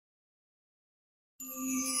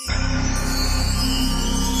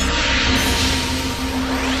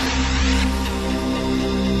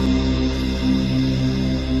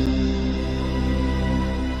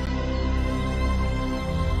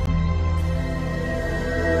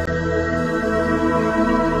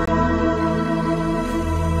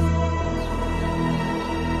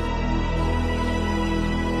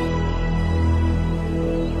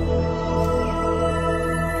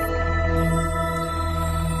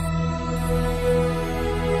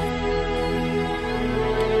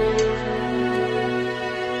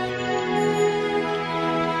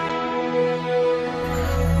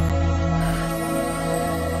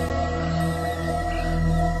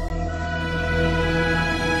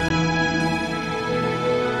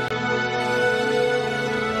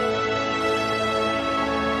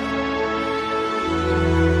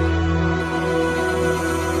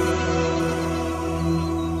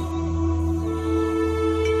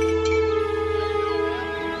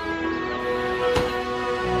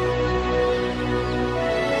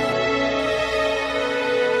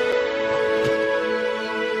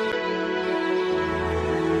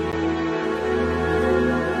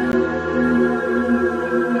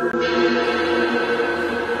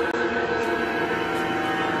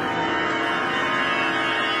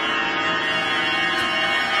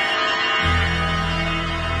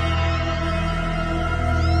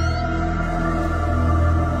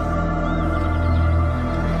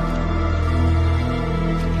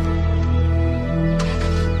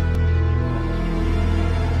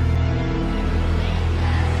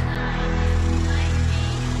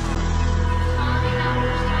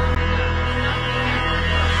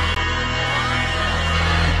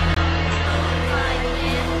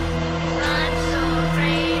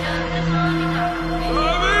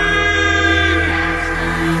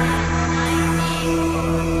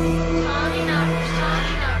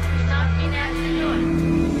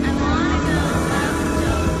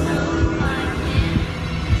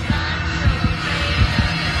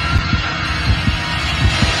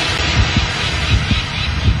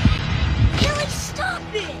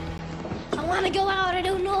want to go out. I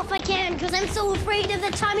don't know if I can because I'm so afraid of the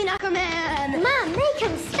Tommyknocker man. Mom, make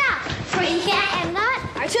him stop. Free cat and nut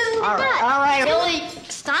are two All right. Hilly,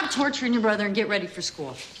 stop torturing your brother and get ready for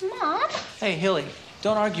school. Mom? Hey, Hilly,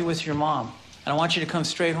 don't argue with your mom. I don't want you to come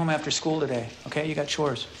straight home after school today, okay? You got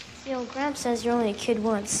chores. You know, Gramps says you're only a kid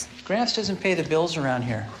once. Gramps doesn't pay the bills around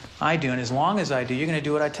here. I do, and as long as I do, you're going to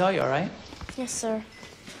do what I tell you, all right? Yes, sir.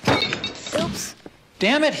 Oops.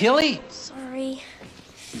 Damn it, Hilly! Sorry.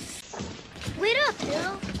 Wait up,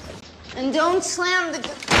 Bill. And don't slam the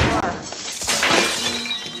door.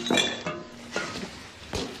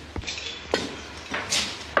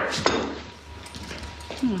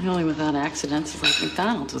 Hilly without accidents is like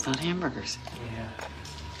McDonald's without hamburgers. Yeah.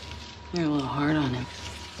 You're a little hard on him.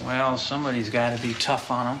 Well, somebody's got to be tough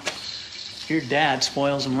on him. Your dad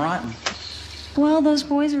spoils him rotten. Well, those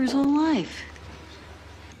boys are his whole life.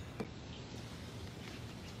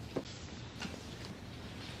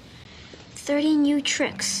 "30 new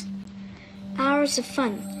tricks. Hours of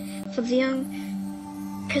fun for the young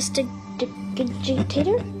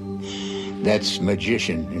prestidigitator." That's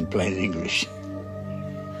magician in plain English.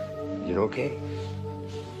 Is it okay?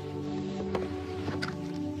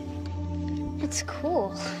 It's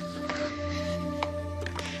cool.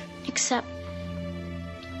 Except,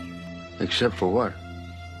 Except for what?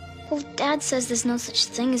 well, Dad says there's no such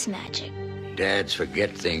thing as magic. Dads forget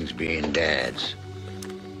things being dads.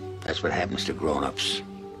 That's what happens to grown-ups.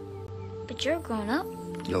 But you're grown up.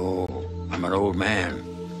 No, I'm an old man.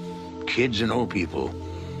 Kids and old people,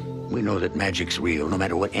 we know that magic's real, no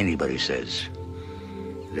matter what anybody says.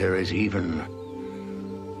 There is even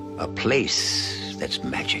a place that's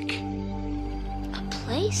magic. A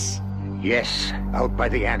place? Yes, out by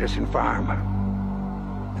the Anderson farm.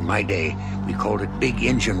 In my day, we called it Big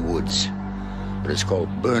Engine Woods. But it's called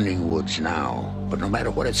Burning Woods now. But no matter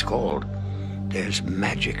what it's called, there's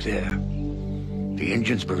magic there. The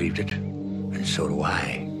Indians believed it, and so do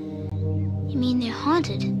I. You mean they're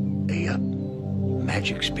haunted? Yup.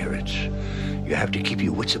 Magic spirits. You have to keep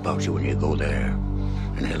your wits about you when you go there.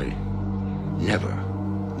 And Hilly, never,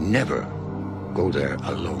 never go there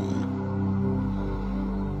alone.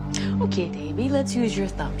 Okay, Davy, let's use your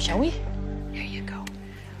thumb, shall we? There you go.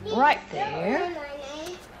 Right there.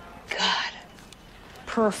 Good.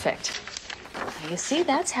 Perfect. Now, you see,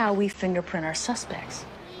 that's how we fingerprint our suspects.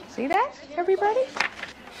 See that, everybody?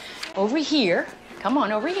 Over here. Come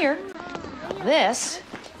on, over here. This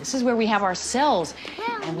is where we have our cells,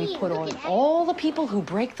 and we put on all the people who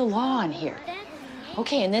break the law in here.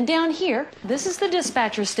 Okay, and then down here, this is the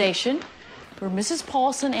dispatcher station, where Mrs.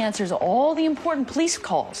 Paulson answers all the important police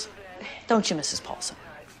calls. Don't you, Mrs. Paulson?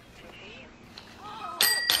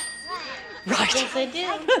 Right. Yes, I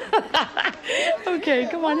do. Okay,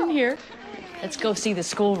 come on in here. Let's go see the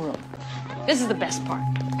schoolroom. This is the best part.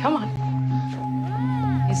 Come on.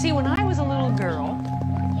 You see, when I was a little girl,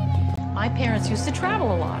 my parents used to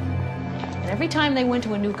travel a lot. And every time they went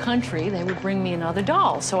to a new country, they would bring me another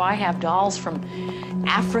doll. So I have dolls from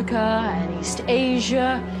Africa and East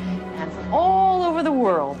Asia and from all over the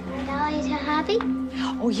world. Are dollies your hobby?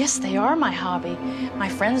 Oh, yes, they are my hobby. My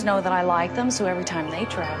friends know that I like them, so every time they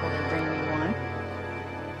travel, they bring me one.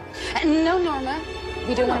 No, Norma.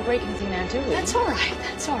 We don't want to break anything now, do we? That's all right.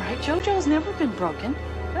 That's all right. JoJo's never been broken.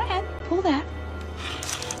 Go ahead. Pull that.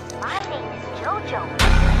 My name is JoJo.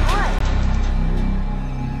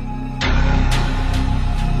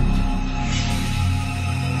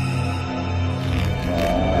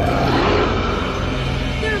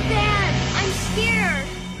 They're bad. I'm scared.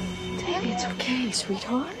 Davy, it's okay,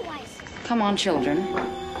 sweetheart. Come on, children.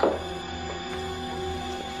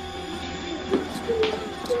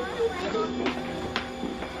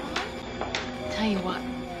 Tell you what.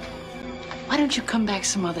 Why don't you come back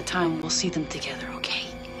some other time and we'll see them together, okay?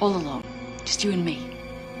 All alone. Just you and me.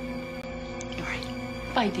 All right.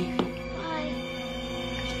 Bye, Davy. Bye.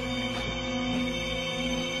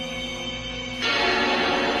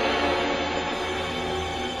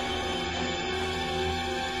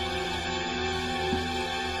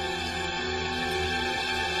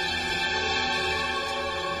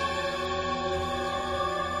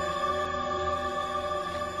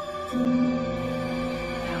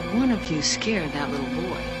 Now, one of you scared that little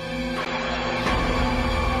boy.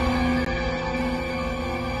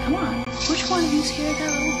 Come on. Which one of you scared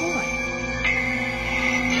that little boy?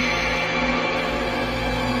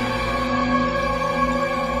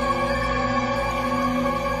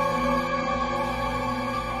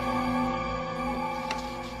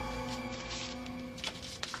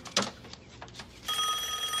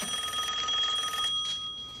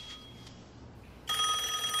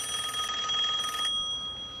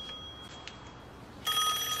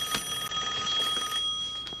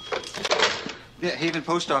 Yeah, Haven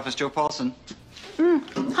Post Office, Joe Paulson.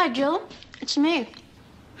 Hi, Joe. It's me.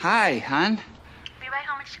 Hi, hon. Be right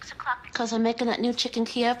home at 6 o'clock because I'm making that new chicken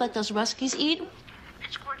Kiev like those Ruskies eat. It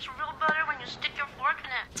squirts real butter when you stick your fork in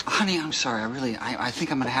it. Honey, I'm sorry. I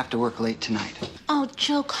think I'm gonna have to work late tonight. Oh,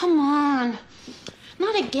 Joe, come on.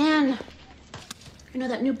 Not again. You know,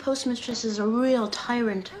 that new postmistress is a real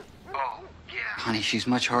tyrant. Oh, yeah. Honey, she's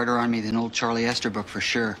much harder on me than old Charlie Esterbrook for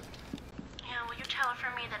sure. Yeah, will you tell her for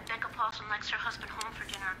me that Becca Paulson likes her husband home for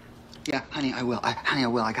dinner? Yeah, honey, I will. Honey, I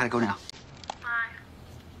will. I gotta go now. Bye.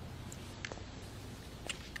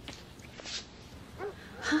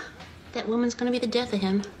 Huh? That woman's gonna be the death of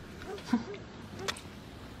him.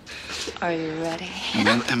 Are you ready?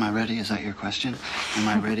 Am I ready? Is that your question? Am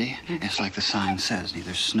I ready? It's like the sign says,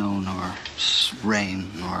 neither snow nor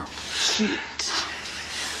rain nor Heat.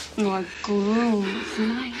 Nor gloom of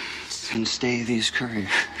night. can stay these couriers.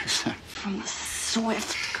 From the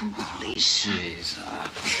swift completion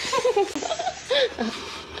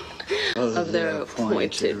of their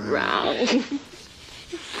appointed round.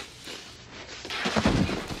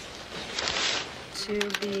 To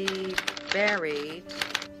be buried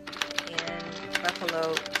in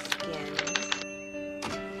buffalo skins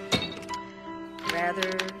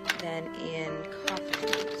rather than in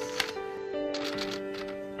coffins.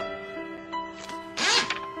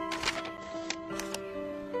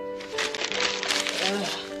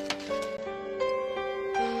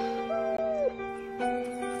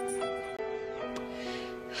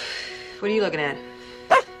 What are you looking at?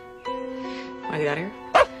 Wanna get out of here?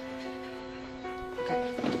 Okay,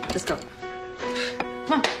 let's go.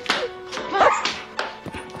 Come on. Come on.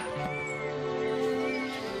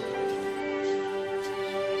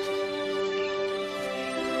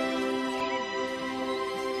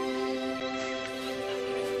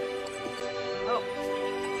 Oh.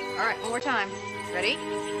 All right, one more time. Ready?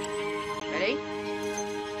 Ready?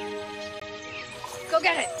 Go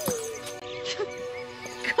get it.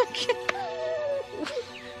 Go get it.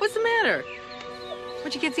 What's the matter?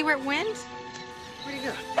 What, you can't see where it went? Where'd it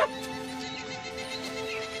go?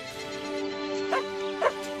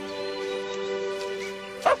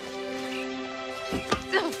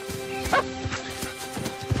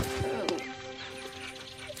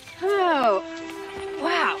 Oh,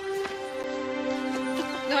 wow.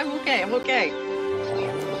 No, I'm okay. I'm okay.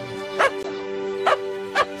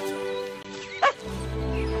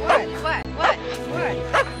 What? What's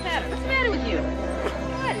the matter? What's the matter with you?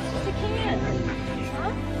 What? It's just a can.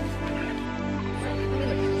 Huh?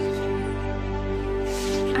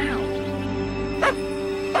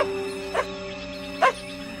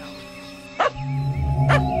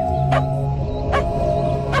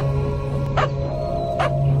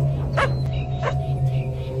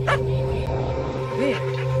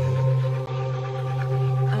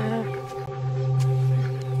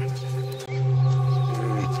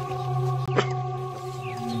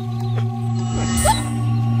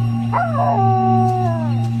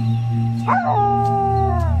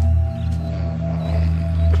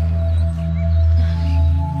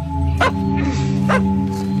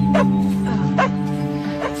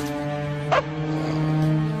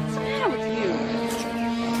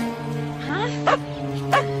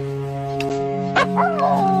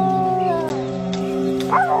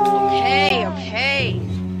 Okay.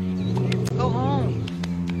 Go home.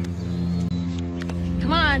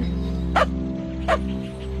 Come on.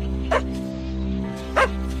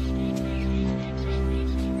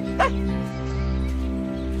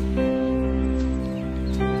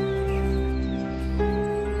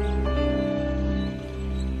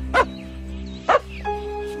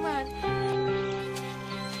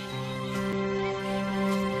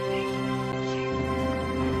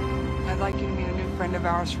 I'd like you to meet a new friend of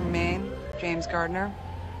ours from Maine, James Gardner.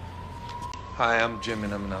 Hi, I'm Jim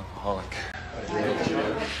and I'm an alcoholic.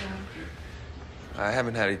 I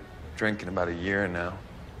haven't had a drink in about a year now.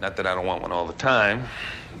 Not that I don't want one all the time.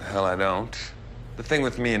 The hell I don't. The thing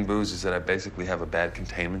with me and booze is that I basically have a bad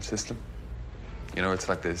containment system. You know, it's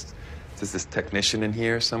like there's this technician in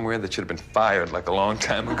here somewhere that should have been fired like a long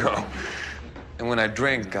time ago. And when I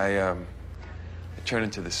drink, I turn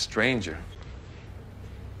into this stranger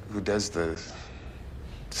who does the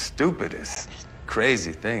stupidest,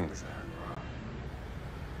 crazy things.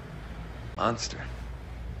 Monster.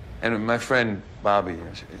 And my friend Bobby,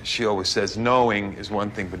 she always says knowing is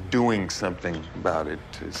one thing, but doing something about it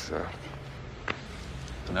is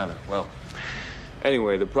another. Well,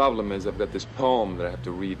 anyway, the problem is I've got this poem that I have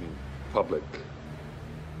to read in public.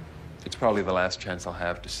 It's probably the last chance I'll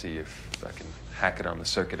have to see if I can hack it on the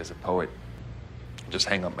circuit as a poet. Just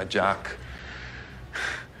hang up my jock.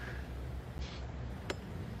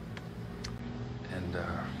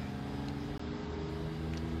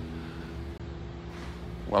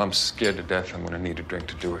 Well, I'm scared to death I'm gonna need a drink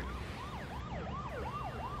to do it.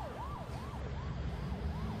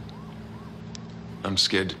 I'm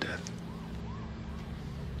scared to death.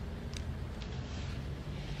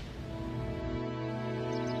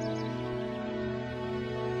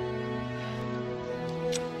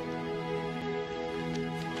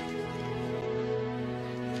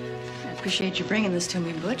 I appreciate you bringing this to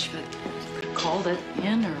me, Butch, but you could have called it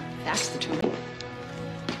in or faxed it to me.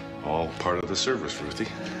 All part of the service, Ruthie.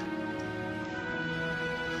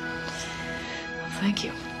 Well, thank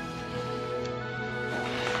you.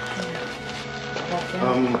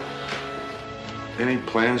 Any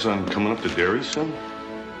plans on coming up to Derry soon?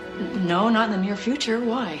 No, not in the near future.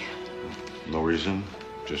 Why? No reason.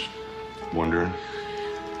 Just wondering.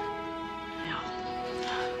 No.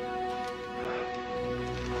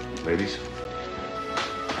 Ladies?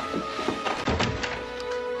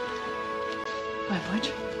 Bye,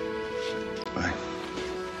 Butch. Bye.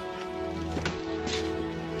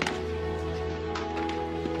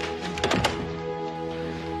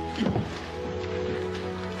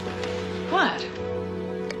 What?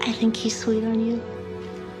 I think he's sweet on you.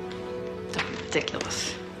 Don't be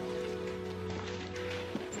ridiculous.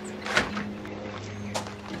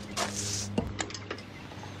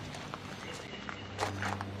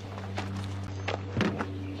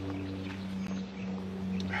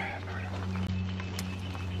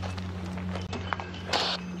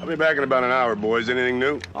 I'll be back in about an hour, boys. Anything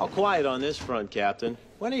new? All quiet on this front, Captain.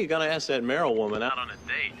 When are you gonna ask that Merrill woman out on a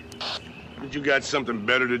date? Did you got something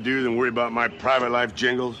better to do than worry about my private life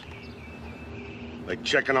jingles? Like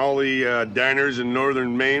checking all the diners in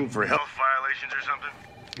northern Maine for health violations or something?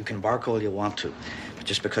 You can bark all you want to, but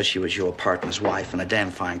just because she was your partner's wife and a damn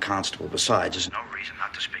fine constable besides is no reason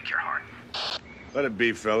not to speak your heart. Let it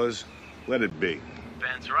be, fellas. Let it be.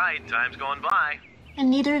 Ben's right. Time's going by. And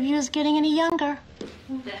neither of you is getting any younger.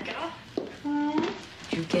 Back it off.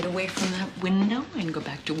 You get away from that window and go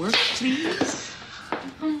back to work, please.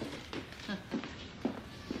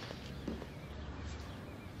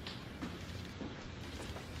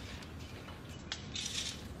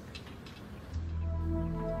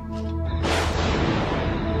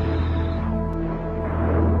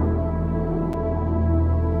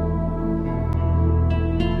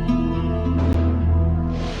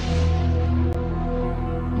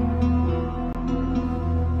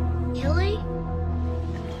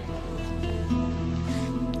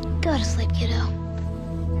 Go to sleep, kiddo.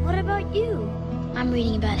 What about you? I'm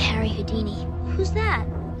reading about Harry Houdini. Who's that?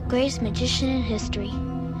 Greatest magician in history.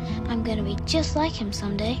 I'm gonna be just like him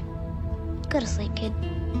someday. Go to sleep, kid.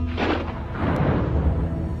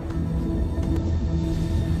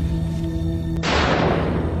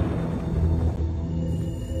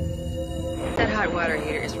 That hot water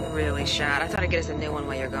heater is really shot. I thought I'd get us a new one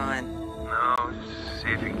while you're gone. No, just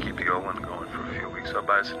see if you can keep the old one going for a few weeks. I'll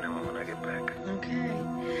buy us a new one when I get back. Okay.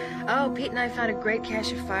 Oh, Pete and I found a great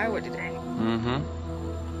cache of firewood today. Mm-hmm.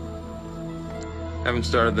 Haven't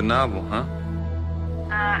started the novel, huh?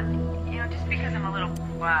 Just because I'm a little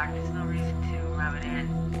whacked, there's no reason to rub it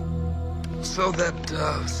in. So that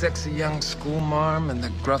sexy young school marm and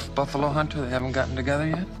the gruff buffalo hunter, they haven't gotten together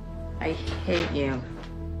yet? I hate you.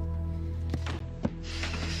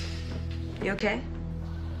 You okay?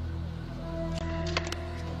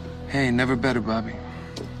 Hey, never better, Bobby.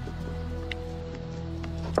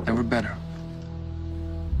 Never better.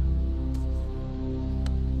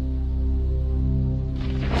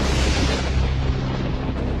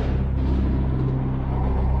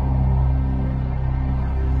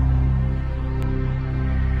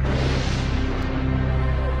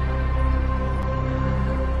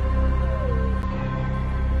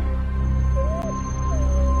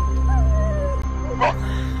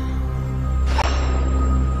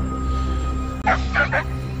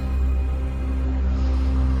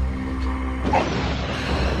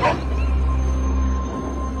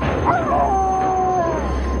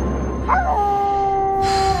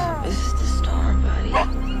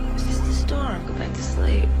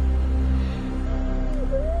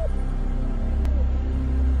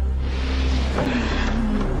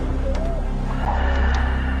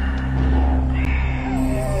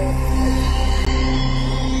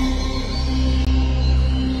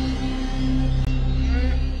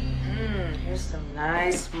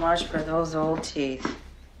 Much for those old teeth.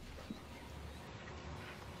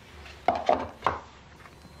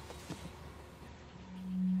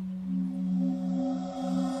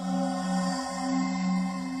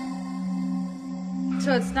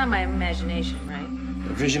 So it's not my imagination, right?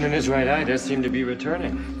 The vision in his right eye does seem to be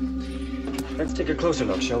returning. Let's take a closer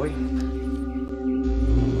look, shall we?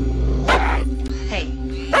 Hey.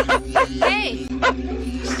 Hey!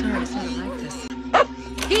 must not like this.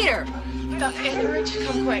 Peter! Rich,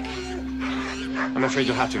 come quick. I'm afraid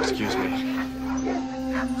you'll have to excuse me.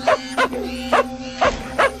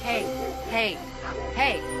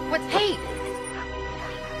 Hey, what's hey?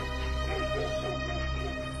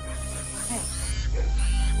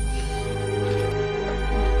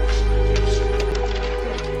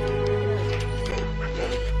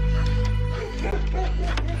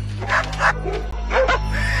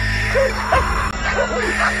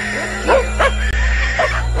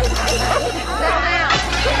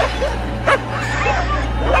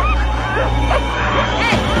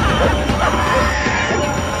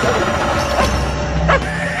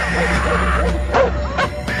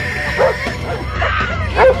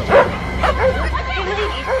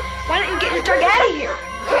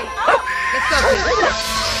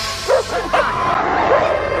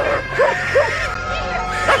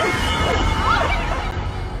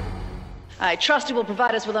 I trust he will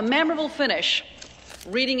provide us with a memorable finish,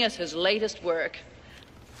 reading us his latest work.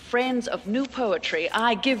 Friends of New Poetry,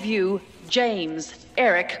 I give you James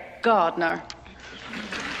Eric Gardner.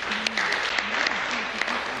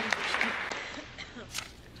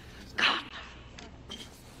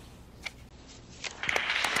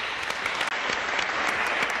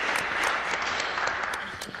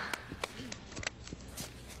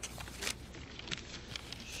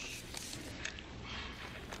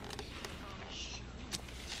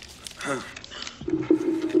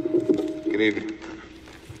 Good evening.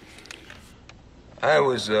 I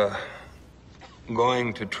was,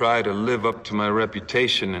 going to try to live up to my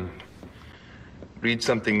reputation and read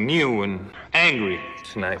something new and angry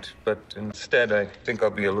tonight, but instead I think I'll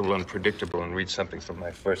be a little unpredictable and read something from my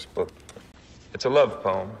first book. It's a love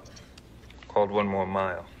poem called One More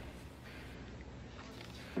Mile.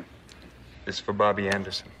 It's for Bobby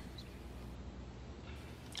Anderson.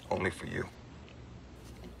 Only for you.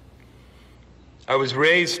 I was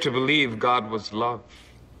raised to believe God was love.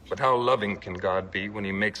 But how loving can God be when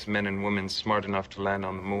he makes men and women smart enough to land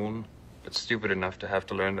on the moon, but stupid enough to have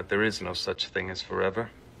to learn that there is no such thing as forever?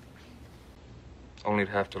 Only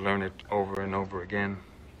to have to learn it over and over again.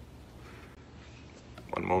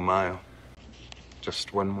 One more mile.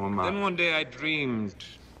 Just one more mile. Then one day I dreamed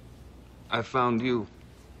I found you.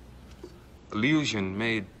 Illusion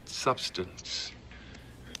made substance.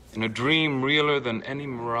 In a dream realer than any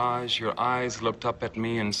mirage, your eyes looked up at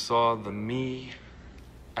me and saw the me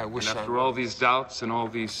I wish I was. After all these doubts and all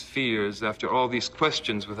these fears, after all these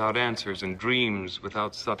questions without answers and dreams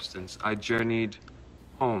without substance, I journeyed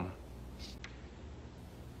home.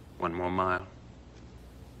 One more mile.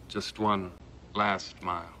 Just one last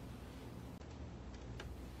mile.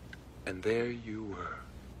 And there you were.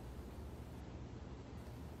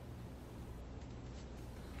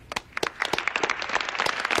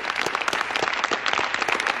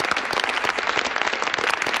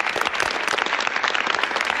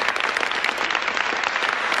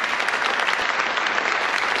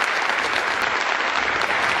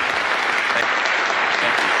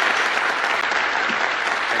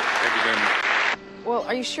 Well,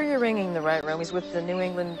 are you sure you're ringing the right room? He's with the New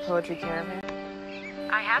England Poetry Caravan.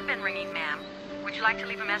 I have been ringing, ma'am. Would you like to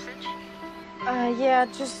leave a message? Yeah,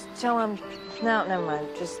 just tell him... No, never mind.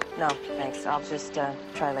 No, thanks. I'll just,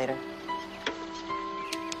 try later.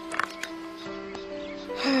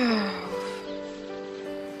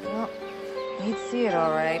 Well, he'd see it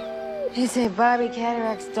all right. He'd say Bobby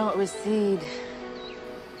cataracts don't recede.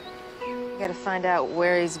 You gotta find out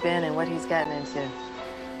where he's been and what he's gotten into.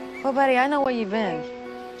 Well, buddy, I know where you've been.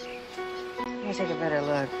 Let me take a better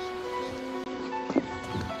look.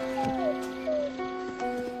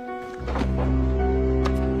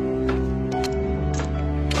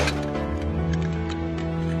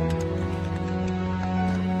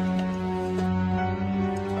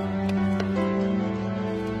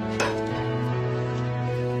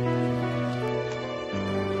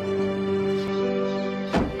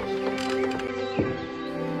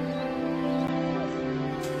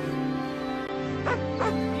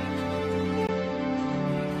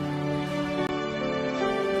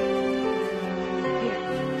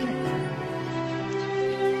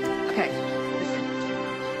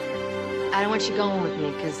 I don't want you going with me,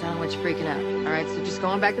 because I don't want you freaking out. All right, so just go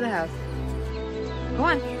on back to the house. Go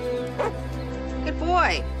on. Good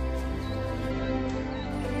boy.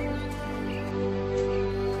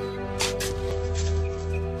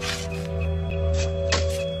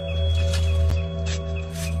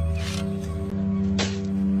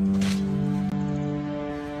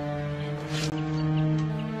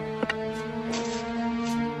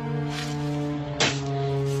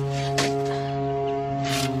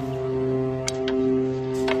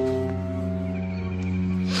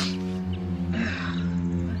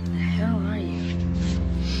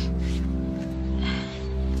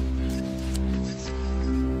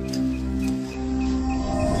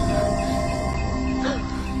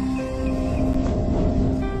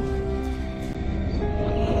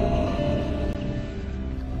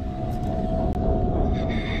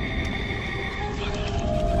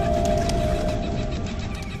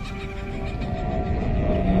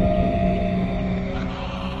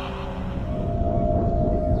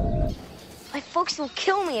 folks will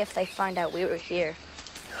kill me if they find out we were here.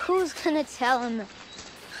 Who's gonna tell them?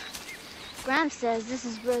 Gramps says this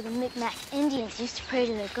is where the Micmac Indians used to pray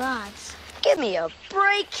to their gods. Give me a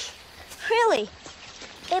break. Really?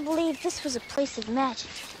 They believed this was a place of magic.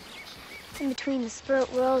 In between the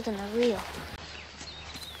spirit world and the real.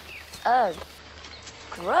 Ugh.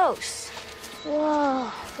 Gross.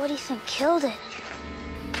 Whoa, what do you think killed it?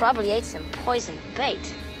 Probably ate some poison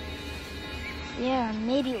bait. Yeah, or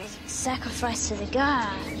maybe it was sacrificed to the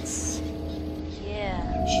gods. Yeah.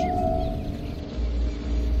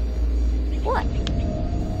 What?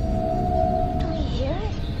 Don't you hear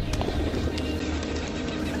it?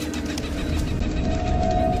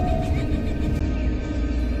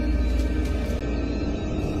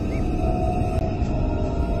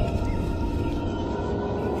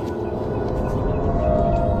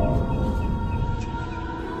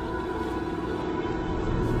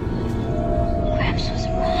 Gramps was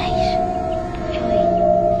right.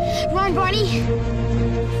 Run, Barney!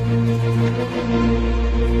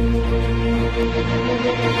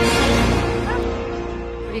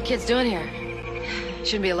 What are you kids doing here? You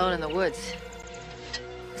shouldn't be alone in the woods.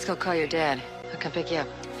 Let's go call your dad. I'll come pick you up.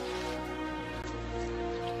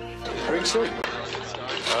 Drink, sir?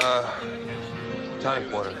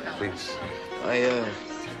 Tonic water, please. I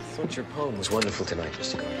thought your poem was wonderful tonight,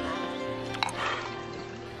 Mr. Gardner.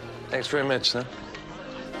 Thanks very much, son.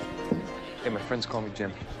 Hey, my friends call me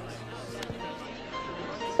Jim.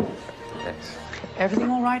 Thanks.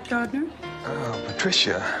 Everything all right, Gardner? Oh,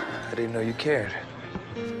 Patricia, I didn't know you cared.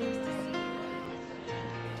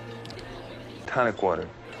 Tonic water.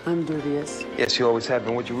 I'm dubious. Yes, you always have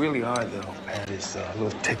been. What you really are, though, Pat, is a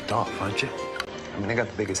little ticked off, aren't you? I mean, they got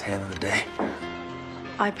the biggest hand of the day.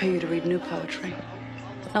 I pay you to read new poetry,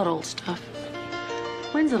 not old stuff.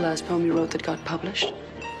 When's the last poem you wrote that got published?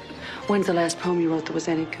 When's the last poem you wrote that was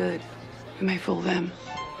any good? You may fool them,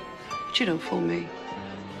 but you don't fool me.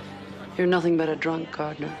 You're nothing but a drunk,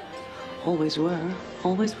 Gardner. Always were,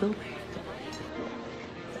 always will be.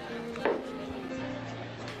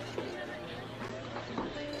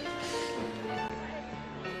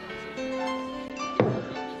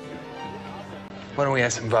 Why don't we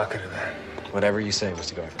add some vodka to that? Whatever you say,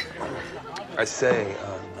 Mr. Gardner. I say,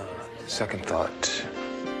 on second thought,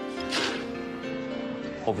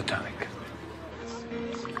 hold the tonic.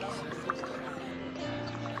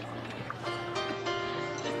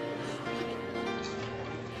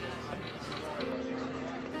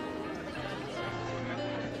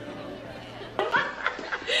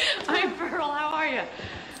 Hi, Pearl. How are you?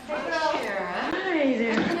 Hi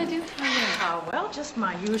there. What can I do for you? Well, just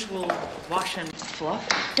my usual wash and fluff.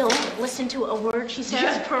 Don't listen to a word she says,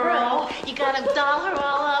 Yes, Pearl. You gotta doll her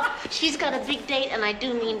all up. She's got a big date, and I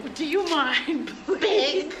do mean... Do you mind,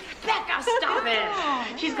 big? Becca, stop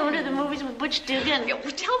it. She's going to the movies with Butch Dugan.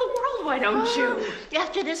 Tell the world, why don't you?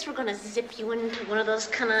 After this, we're gonna zip you into one of those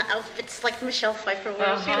kind of outfits like Michelle Pfeiffer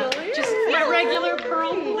wears. You know? Just my regular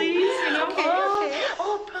Pearl, please. You know? Okay.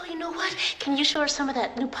 Oh, Pearl, you know what? Can you show her some of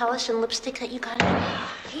that new polish and lipstick that you got?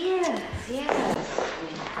 Yes.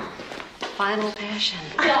 Final passion.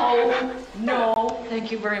 No.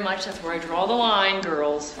 Thank you very much. That's where I draw the line,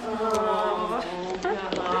 girls.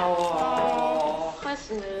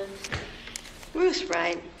 Listen, Ruth's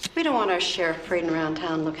right. We don't want our sheriff parading around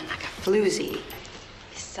town looking like a floozy.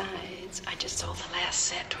 Besides, I just sold the last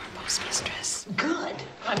set to our postmistress. Good.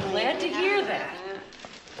 I'm glad to hear that.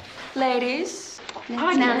 Ladies.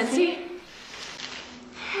 Hi, Nancy.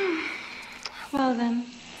 Well then.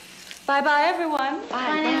 Bye-bye, everyone.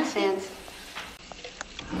 Bye, Nancy.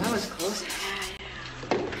 That was close.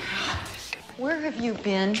 Where have you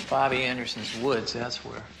been? Bobby Anderson's woods, that's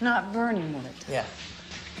where. Not burning wood. Yeah.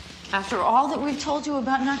 After all that we've told you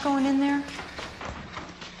about not going in there?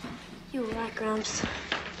 You were right, Gramps.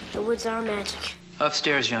 The woods are magic.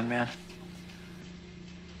 Upstairs, young man.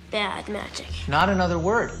 Bad magic. Not another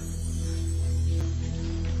word.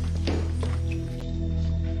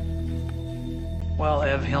 Well,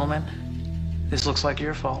 Ev Hillman, this looks like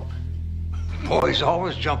your fault. Boy's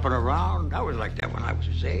always jumping around. I was like that when I was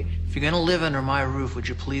his age. If you're gonna live under my roof, would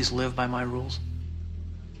you please live by my rules?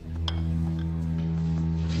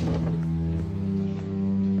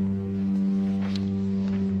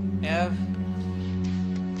 Ev?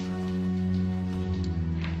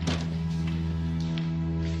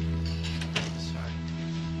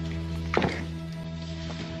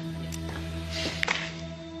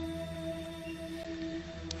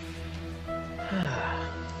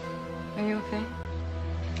 Are you okay?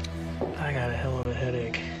 I got a hell of a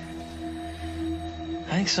headache.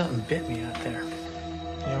 I think something bit me out there.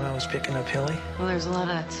 You know when I was picking up Hilly? Well, there's a lot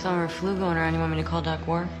of summer flu going around. You want me to call Doc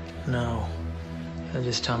Ward? No. They'll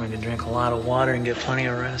just tell me to drink a lot of water and get plenty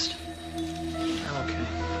of rest. I'm okay.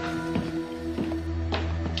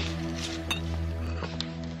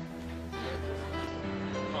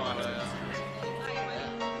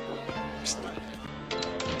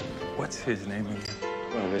 What's his name again?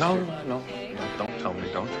 No, don't tell me,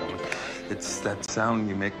 don't tell me. It's that sound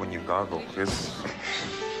you make when you gargle. It's...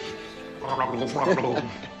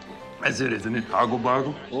 That's it, isn't it?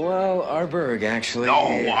 Argle-bargle? Well, Arberg, actually.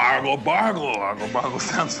 No, argle-bargle. Argle-bargle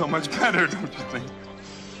sounds so much better, don't you think?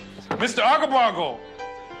 Mr. Argle-bargle!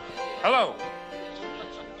 Hello.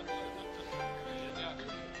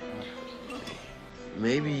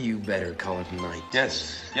 Maybe you better call it night.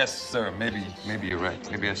 Yes, sir. Maybe you're right.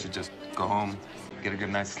 Maybe I should just go home, get a good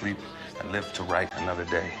night's sleep, and live to write another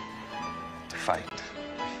day. To fight.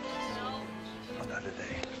 Another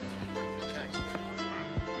day.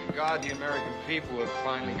 Thank God the American people have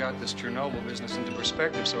finally got this Chernobyl business into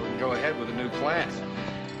perspective so we can go ahead with a new plant.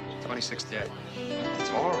 26 dead. It's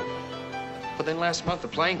horrible. But then last month, the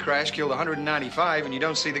plane crash killed 195, and you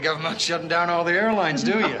don't see the government shutting down all the airlines,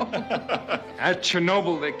 do you? At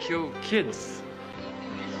Chernobyl, they killed kids.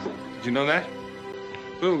 Did you know that?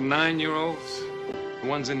 Little 9-year-olds. The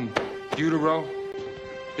ones in utero.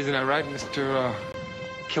 Isn't that right, Mr.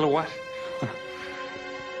 Kilowatt?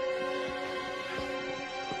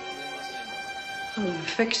 I'll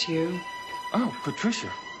fix you. Oh,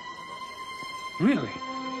 Patricia. Really?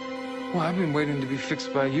 Well, I've been waiting to be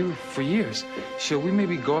fixed by you for years. Shall we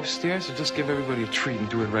maybe go upstairs or just give everybody a treat and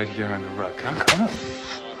do it right here on the rug? Come on.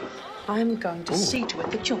 I'm going to see to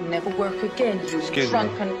it that you'll never work again, you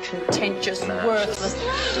drunken, contentious, worthless...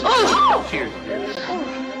 Oh! Here.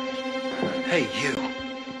 Hey, you.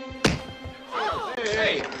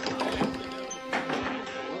 Hey!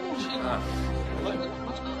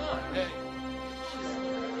 What's going on? Hey.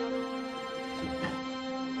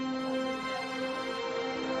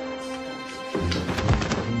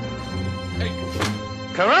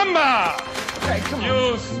 Caramba! Hey, come on.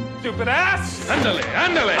 You stupid ass!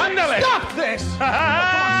 Ándale! Stop this! Come on,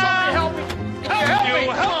 somebody help me! Help you!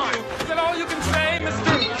 Is that all you can say, Mr.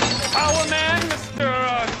 Power Man, Mr.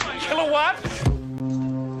 Kilowatt?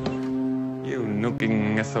 You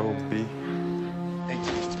nooking SOB. Hey,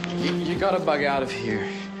 you gotta bug out of here.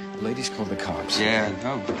 The ladies called the cops. Yeah,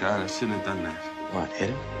 oh God, I shouldn't have done that. What, hit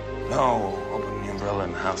him? No, open the umbrella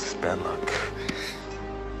in the house is bad luck.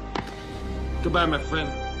 Goodbye, my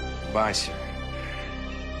friend. Bye, sir.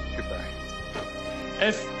 Goodbye.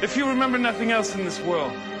 If you remember nothing else in this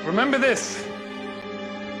world, remember this.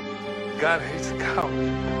 God hates a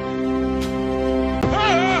coward.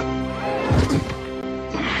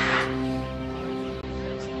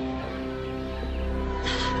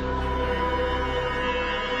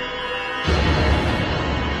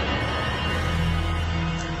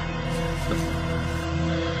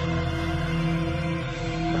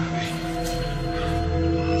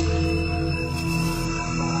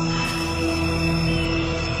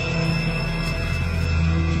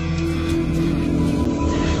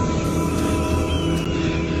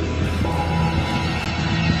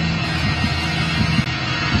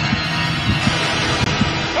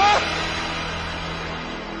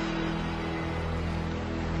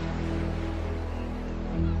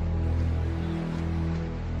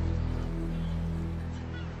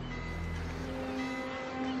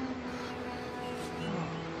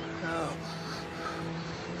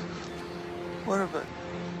 What about...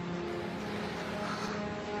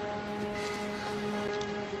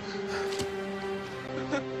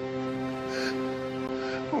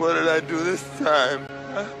 What did I do this time?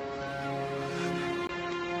 Huh?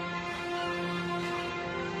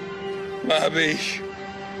 Bobby.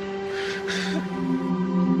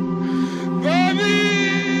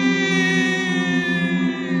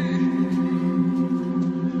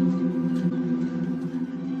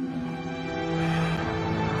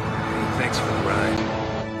 Thanks for the ride.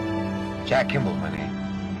 Jack Kimball's my name.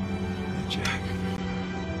 Hey, Jack.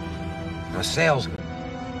 I'm a salesman.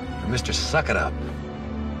 I'm Mr. Suck It Up.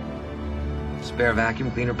 Spare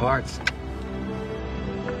vacuum cleaner parts.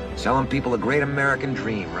 Selling people a great American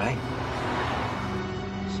dream, right?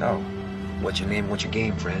 So, what's your name, what's your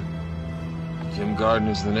game, friend? Jim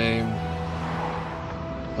Gardner's the name.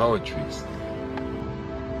 Poetry's.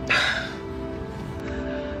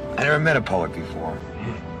 I never met a poet before.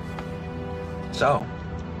 So,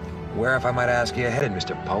 where, if I might ask you, headed,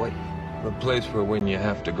 Mr. Poet? The place where when you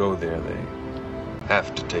have to go there, they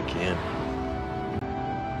have to take you in.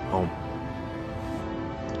 Home.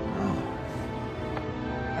 Oh.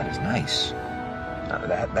 That is nice.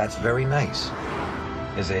 That's very nice.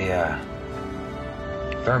 There's a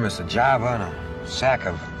thermos of Java and a sack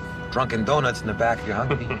of Drunken Donuts in the back if you're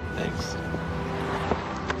hungry. Thanks.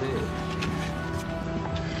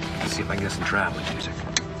 Let's see if I can get some traveling music.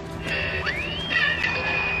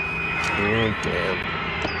 Oh, damn.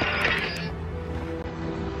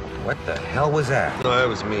 What the hell was that? No, that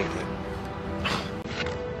was me again.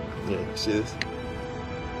 Yeah, you see this?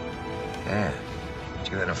 Yeah. Did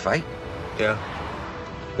you get in a fight? Yeah.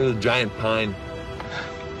 There's a giant pine.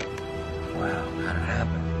 Wow, how'd it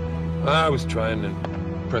happen? I was trying to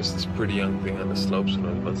impress this pretty young thing on the slopes when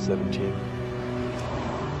I was about 17.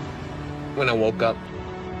 When I woke up,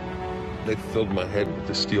 they filled my head with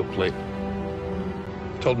the steel plate.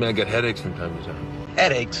 Told me I get headaches from time to time.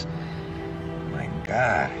 Headaches? My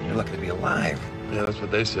God, you're lucky to be alive. Yeah, that's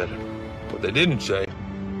what they said. What they didn't say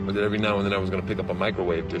was that every now and then I was going to pick up a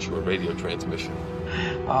microwave dish or a radio transmission.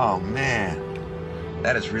 Oh, man.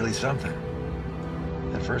 That is really something.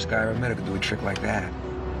 The first guy I ever met who could do a trick like that.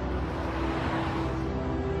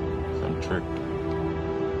 Some trick.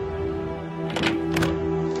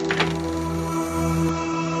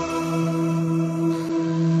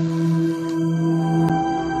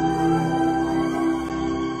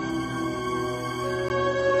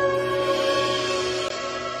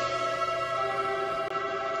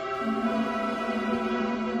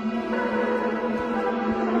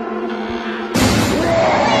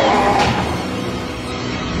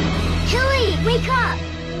 Wake up!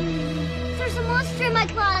 There's a monster in my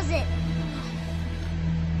closet.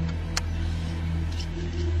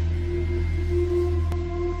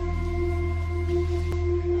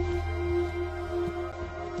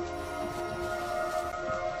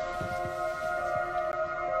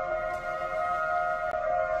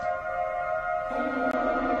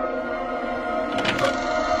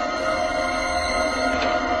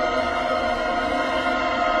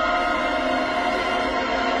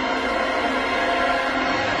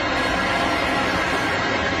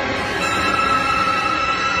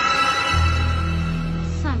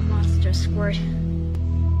 Squirt.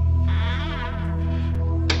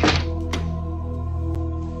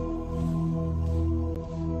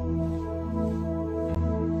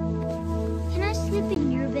 Can I sleep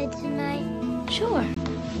in your bed tonight? Sure.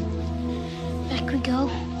 Back we go,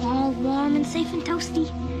 all warm and safe and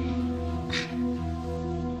toasty.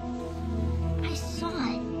 I saw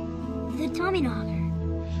it. The Tommyknocker.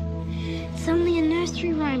 It's only a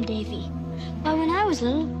nursery rhyme, Davy. But when I was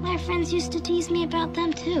little, my friends used to tease me about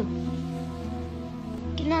them, too.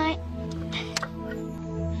 Good night.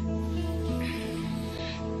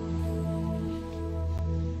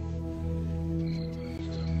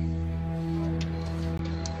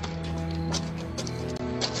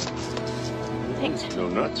 Thanks. Go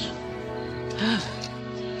nuts. You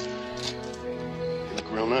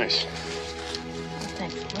look real nice.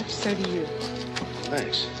 Thanks much. So do you.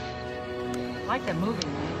 Thanks. I like that movie,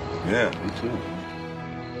 man. Yeah, me too.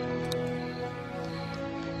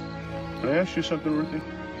 Can I ask you something, Ruthie?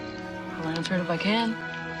 I'll answer it if I can.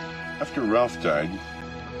 After Ralph died,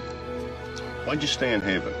 why'd you stay in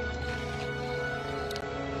Haven?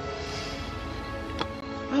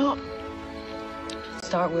 Well, to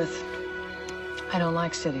start with, I don't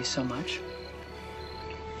like cities so much.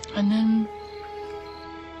 And then,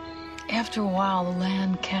 after a while, the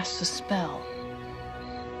land casts a spell.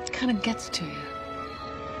 It kind of gets to you.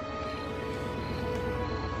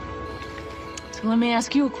 So let me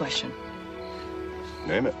ask you a question.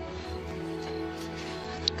 Name it.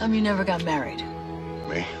 Come you never got married?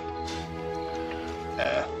 Me?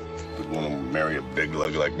 Would want to marry a big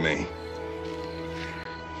lug like me.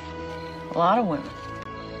 A lot of women.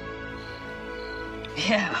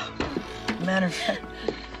 Yeah. Matter of fact.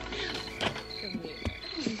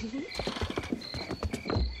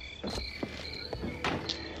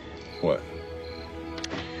 What?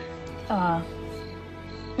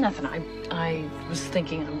 Nothing. I was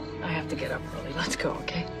thinking I have to get up early. Let's go,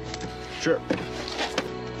 okay? Sure.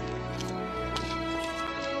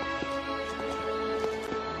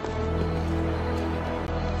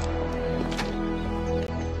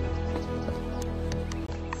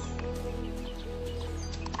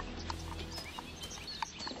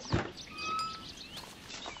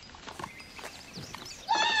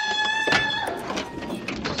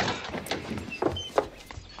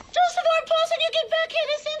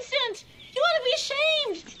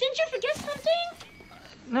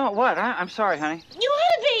 No, what? I'm sorry, honey. You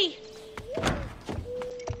ought to be.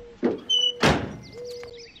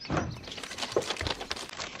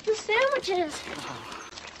 The sandwiches.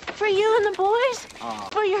 For you and the boys? Oh.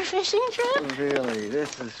 For your fishing trip? Really,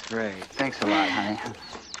 this is great. Thanks a lot, honey.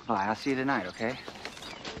 Bye. I'll see you tonight, okay?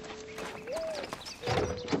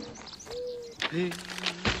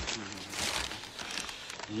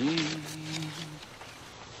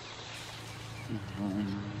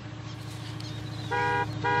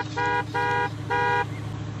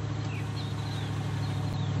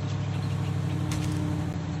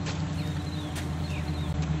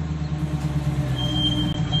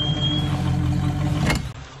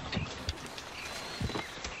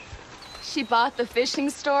 She bought the fishing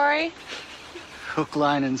story? Hook,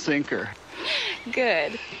 line, and sinker.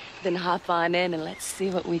 Good. Then hop on in and let's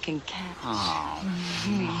see what we can catch. Oh.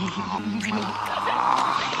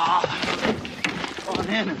 Come on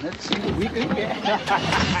in and let's see what we can get.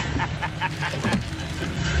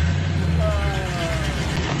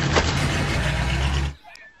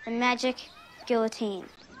 The magic guillotine.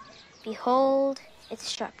 Behold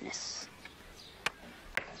its sharpness.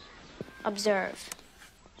 Observe.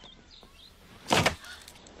 I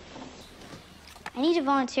need a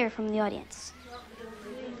volunteer from the audience.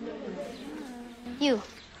 You,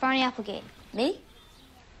 Barney Applegate. Me?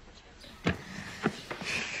 I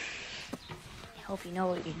hope you know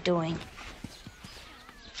what you're doing.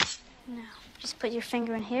 Now, just put your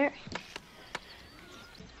finger in here.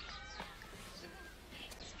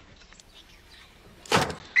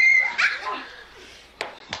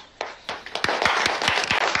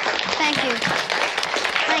 Thank you.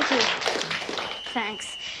 Thank you.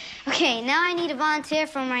 Thanks. Okay, now I need a volunteer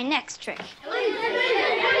for my next trick.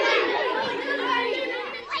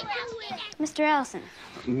 Mr. Allison.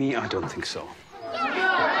 Me, I don't think so. Come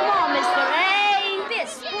on, Mr. A. This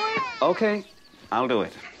sport. Okay, I'll do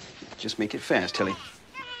it. Just make it fast, Tilly.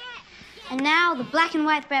 And now the black and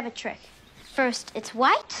white rabbit trick. First, it's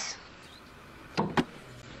white.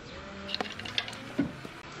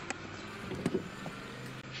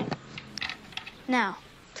 Now,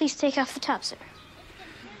 please take off the top, sir.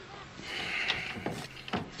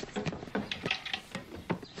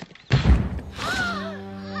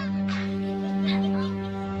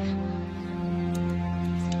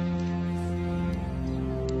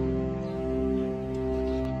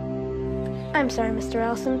 I'm sorry, Mr.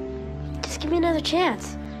 Allison. Just give me another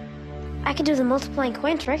chance. I can do the multiplying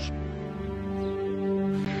coin trick.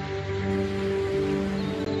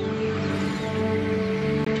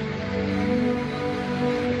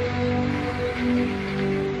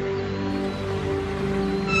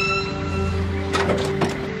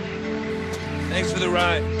 Thanks for the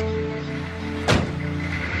ride.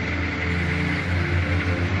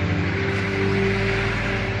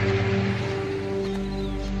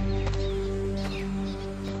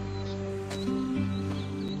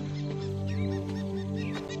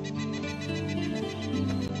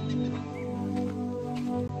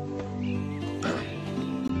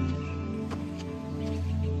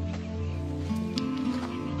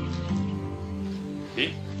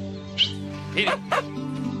 Pete? Petey.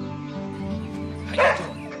 How you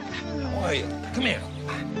doing? How are you? Come here.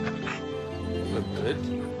 Look good.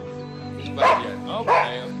 Who's Bob yet?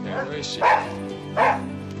 Okay. Where is she?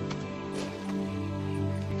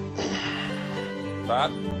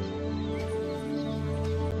 Bob?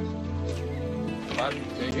 Bob, you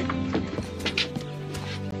take it?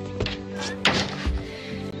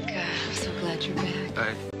 God, I'm so glad you're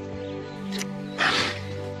back.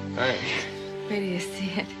 Hey. Ready to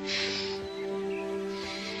see it.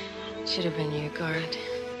 Should have been you, guard.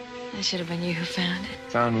 That should have been you who found it.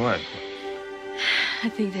 Found what? I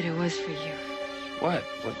think that it was for you. What?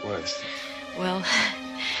 What was? Well,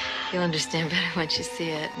 you'll understand better once you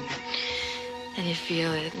see it and you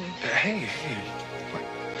feel it. And... Hey.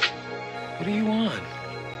 What do you want?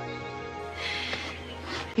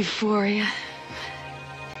 Euphoria.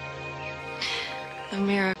 A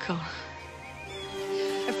miracle.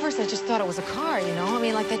 At first, I just thought it was a car, you know? I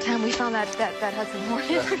mean, like that time we found that Hudson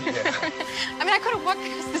Hornet. I mean, I could have walked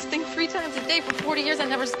past this thing 3 times a day for 40 years. I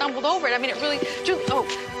never stumbled over it. I mean, it really... Oh,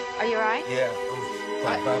 are you all right? Yeah.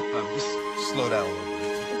 Bob, just slow down a little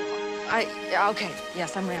bit. Okay.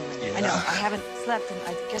 Yes, I'm rambling. Yeah. I know. I haven't slept, and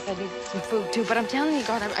I guess I need some food, too. But I'm telling you,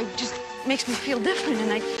 God, I just makes me feel different, and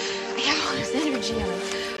I have all this energy, and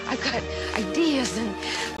I've got ideas, and...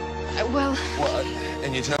 Well,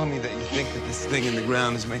 and you're telling me that you think that this thing in the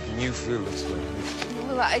ground is making you feel this way?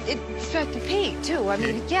 well, it affected Pete too. I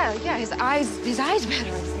mean, yeah, his eyes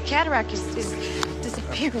better. The cataract is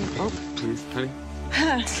disappearing. Oh, please, honey.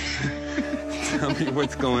 Tell me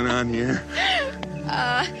what's going on here.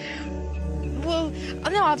 Well,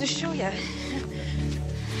 no, I'll just show you.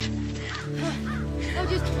 Oh,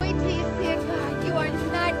 just wait till you see it, God. You are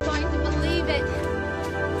not going to believe it.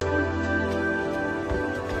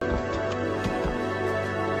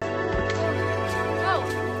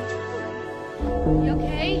 You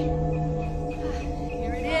okay?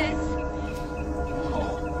 Here it is.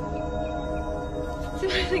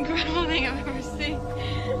 most incredible thing I've ever seen.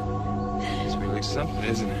 It's really something,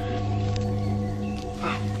 isn't it?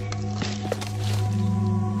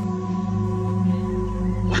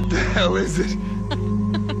 What the hell is it?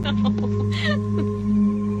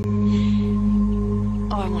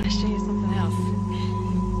 Oh, I want to show you something else.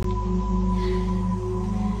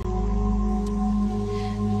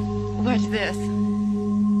 Watch this.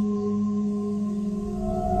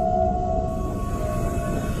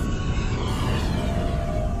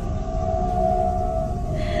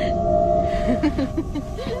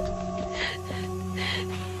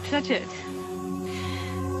 Touch it.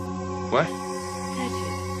 What? Touch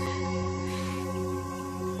it.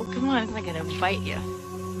 Well, come on, it's not gonna bite you.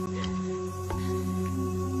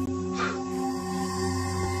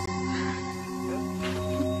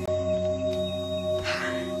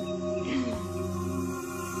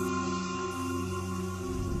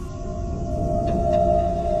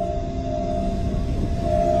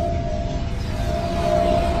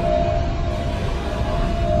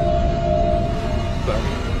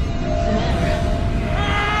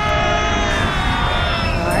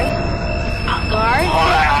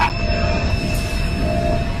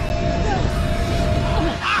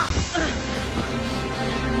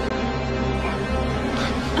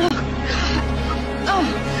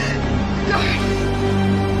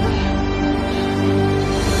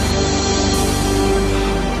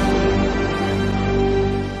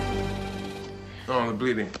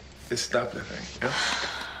 It stopped, I think. Yeah?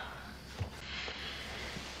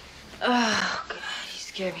 Oh, God, you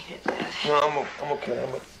scared me to death. No, I'm okay.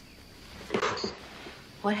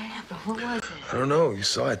 What happened? What was it? I don't know. You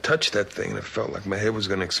saw I touched that thing and it felt like my head was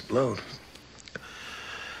gonna explode.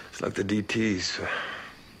 It's like the DTs.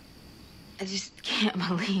 I just can't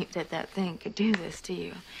believe that that thing could do this to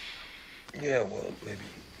you. Yeah, well,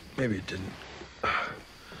 maybe it didn't.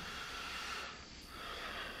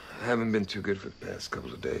 I haven't been too good for the past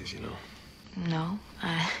couple of days, you know. No,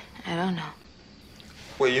 I don't know.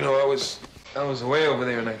 Well, you know, I was away over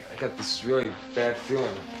there and I got this really bad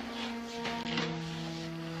feeling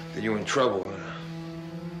that you were in trouble.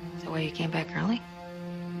 Is that why you came back early?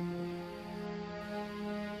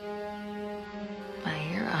 My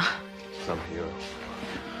hero. Some hero.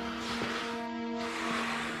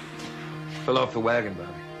 Fell off the wagon,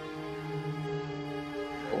 Bobby.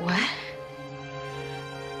 What?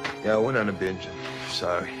 Yeah, I went on a binge. I'm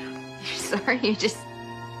sorry. You're sorry? You just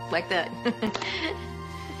like that?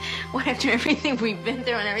 What, after everything we've been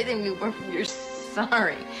through and everything we were, you're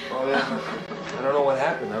sorry? Well, yeah, I don't know what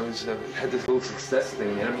happened. I had this little success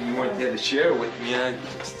thing. I mean, you weren't there to share it with me. I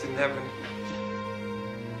just didn't have any.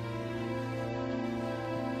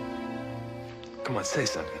 Come on, say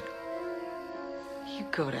something. You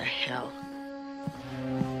go to hell.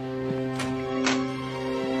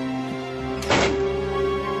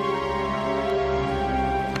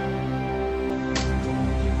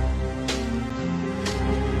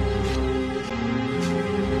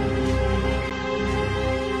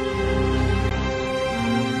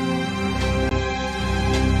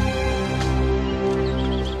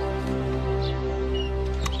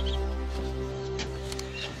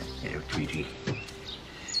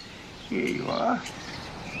 Here you are.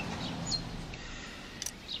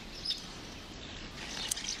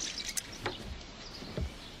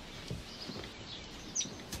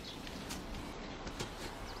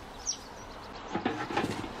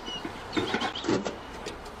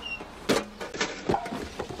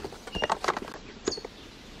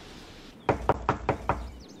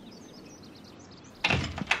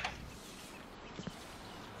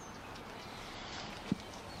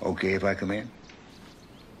 Okay if I come in?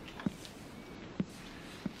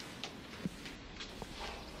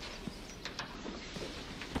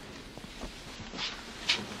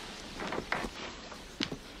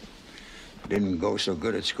 Didn't go so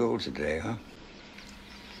good at school today, huh?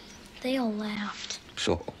 They all laughed.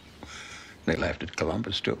 So, they laughed at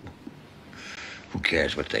Columbus, too. Who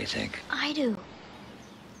cares what they think? I do.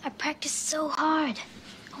 I practiced so hard.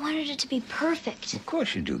 I wanted it to be perfect. Of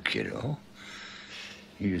course you do, kiddo.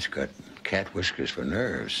 You just got cat whiskers for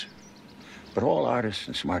nerves. But all artists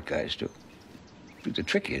and smart guys do. The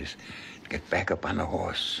trick is to get back up on the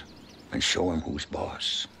horse and show him who's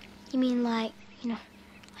boss. You mean like,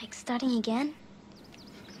 like starting again?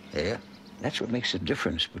 Yeah, that's what makes the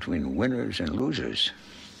difference between winners and losers.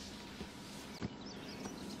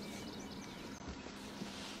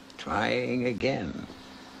 Trying again.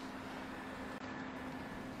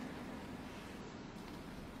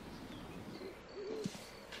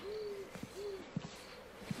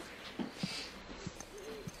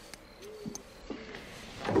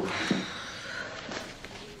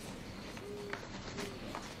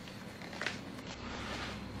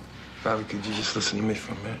 Bobby, could you just listen to me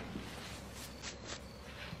for a minute?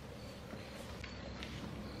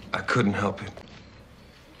 I couldn't help it.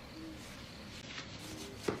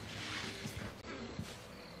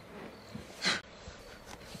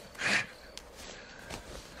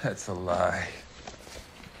 That's a lie.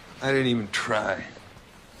 I didn't even try.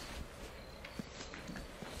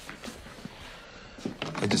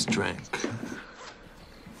 I just drank.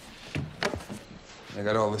 I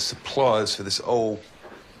got all this applause for this old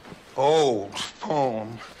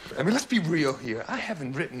poem. I mean, let's be real here. I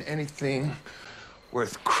haven't written anything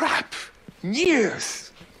worth crap in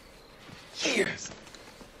years. Years.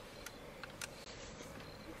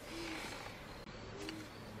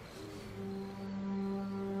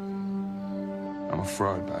 I'm a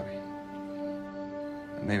fraud, Bobby.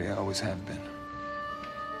 And maybe I always have been.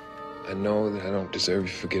 I know that I don't deserve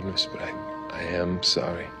your forgiveness, but I am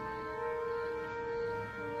sorry.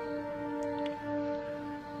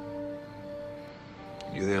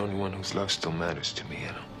 You're the only one whose love still matters to me, you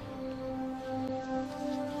know.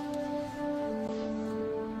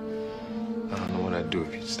 I don't know what I'd do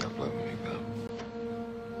if you'd stop loving me, Bob.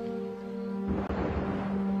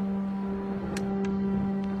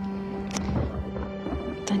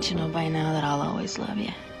 Don't you know by now that I'll always love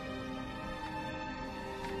you?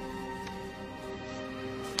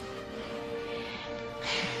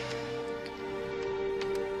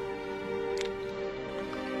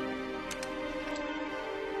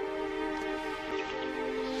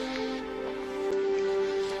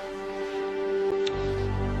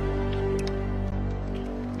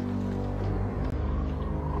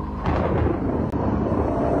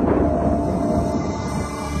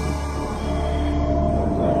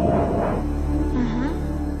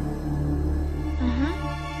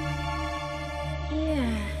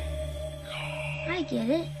 Get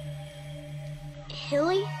it?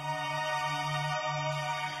 Hilly?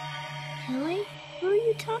 Hilly? Who are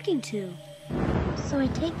you talking to? So I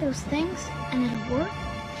take those things and it'll work?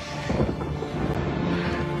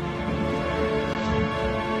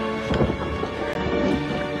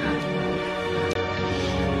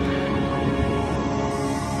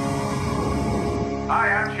 Hi,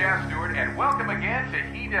 I'm Chad Stewart, and welcome again to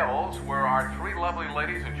He Devils, where our three lovely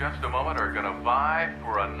ladies in just a moment are going to vie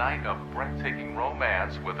for a night of breathtaking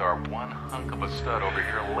romance with our one hunk of a stud over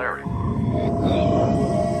here, Larry.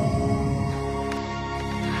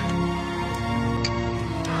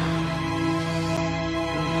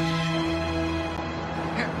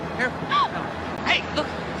 Here. Hey, look.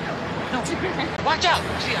 No, watch out.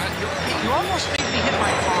 See, you almost made me hit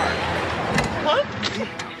my car. What?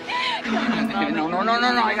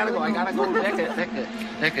 No, I gotta go.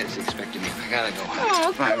 Becca's expecting me. I gotta go.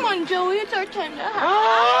 Oh, come on, Joey. It's our time to have.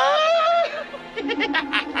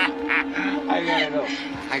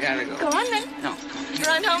 I gotta go. Go on, then. No.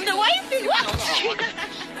 Run home to wifey.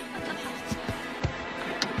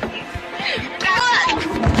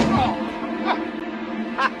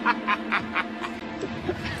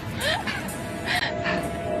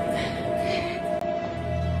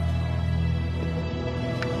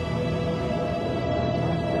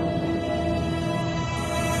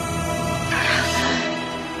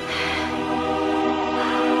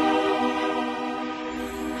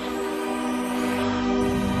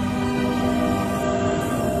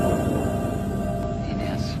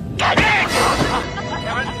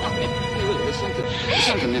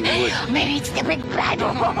 Maybe it's the big bad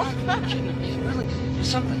wolf.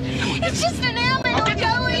 Something. It's just an animal,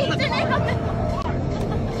 Joey. It's an animal.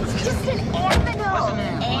 It's just an animal.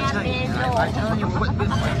 I'm telling you what.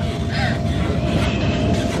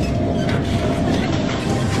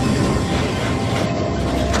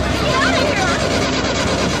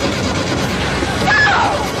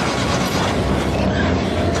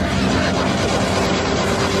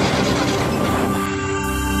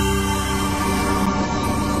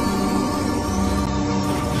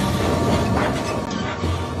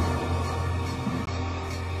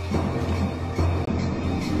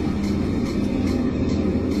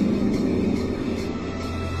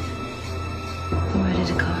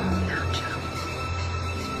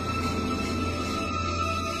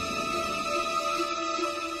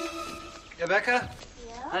 Rebecca?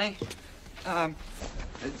 Yeah? Honey,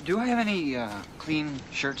 do I have any clean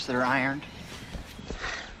shirts that are ironed?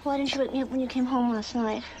 Why didn't you wake me up when you came home last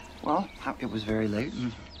night? Well, it was very late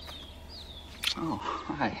and... Oh,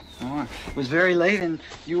 hi. It was very late and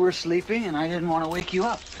you were sleeping and I didn't want to wake you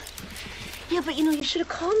up. Yeah, but you know, you should have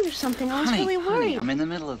called me or something. I was really worried. Honey, I'm in the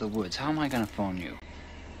middle of the woods. How am I going to phone you?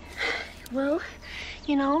 Well,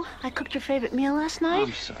 you know, I cooked your favorite meal last night.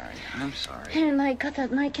 I'm sorry. And I got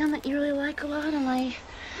that nightgown that you really like a lot, and I...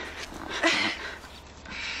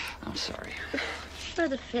 I'm sorry. For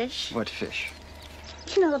the fish. What fish?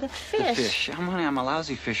 You know, the fish. The fish. I'm a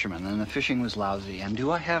lousy fisherman, and the fishing was lousy. And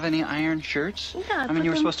do I have any iron shirts? Yeah, I mean,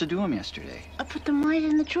 you were supposed to do them yesterday. I put them right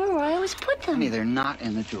in the drawer where I always put them. Honey, they're not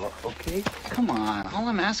in the drawer, okay? Come on. All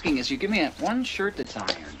I'm asking is you give me one shirt that's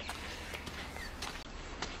ironed.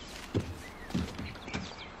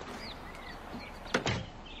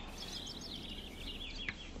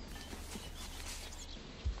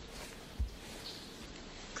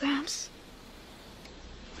 Gramps?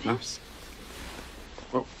 Gramps?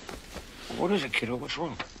 Well, what is it, kiddo? What's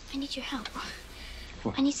wrong? I need your help.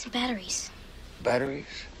 What? I need some batteries. Batteries?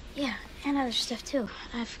 Yeah, and other stuff too.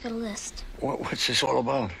 I've got a list. What's this all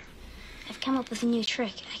about? I've come up with a new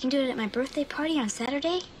trick. I can do it at my birthday party on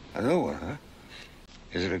Saturday. A new one, huh?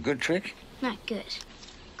 Is it a good trick? Not good.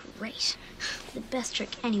 Great. The best trick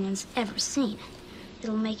anyone's ever seen.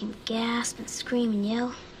 It'll make him gasp and scream and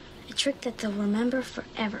yell. A trick that they'll remember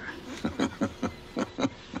forever.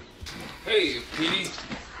 Hey, Petey.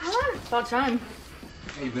 Huh? About time.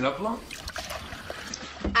 Hey, you been up long?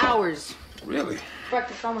 Hours. Really?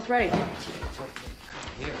 Breakfast almost ready.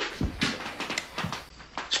 Here.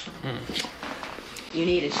 You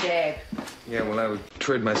need a shave. Yeah, well, I would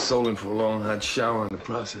trade my soul in for a long, hot shower in the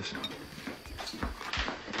process.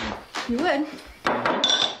 You would?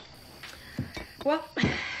 Well,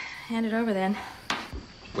 hand it over then.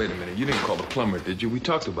 Wait a minute, you didn't call the plumber, did you? We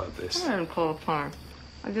talked about this. I didn't call a plumber.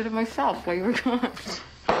 I did it myself while you were gone.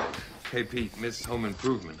 Hey, Pete, Miss Home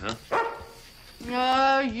Improvement, huh?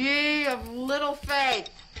 Oh, ye of little faith.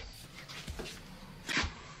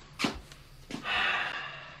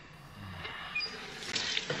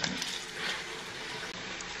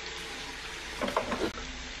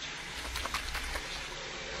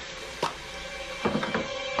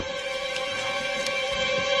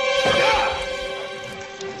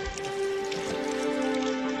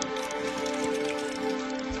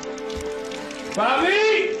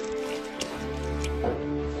 Bobby!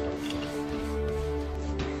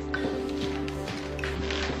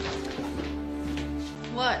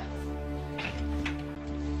 What?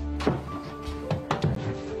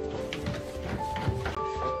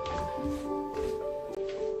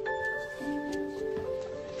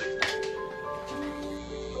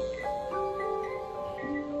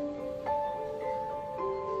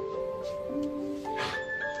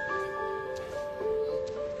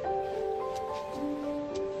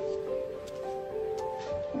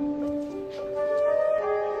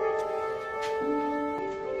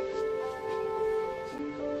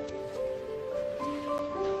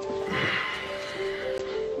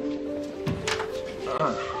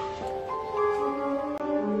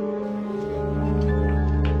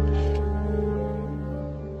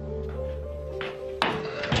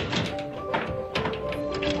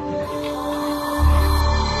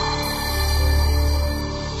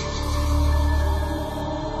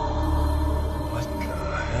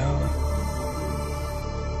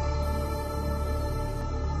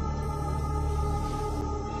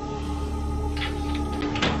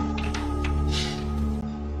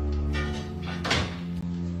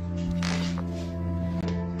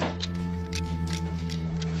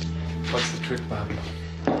 What's the trick, Bobby?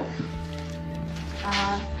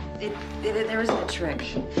 There isn't a trick.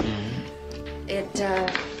 It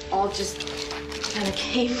all just kind of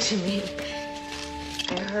came to me.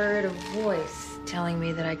 I heard a voice telling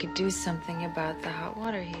me that I could do something about the hot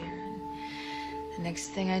water heater. And the next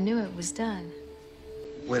thing I knew, it was done.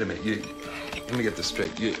 Wait a minute, let me get this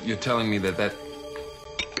straight. You're telling me that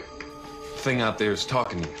thing out there is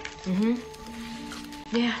talking to you?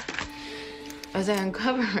 Mm-hmm. Yeah. As I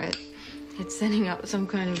uncover it, it's sending out some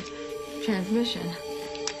kind of transmission.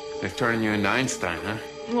 They're turning you into Einstein, huh?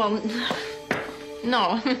 Well,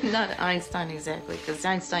 no, not Einstein exactly, because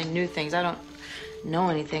Einstein knew things. I don't know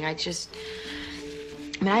anything. I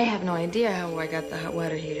mean, I have no idea how I got the hot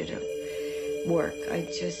water heater to work. I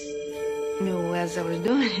just knew as I was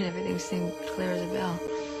doing it, everything seemed clear as a bell.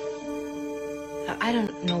 I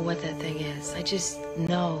don't know what that thing is. I just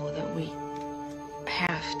know that we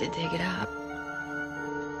have to dig it up.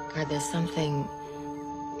 God, there's something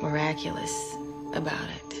miraculous about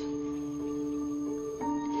it.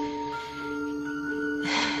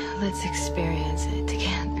 Let's experience it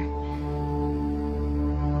together.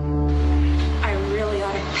 I really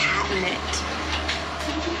ought to patent it.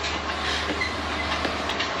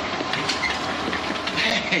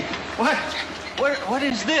 Hey, what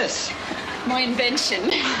is this? My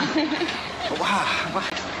invention. Wow,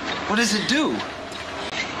 what does it do?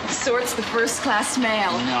 Sorts the first-class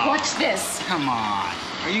mail. No. Watch this. Come on.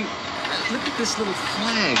 Are you Look at this little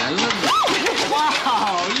flag. I love it.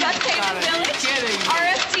 Wow! You That's gotta be Village, kidding me.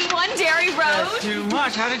 RFD1 Dairy Road. That's too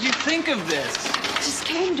much. How did you think of this? It just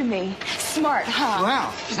came to me. Smart, huh?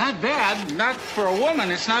 Well, it's not bad. Not for a woman.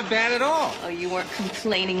 It's not bad at all. Oh, you weren't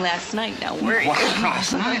complaining last night, now were you? What?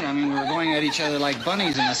 Last night? I mean, we were going at each other like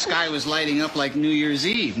bunnies, and the sky was lighting up like New Year's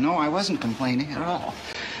Eve. No, I wasn't complaining at all.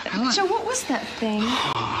 Joe, what was that thing?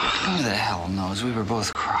 Who the hell knows? We were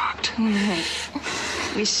both crocked.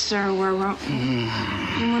 We sure were, weren't we?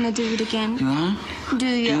 You want to do it again? Do I? Do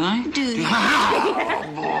you? Do I? Do you? Oh,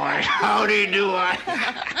 boy. Howdy do I.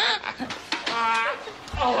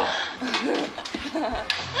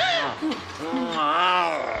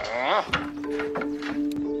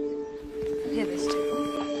 Here, this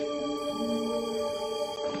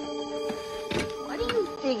What are you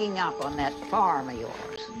digging up on that farm of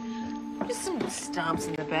yours? Just some stumps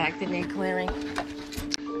in the back that need clearing.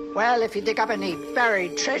 Well, if you dig up any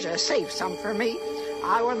buried treasure, save some for me.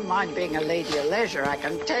 I wouldn't mind being a lady of leisure, I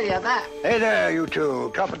can tell you that. Hey there, you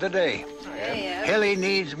two. Top of the day. Hey, Hilly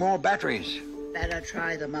needs more batteries. better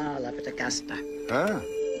try them all up at Augusta. Huh?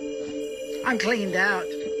 I'm cleaned out.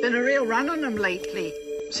 Been a real run on them lately.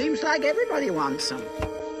 Seems like everybody wants them.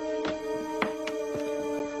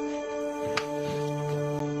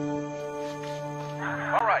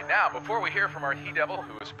 All right, now, before we hear from our he-devil,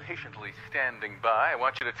 who is patiently standing by, I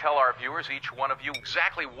want you to tell our viewers, each one of you,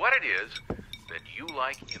 exactly what it is that you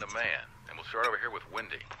like in a man. And we'll start over here with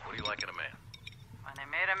Wendy. What do you like in a man? When they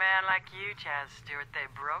made a man like you, Chaz Stewart, they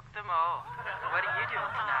broke the mold. What are you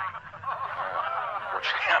doing tonight?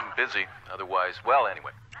 Fortunately, I'm busy. Otherwise, well,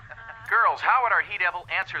 anyway. Girls, how would our he-devil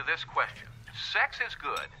answer this question? Sex is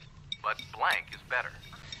good, but blank is better.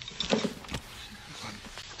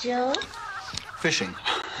 Joe, Fishing.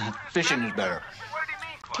 Fishing is better.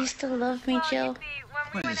 do you still love me, Joe?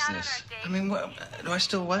 What is this? I mean, what, do I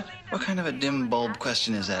still what? What kind of a dim bulb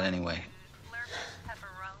question is that anyway?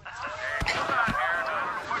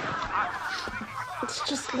 It's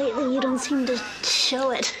just lately you don't seem to show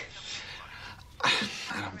it. I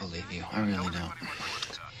don't believe you. I really don't.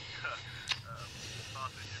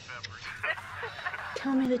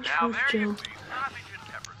 Tell me the truth, Joe.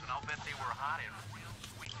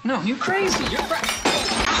 No, you crazy. You're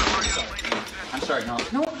I'm sorry, no.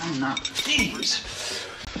 No, I'm not. Jeez.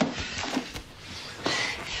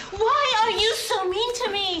 Why are you so mean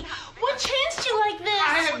to me? What changed you like this?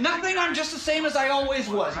 I have nothing. I'm just the same as I always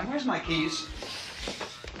was. And where's my keys?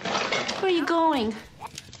 Where are you going?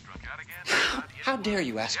 How dare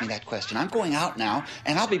you ask me that question? I'm going out now,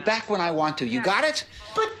 and I'll be back when I want to. You got it?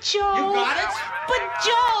 But Joe. You got it? But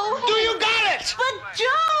Joe. Do you got it? But Joe.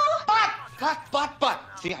 But.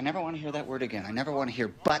 See, I never want to hear that word again. I never want to hear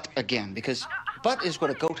but again, because but is what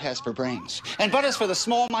a goat has for brains. And but is for the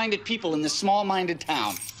small-minded people in this small-minded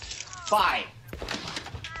town. Bye.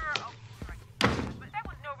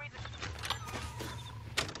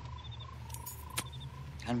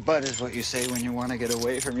 And but is what you say when you want to get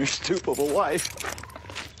away from your stupid wife.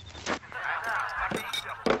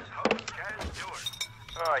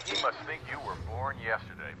 He must think you were born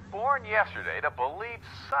yesterday. Born yesterday to believe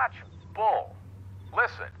such bull.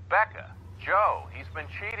 Listen, Becca, Joe, he's been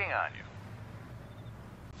cheating on you.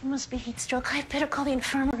 You must be heat stroke. I'd better call the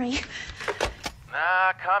infirmary.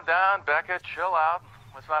 Nah, calm down, Becca. Chill out.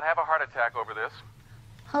 Let's not have a heart attack over this.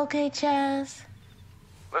 Okay, Chaz.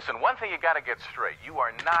 Listen, one thing you gotta get straight. You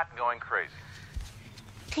are not going crazy.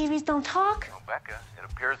 TVs don't talk? Well, Becca, it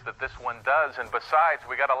appears that this one does, and besides,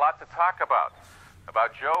 we got a lot to talk about.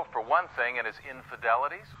 About Joe, for one thing, and his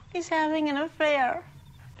infidelities. He's having an affair.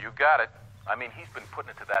 You got it. I mean, he's been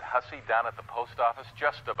putting it to that hussy down at the post office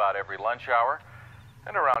just about every lunch hour.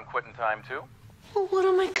 And around quitting time, too. Well, what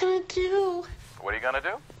am I gonna do? What are you gonna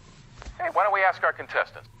do? Hey, why don't we ask our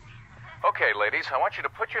contestants? Okay, ladies, I want you to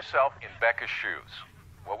put yourself in Becca's shoes.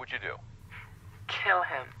 What would you do? Kill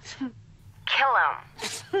him. Kill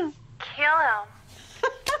him. Kill him.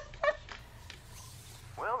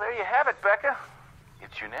 Well, there you have it, Becca.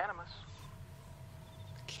 It's unanimous.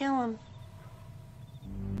 Kill him.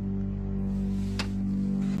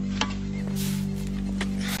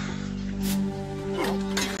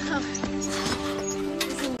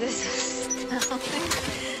 Isn't this astounding?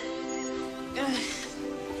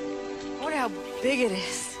 I wonder how big it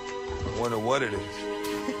is. I wonder what it is.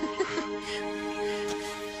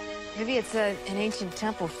 Maybe it's an ancient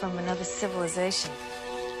temple from another civilization.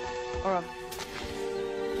 Or a,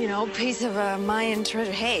 piece of a Mayan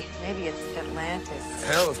treasure. Hey, maybe it's Atlantis.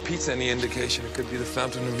 Hell, if Pete's any indication, it could be the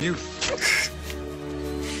Fountain of Youth.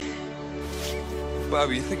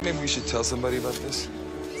 Bobby, you think maybe we should tell somebody about this?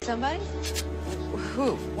 Somebody?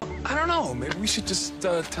 Who? I don't know. Maybe we should just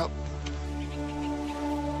tell...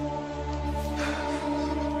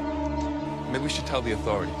 we should tell the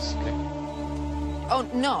authorities, okay? Oh,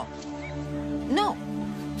 no. No.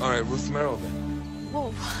 All right, Ruth Merrill then.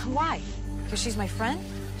 Well, why? Because she's my friend?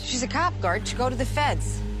 She's a cop guard. She'd go to the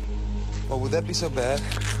feds. Well, would that be so bad?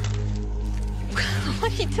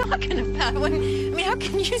 What are you talking about? I mean, how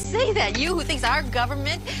can you say that? You who thinks our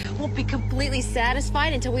government won't be completely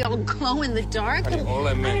satisfied until we all glow in the dark? Honey, all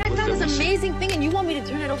I meant was I found that this we amazing thing, and you want me to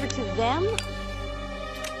turn it over to them?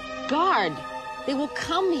 Guard. They will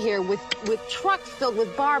come here with trucks filled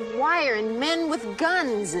with barbed wire and men with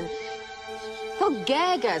guns, and they'll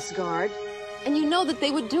gag us, Guard. And you know that they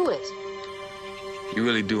would do it. You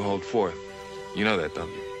really do hold forth. You know that, don't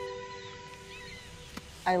you?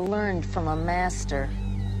 I learned from a master.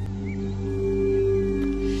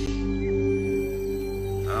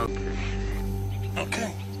 Okay.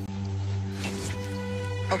 Okay.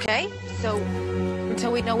 Okay? So,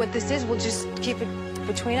 until we know what this is, we'll just keep it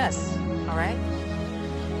between us, all right?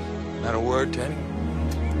 Not a word, Tenny.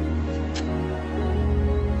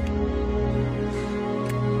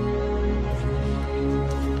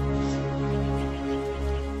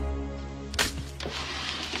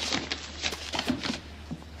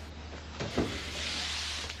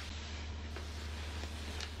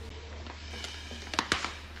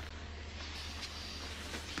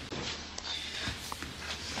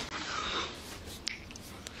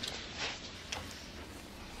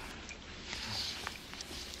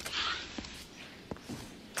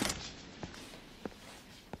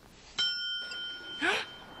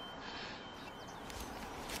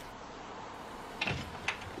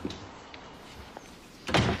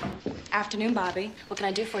 Afternoon, Bobby. What can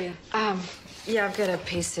I do for you? Yeah, I've got a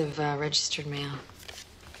piece of registered mail.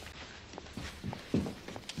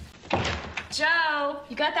 Joe,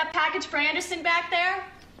 you got that package for Anderson back there?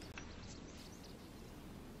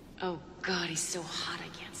 Oh, God, he's so hot I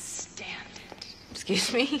can't stand it.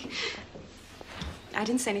 Excuse me? I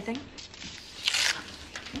didn't say anything.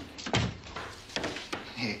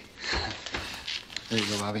 Hey. There you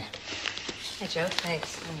go, Bobby. Hey, Joe,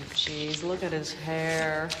 thanks. Oh, jeez, look at his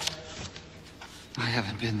hair. I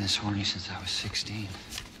haven't been this horny since I was 16.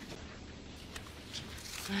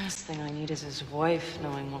 Last thing I need is his wife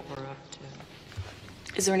knowing what we're up to.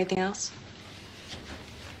 Is there anything else?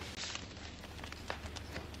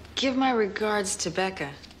 Give my regards to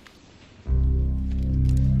Becca.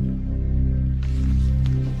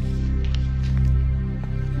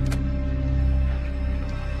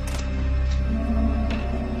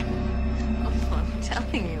 Oh, I'm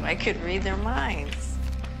telling you, I could read their minds.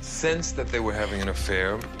 Sense that they were having an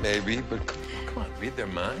affair, maybe, but come on, read their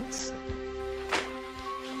minds.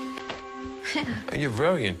 You're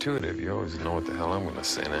very intuitive. You always know what the hell I'm gonna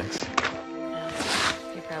say next.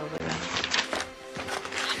 You're probably right.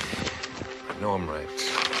 I know I'm right.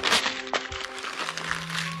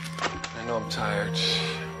 I know I'm tired.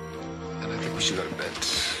 And I think we should go to bed.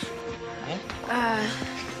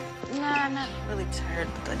 No, I'm not really tired,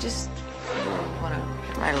 but I just want to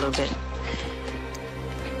write a little bit.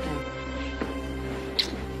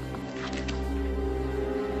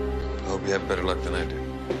 I hope you have better luck than I do.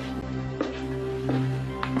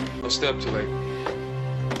 Don't stay up too late.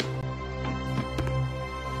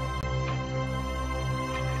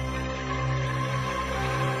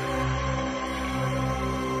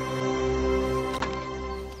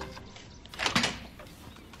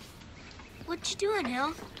 What you doing,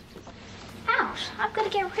 Hill? Out. I've got to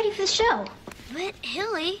get ready for the show. But,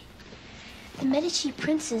 Hilly, the Medici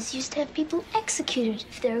princes used to have people executed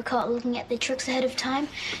if they were caught looking at their tricks ahead of time.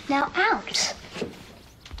 Now out.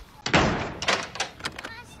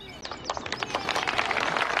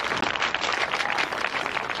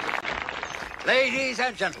 Ladies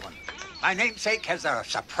and gentlemen, my namesake has a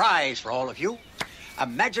surprise for all of you. A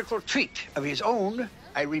magical treat of his own,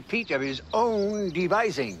 I repeat, of his own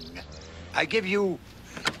devising. I give you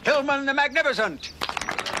Hillman the Magnificent.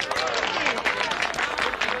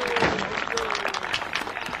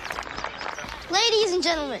 Ladies and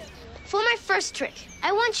gentlemen, for my first trick,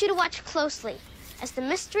 I want you to watch closely as the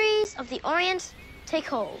mysteries of the Orient take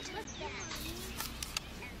hold.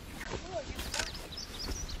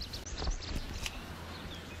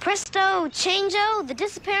 Presto, changeo, the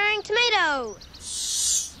disappearing tomato.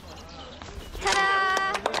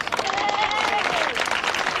 Ta-da!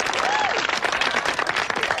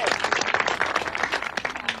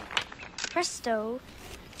 Presto,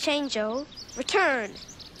 changeo, return.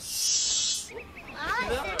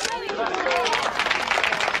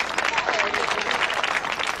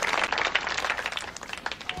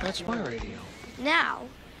 That's my radio. Now,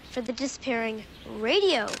 for the disappearing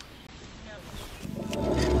radio.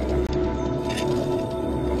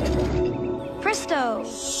 Presto,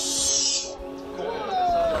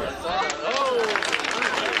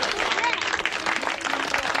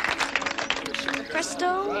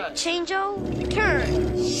 Presto, changeo, turn.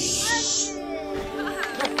 It's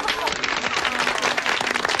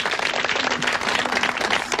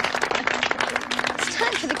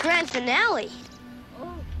time for the grand finale.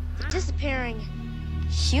 The disappearing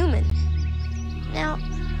human. Now,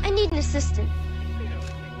 I need an assistant.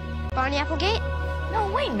 Barney Applegate?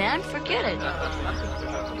 No, wait, man, forget it.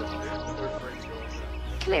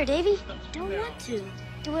 Come here, Davy. Don't want to.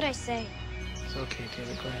 Do what I say. It's okay,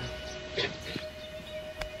 David. Go ahead.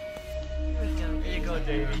 Here you go,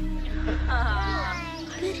 Davey.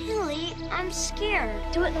 But Hilly, I'm scared.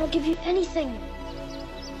 Do it and I'll give you anything.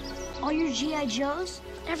 All your G.I. Joes?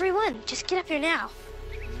 Every one. Just get up here now.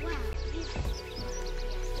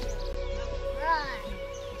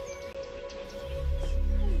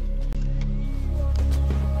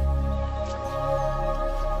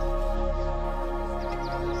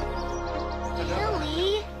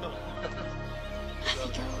 Hilly! Off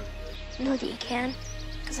you go. You know that you can,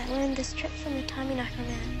 because I learned this trick from the Tommyknocker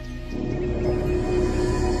man.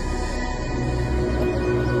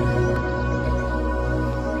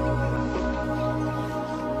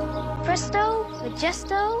 Presto,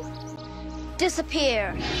 Majesto,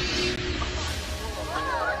 disappear.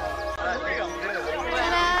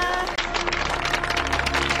 Ta-da!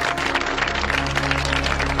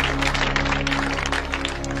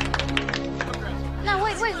 No,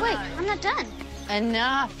 wait. I'm not done.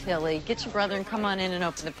 Enough, Hilly. Get your brother and come on in and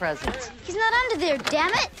open the presents. He's not under there,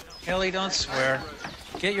 damn it! Ellie, don't swear.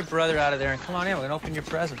 Get your brother out of there and come on in. We're gonna open your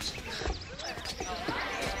presents.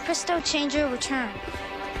 Presto, changeo, return.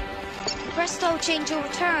 Presto, changeo,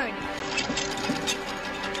 return.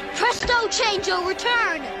 Presto, changeo,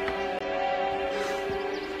 return!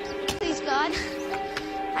 Please, God.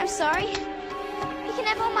 I'm sorry. He can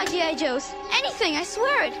have all my G.I. Joes. Anything, I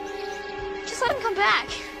swear it. Just let him come back.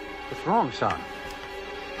 What's wrong, son?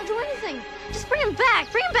 I'll do anything. Just bring him back.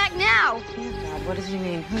 Bring him back now. Dear God, what does he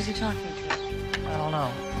mean? Who's he talking to? I don't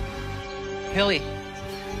know. Hilly,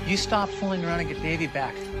 you stop fooling around and get Davy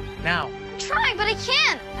back. Now. I'm trying, but I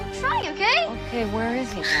can't. I'm trying, okay? Okay, where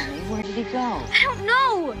is he, honey? Where did he go? I don't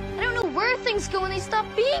know. I don't know where things go when they stop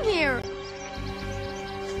being here.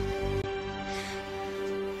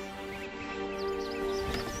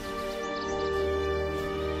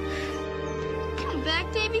 Come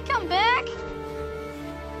back, Davy. Come back.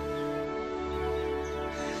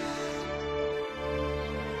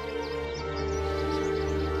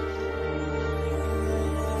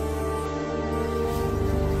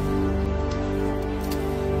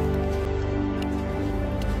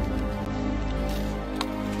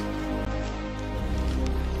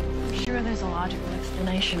 Sure there's a logical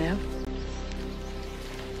explanation, Ev.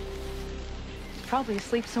 Probably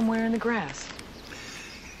asleep somewhere in the grass.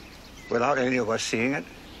 Without any of us seeing it?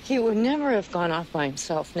 He would never have gone off by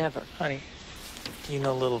himself, never. Honey, you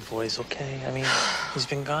know little boys, okay? I mean, he's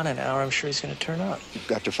been gone an hour. I'm sure he's gonna turn up. You've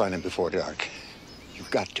got to find him before dark.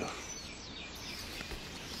 You've got to.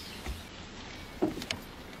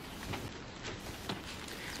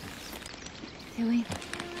 Hilly,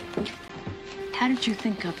 how did you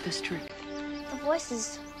think up this trick? The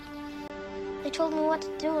voices. They told me what to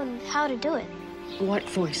do and how to do it. What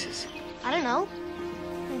voices? I don't know.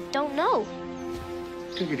 I don't know.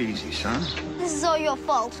 Take it easy, son. This is all your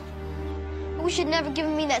fault. We should never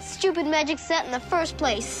given me that stupid magic set in the first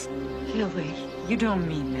place. Hilly, you don't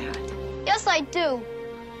mean that. Yes, I do.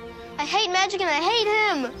 I hate magic and I hate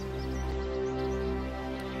him.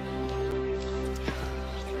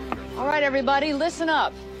 All right, everybody, listen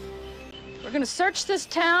up. We're gonna search this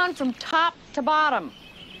town from top to bottom.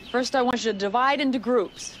 First, I want you to divide into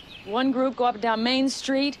groups. One group, go up and down Main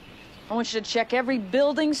Street. I want you to check every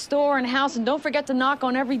building, store, and house, and don't forget to knock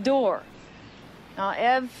on every door. Now,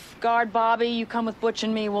 Ev, guard Bobby, you come with Butch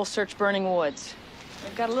and me, we'll search Burning Woods.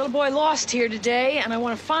 I've got a little boy lost here today, and I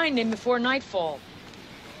want to find him before nightfall.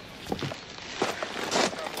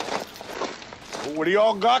 What are you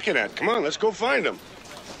all gawking at? Come on, let's go find him.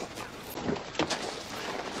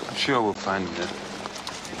 I'm sure we'll find him then.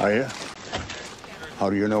 Are you? How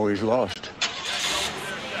do you know he's lost?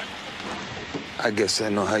 I guess I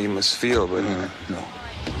know how you must feel, but... No.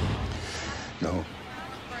 No.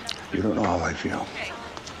 You don't know how I feel.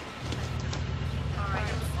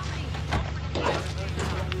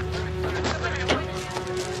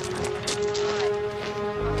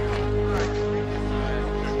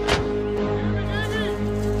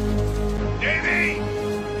 Davy!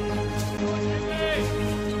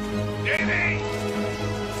 Davy!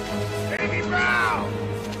 Davy Brown!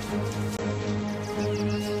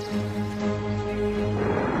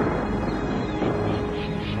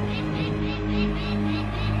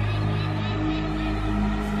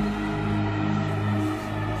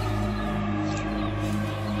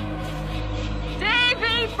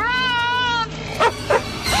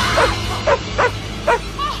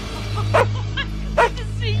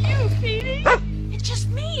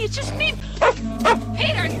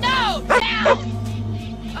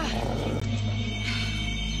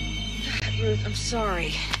 I'm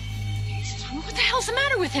sorry. What the hell's the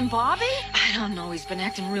matter with him, Bobby? I don't know. He's been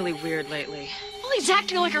acting really weird lately. Well, he's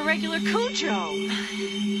acting like a regular Cujo.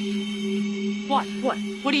 What? What?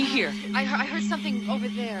 What do you hear? I heard something over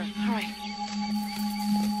there. All right.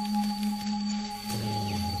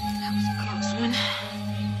 That was a close one.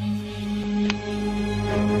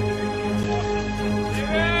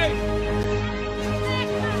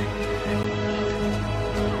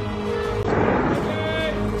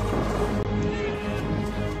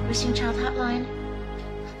 Missing child hotline?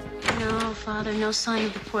 No, Father, no sign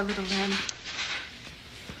of the poor little lamb.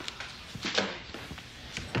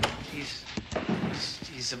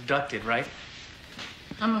 He's abducted, right?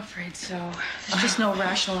 I'm afraid so. There's just no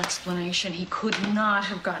rational explanation. He could not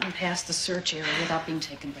have gotten past the search area without being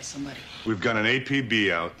taken by somebody. We've got an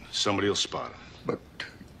APB out. Somebody will spot him. But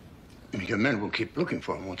your men will keep looking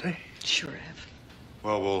for him, won't they? Sure have.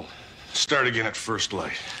 Well, we'll start again at first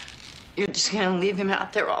light. You're just gonna leave him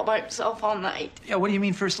out there all by himself all night. Yeah, what do you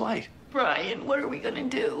mean first light? Brian, what are we gonna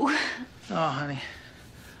do? Oh, honey.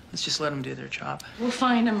 Let's just let them do their job. We'll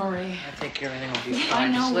find him, Marie. I think everything will be I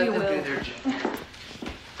fine. know Just let we them will. do their job.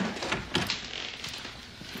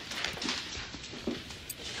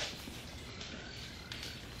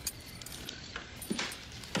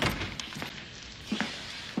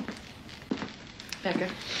 Becca,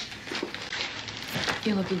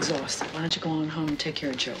 you look exhausted. Why don't you go on home and take care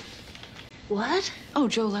of Joe? What? Oh,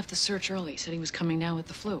 Joe left the search early. Said he was coming down with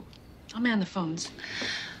the flu. I'll man the phones.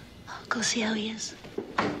 I'll go see how he is.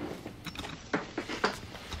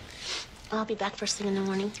 I'll be back first thing in the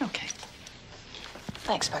morning. Okay.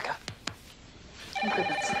 Thanks, Becca. Have a good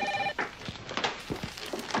night's sleep.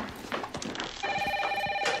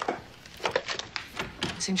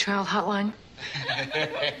 Missing child hotline?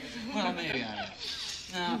 Well, maybe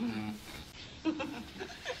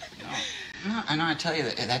No, I know. I tell you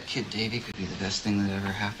that kid Davy could be the best thing that ever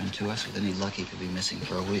happened to us. With any luck, he could be missing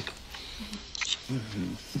for a week.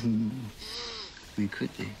 We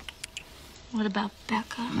could be. What about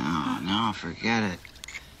Becca? No, forget it.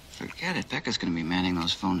 Forget it. Becca's gonna be manning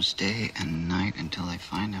those phones day and night until they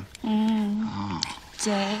find him. Oh.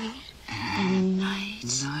 Day and night.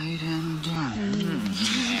 Night and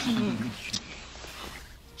day.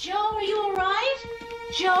 Joe, are you all right?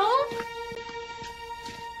 Joe?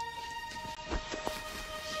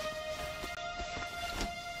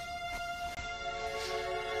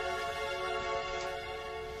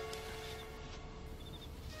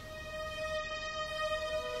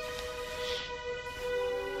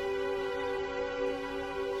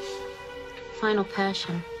 Final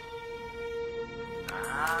Passion.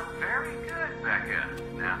 Very good, Becca.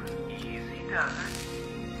 Now, easy does it.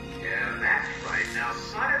 Yeah, that's right. Now,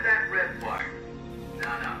 side that red part. No,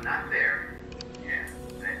 not there. Yeah,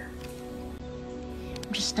 there.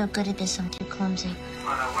 I'm just not good at this. I'm too clumsy. Come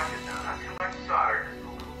on, now watch it now. Not too much solder. Just a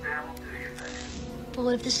little dabble to you, Becca. But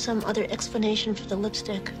what if there's some other explanation for the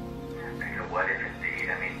lipstick? Becca, what if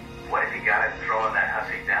indeed? I mean, what if you got it throwing that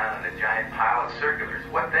hussy down in a giant pile of circulars?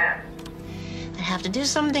 What then? I have to do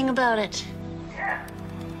something about it. Yeah,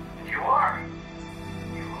 you are.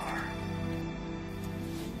 You are.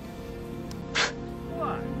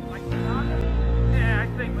 What? Like Madonna? Yeah, I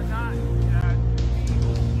think Madonna.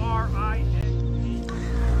 R-I-N-G.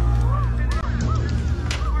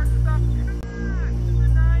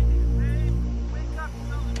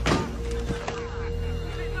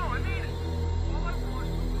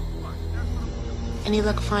 Any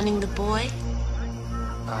luck finding the boy?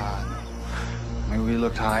 I mean, we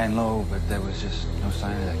looked high and low, but there was just no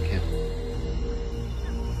sign of that kid.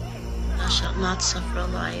 Thou shalt not suffer a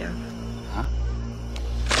liar. Huh?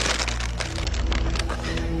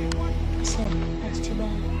 I said, that's too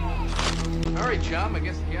bad. All right, chum. I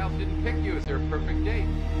guess the elf didn't pick you as their perfect date.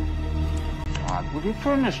 God, would you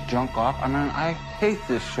turn this junk off? I mean, I hate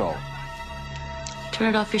this show. Turn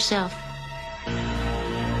it off yourself.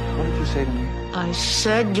 What did you say to me? I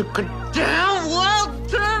said you could damn well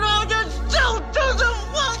turn on yourself to the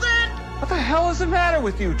woman! What the hell is the matter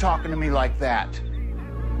with you talking to me like that?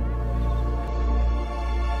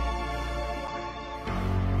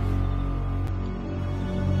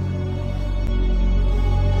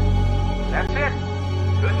 That's it.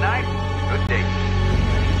 Good night. Good day.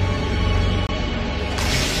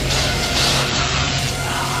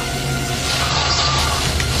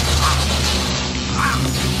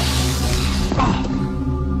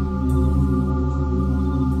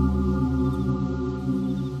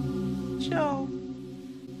 Joe.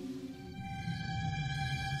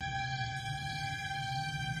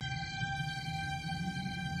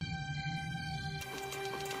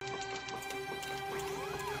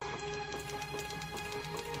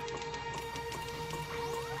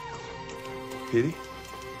 Petey?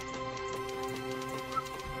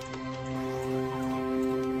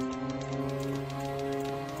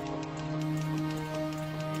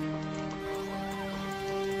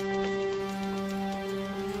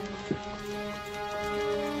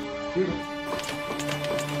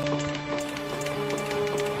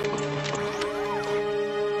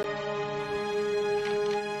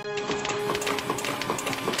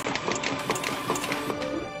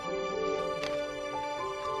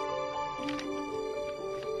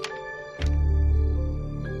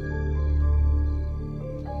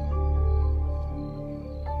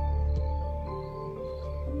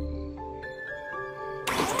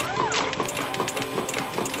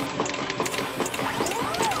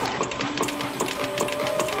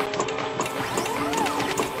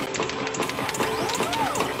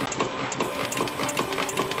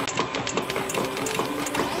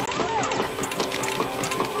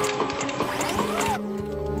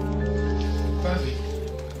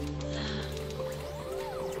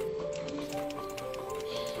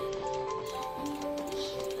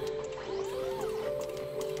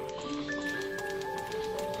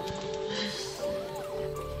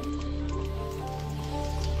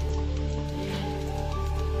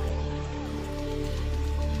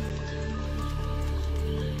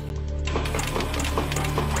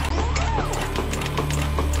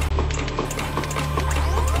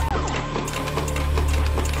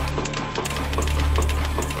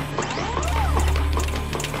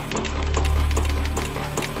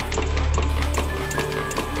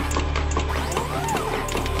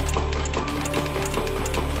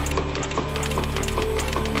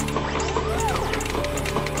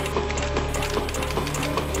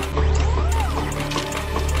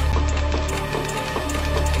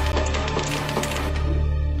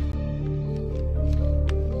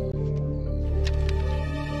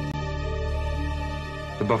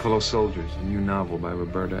 Buffalo Soldiers, a new novel by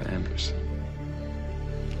Roberta Anderson.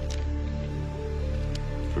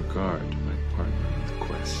 For guard, my partner in the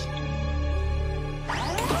quest.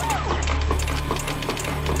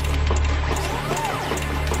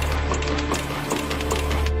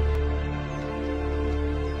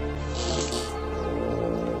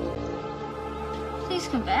 Please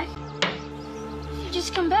come back. You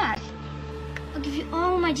just come back. I'll give you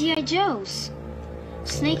all my G.I. Joes.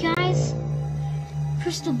 Snake Eyes.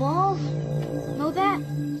 Crystal Ball, Mobat,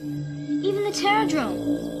 even the Terradrome.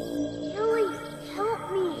 Ellie,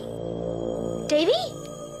 help me. Davy?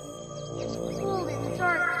 It's cold in the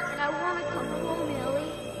dark, and I want to come home,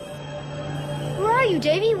 Ellie. Where are you,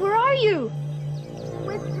 Davy? Where are you? I'm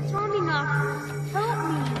with the Tommyknockers. Help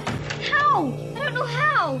me. How? I don't know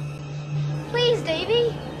how. Please,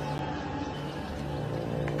 Davy.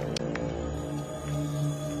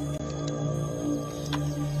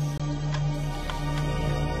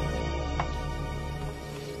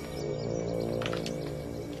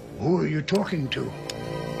 Who are you talking to?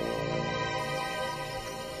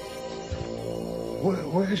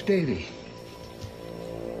 Where's Davy?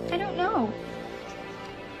 I don't know.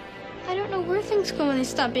 I don't know where things go when they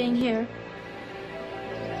stop being here.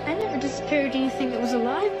 I never disappeared anything that was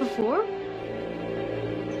alive before.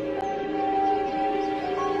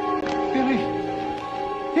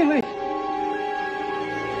 Billy!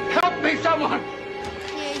 Help me, someone!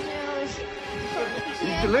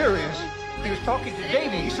 He's delirious. He was talking to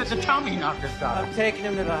Davy. He said the Tommyknockers got him. I'm taking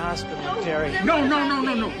him to the hospital, Terry. No.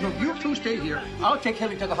 You two stay here. I'll take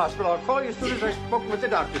Helly to the hospital. I'll call you as soon as I've spoken with the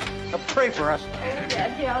doctors. Now pray for us.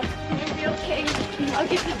 Daddy, I'm gonna be okay. I'll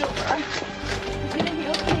get the door. I'm gonna be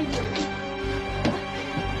okay.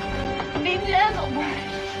 Be gentle,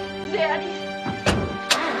 Daddy.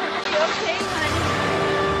 You okay, honey?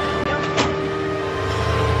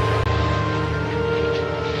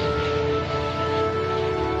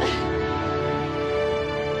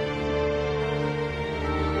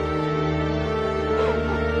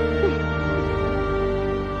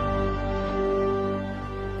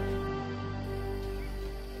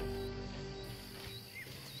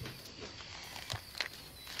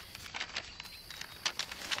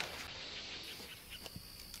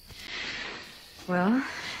 Well,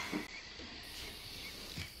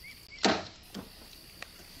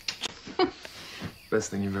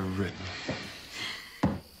 Best thing you've ever written.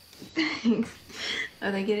 thanks.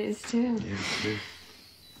 I think it is too. Yes, it is.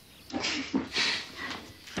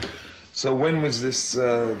 So when was this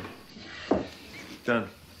done?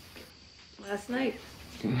 Last night.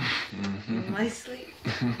 Mm-hmm. In my sleep.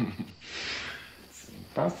 It's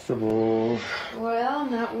impossible. Well,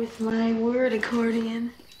 not with my word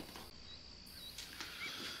accordion.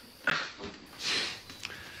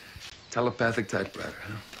 Telepathic typewriter,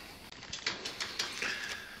 huh?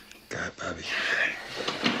 God, Bobby, buddy.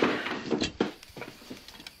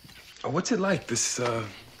 What's it like, this,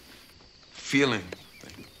 feeling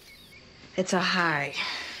thing? It's a high.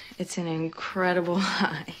 It's an incredible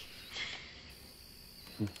high.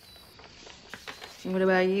 What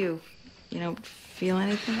about you? You don't feel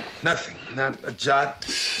anything? Nothing. Not a jot,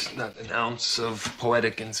 not an ounce of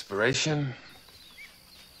poetic inspiration.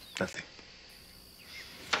 Nothing.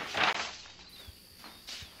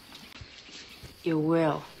 You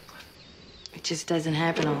will. It just doesn't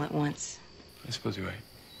happen all at once. I suppose you're right.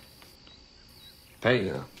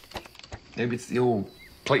 Hey, maybe it's the old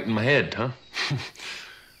plate in my head, huh?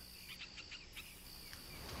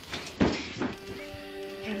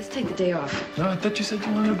 Hey, let's take the day off. No, I thought you said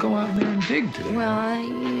you wanted to go out there and dig today. Well,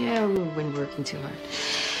 yeah, we've been working too hard.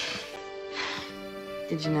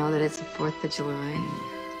 Did you know that it's the 4th of July?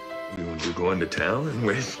 You want to go into town and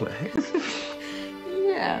wave flags?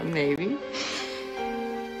 Yeah, maybe.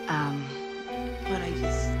 But I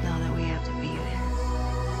just know that we have to be there.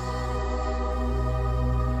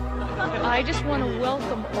 I just want to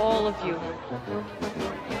welcome all of you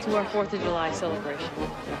to our 4th of July celebration.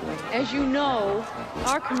 As you know,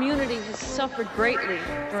 our community has suffered greatly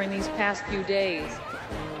during these past few days.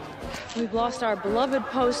 We've lost our beloved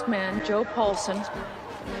postman, Joe Paulson,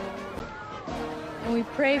 and we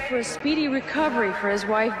pray for a speedy recovery for his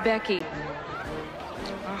wife, Becky.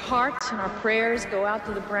 Our hearts and our prayers go out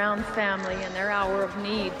to the Brown family in their hour of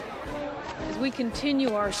need as we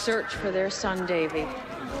continue our search for their son, Davy.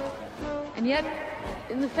 And yet,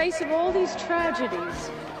 in the face of all these tragedies,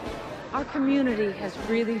 our community has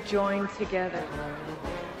really joined together.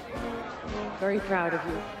 Very proud of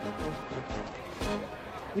you.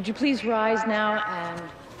 Would you please rise now and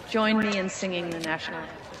join me in singing the national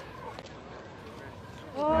anthem?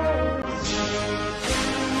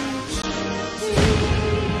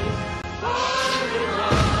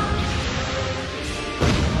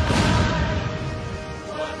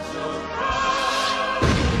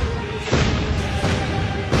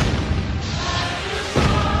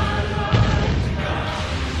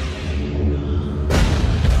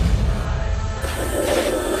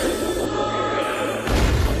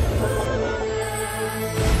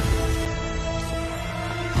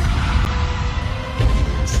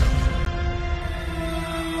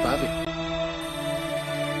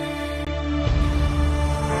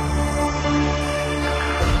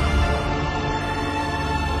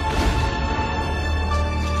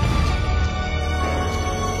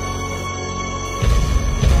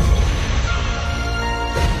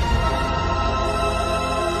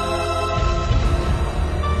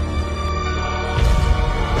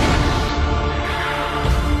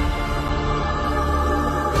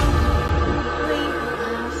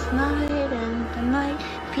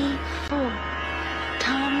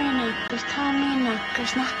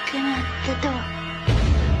 Tommyknockers knocking at the door.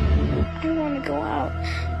 I want to go out.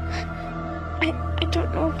 I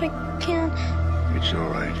don't know if I can. It's all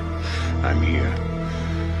right. I'm here.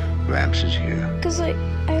 Gramps is here. Because I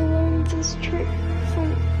learned this trick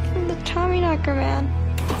from the Tommyknocker man.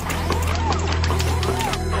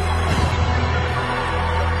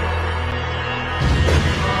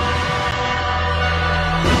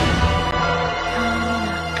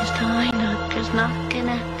 Tommyknockers knocking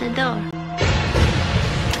at the door.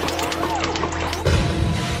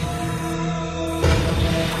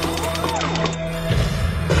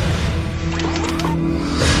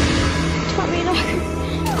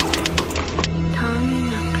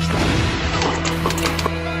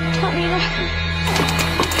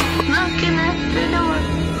 Knocking at the door.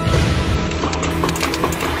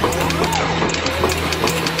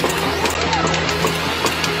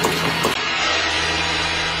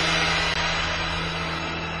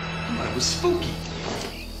 That was spooky.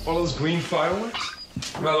 All those green fireworks?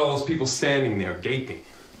 What about all those people standing there gaping?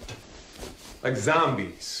 Like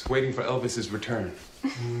zombies, waiting for Elvis's return.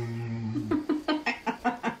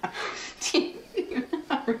 You know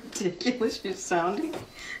how ridiculous you're sounding?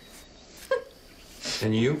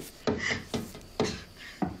 And you?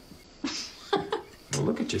 Well,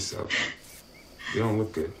 look at yourself. You don't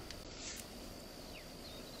look good.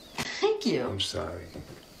 Thank you. I'm sorry.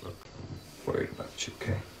 Look, I'm worried about you,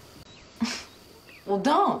 okay? Well,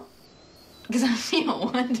 don't. Because I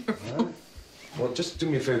feel wonderful. Right. Well, just do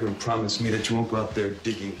me a favor and promise me that you won't go out there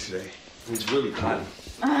digging today. It's really hot.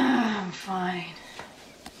 I'm fine.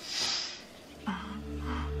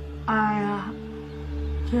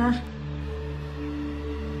 Just...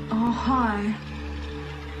 Oh, hi.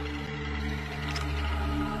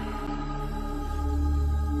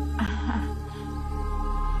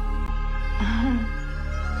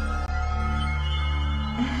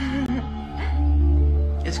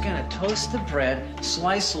 It's kind of toast the bread,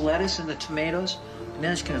 slice the lettuce and the tomatoes, and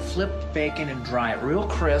then it's gonna flip bacon and dry it real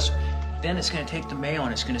crisp. Then it's gonna take the mayo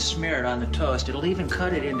and it's gonna smear it on the toast. It'll even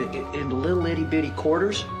cut it into little itty bitty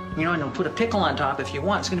quarters. You know, and it'll put a pickle on top if you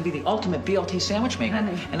want. It's gonna be the ultimate BLT sandwich maker.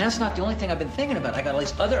 Honey. And that's not the only thing I've been thinking about. I got all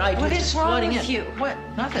these other ideas What is just wrong flooding with in. you? What?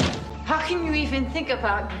 Nothing. How can you even think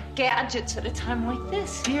about gadgets at a time like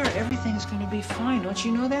this? Dear, everything's gonna be fine. Don't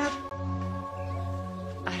you know that?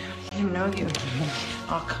 I don't even know you.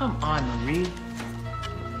 Oh, come on, Marie.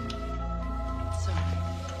 Sorry.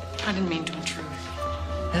 I didn't mean to intrude.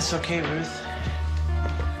 That's okay, Ruth.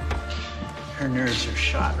 Her nerves are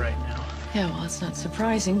shot right now. Yeah, well, it's not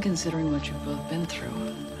surprising considering what you've both been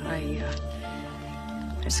through. I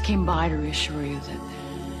just came by to reassure you that,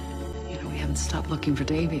 you know, we haven't stopped looking for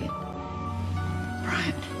Davy.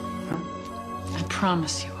 Brian, I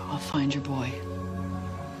promise you I'll find your boy.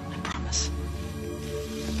 I promise.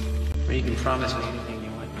 Or you can promise me anything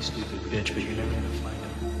you want, you stupid bitch, but you're never gonna find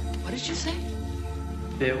him. What did you say?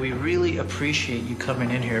 That we really appreciate you coming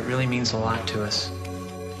in here. It really means a lot to us.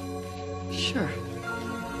 Sure.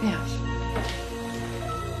 Yeah.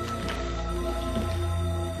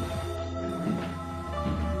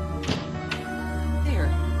 There.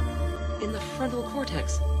 In the frontal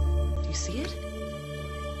cortex. Do you see it?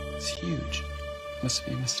 It's huge. Must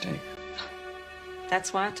be a mistake.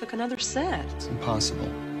 That's why I took another set. It's impossible.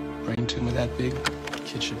 Brain tumor that big,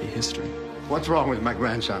 kid should be history. What's wrong with my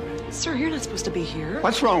grandson? Sir, you're not supposed to be here.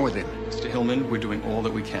 What's wrong with him? Mr. Hillman, we're doing all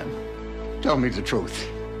that we can. Tell me the truth.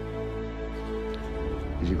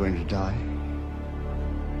 Is he going to die?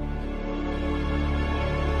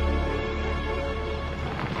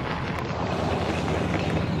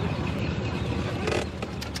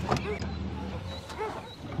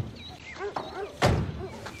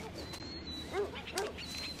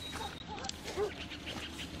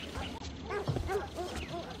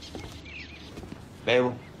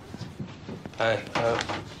 Mabel. Hi.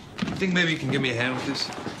 You think maybe you can give me a hand with this?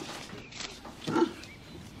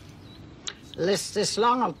 List this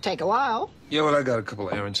long will take a while. Yeah, well, I got a couple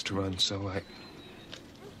errands to run, so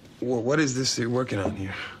what is this you're working on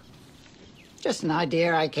here? Just an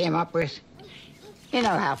idea I came up with. You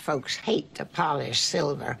know how folks hate to polish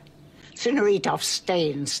silver. Sooner eat off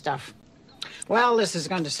stained stuff. Well, this is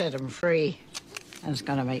going to set them free, and it's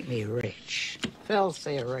going to make me rich.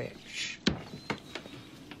 Filthy rich.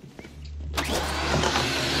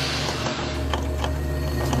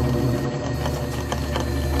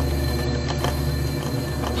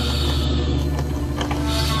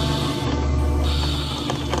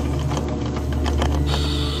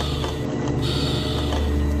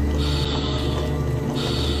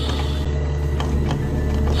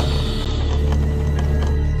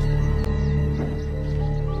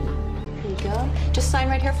 Sign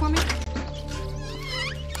right here for me.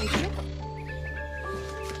 Thank you.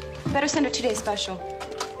 Better send a 2-day special.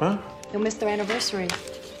 Huh? You'll miss their anniversary.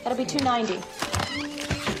 That'll be $2.90.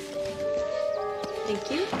 Thank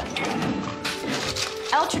you.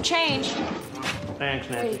 Out your change. Thanks,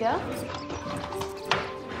 There Nancy. you go.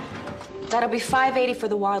 That'll be $5.80 for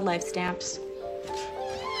the wildlife stamps.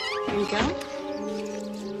 Here you go.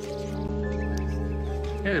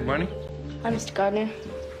 Hey, Barney. Hi, Mr. Gardner.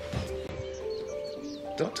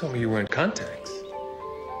 Don't tell me you wearing contacts.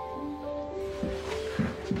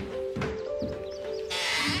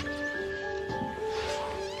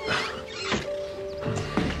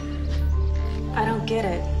 I don't get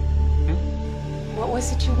it. What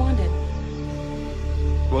was it you wanted?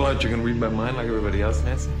 Well, aren't you gonna read my mind like everybody else,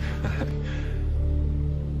 Nancy?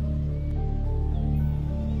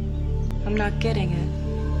 I'm not getting it.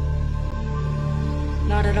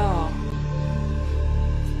 Not at all.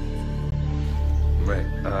 Right.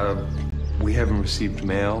 We haven't received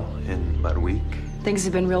mail in about a week. Things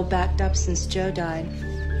have been real backed up since Joe died.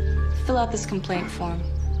 Fill out this complaint form.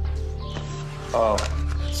 Oh,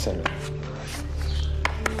 send it.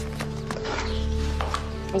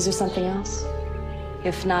 Was there something else?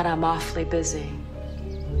 If not, I'm awfully busy.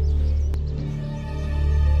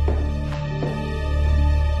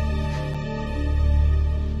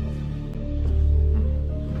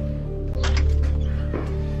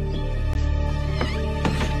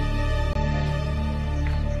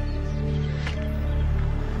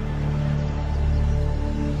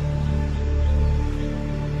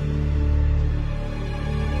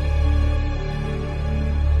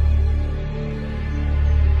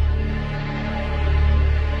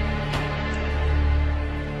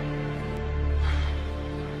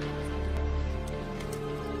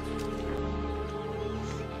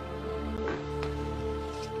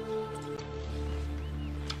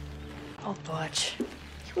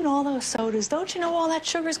 You and all those sodas, don't you know all that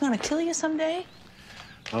sugar's gonna kill you someday?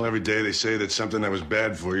 Well, every day they say that something that was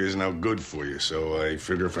bad for you is now good for you. So I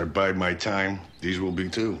figure if I bide my time, these will be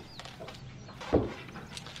too.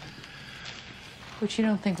 But you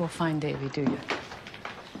don't think we'll find Davy, do you?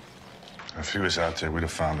 If he was out there, we'd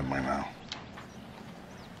have found him by now.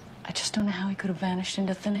 I just don't know how he could have vanished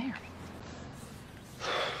into thin air.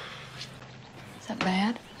 Is that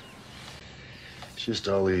bad? It's just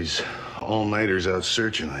all these all-nighters out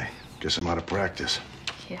searching. I guess I'm out of practice.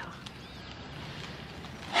 Yeah.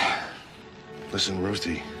 Listen,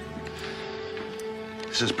 Ruthie,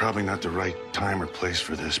 this is probably not the right time or place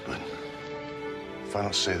for this, but if I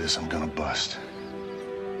don't say this, I'm gonna bust.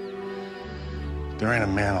 There ain't a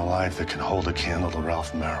man alive that can hold a candle to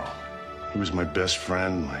Ralph Merrill. He was my best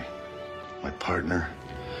friend, my partner,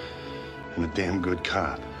 and a damn good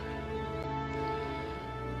cop.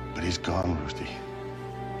 But he's gone, Ruthie.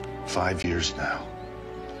 5 years now.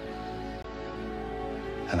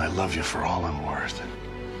 And I love you for all I'm worth.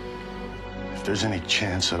 If there's any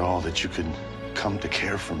chance at all that you could come to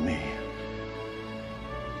care for me.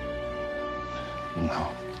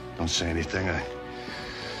 No, don't say anything. I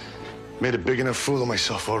made a big enough fool of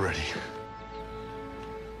myself already.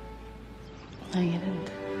 No, you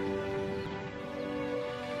didn't.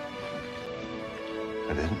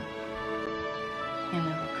 I didn't? You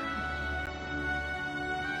never could.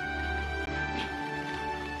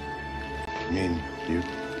 You mean you?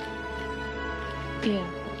 Yeah.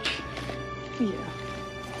 Yeah.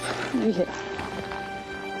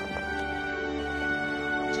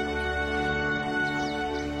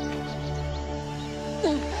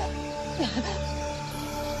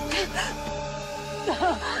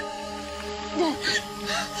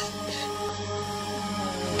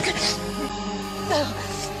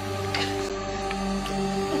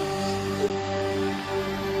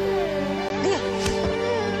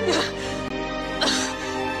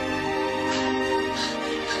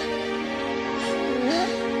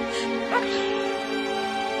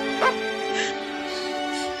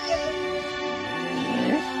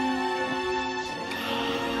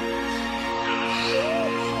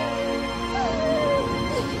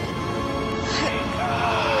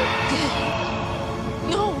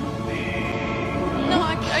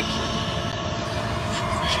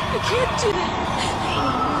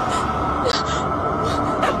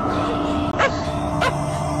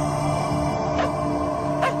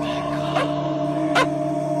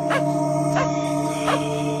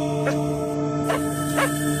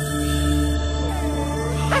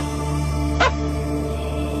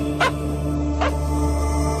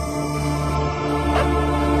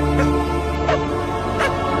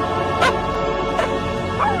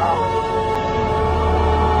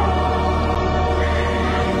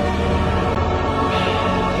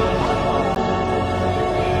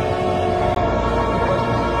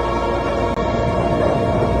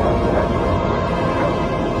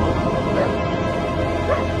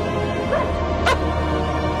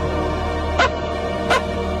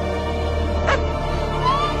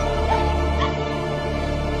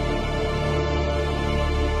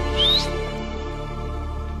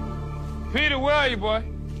 Boy.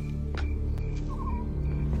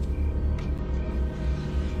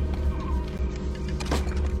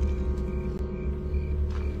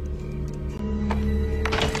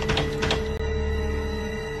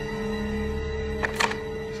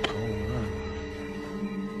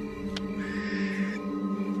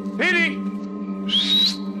 Petey!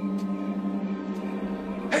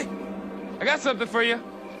 Hey, I got something for you.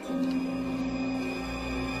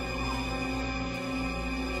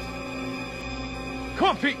 Come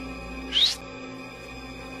on, Pete.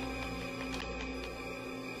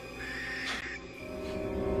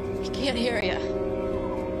 He can't hear you.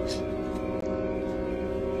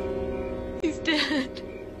 He's dead.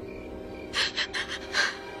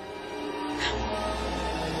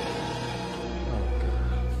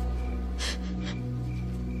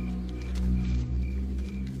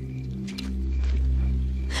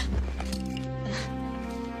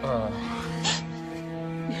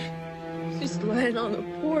 Just laying on the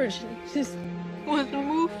porch and just wasn't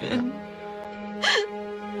moving.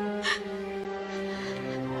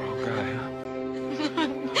 Okay.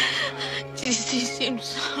 He seemed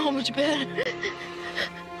so much better.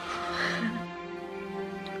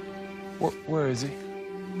 Where is he?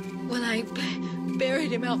 When I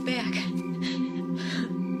buried him out back. You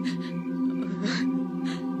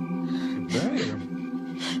buried him?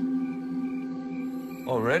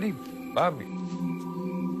 Already, Bobby?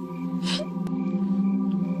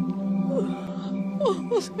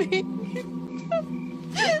 Almost me.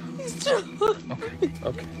 He's strong.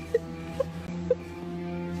 Okay.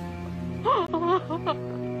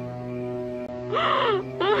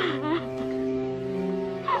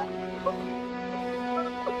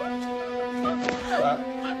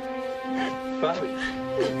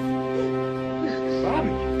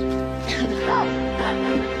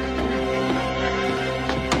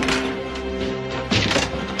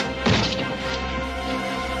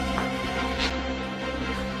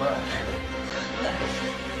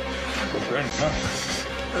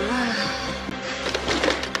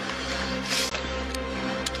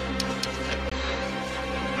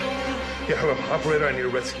 Yeah, hello. Operator, I need a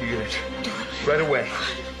rescue unit. Right away.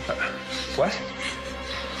 What?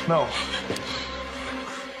 No.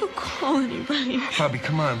 Don't call anybody. Bobby,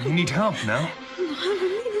 come on. We need help now. No,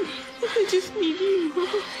 I just need you.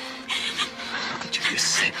 You're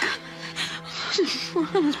sick. Well,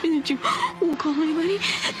 I must be that you won't call anybody.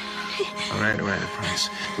 All right, I promise.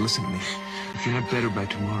 But listen to me. If you're not better by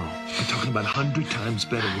tomorrow, I'm talking about 100 times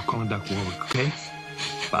better, we're calling Dr. Warwick, okay?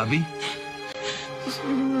 Bobby?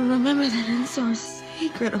 Remember that it's so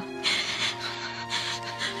sacred. I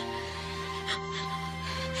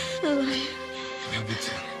love you. I love you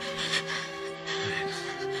too.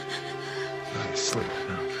 All right, sleep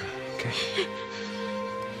now, okay?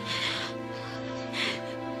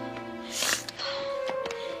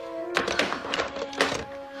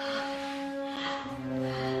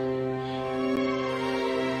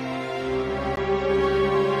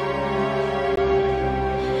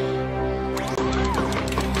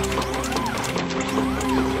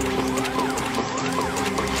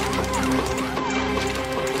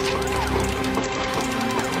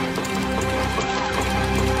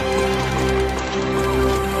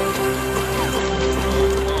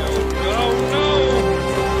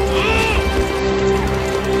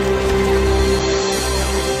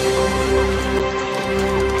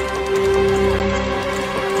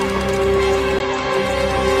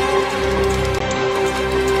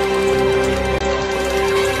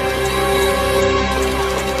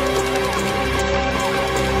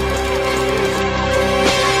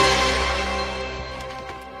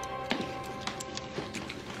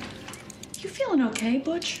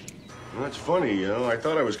 Well, it's funny, you know. I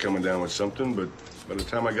thought I was coming down with something, but by the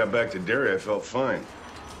time I got back to Derry, I felt fine.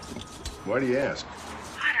 Why do you ask?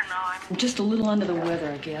 I don't know. I'm just a little under the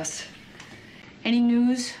weather, I guess. Any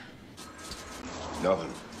news?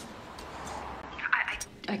 Nothing.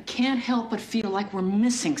 I can't help but feel like we're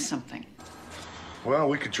missing something. Well,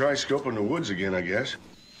 we could try scoping the woods again, I guess.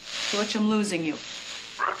 Butch, I'm losing you.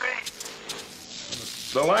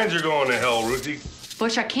 The lines are going to hell, Ruthie.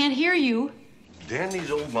 Butch, I can't hear you. Damn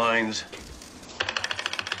these old lines.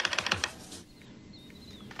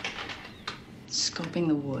 Scoping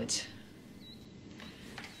the woods.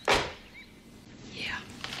 Yeah,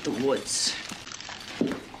 the woods.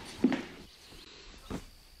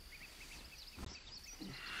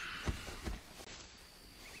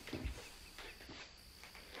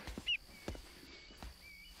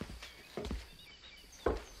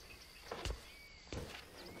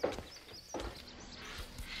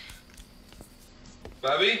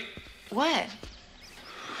 Bobby? What?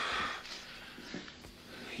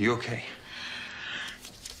 You okay?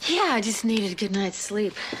 Yeah, I just needed a good night's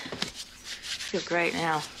sleep. Feel great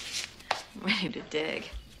now. I'm ready to dig.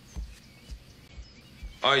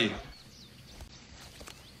 Are you?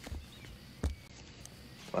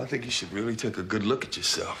 Well, I think you should really take a good look at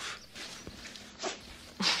yourself.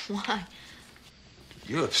 Why?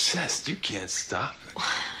 You're obsessed. You can't stop.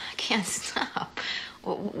 I can't stop.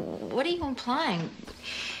 What are you implying?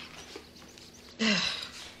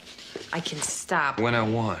 I can stop. When I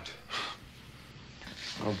want.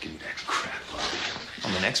 Oh, give me that crap.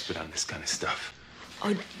 I'm an expert on this kind of stuff.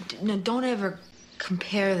 Oh, no, don't ever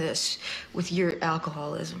compare this with your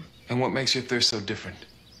alcoholism. And what makes your thirst so different?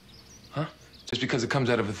 Huh? Just because it comes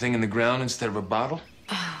out of a thing in the ground instead of a bottle?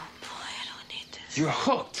 Oh, boy, I don't need this. You're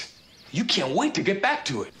hooked. You can't wait to get back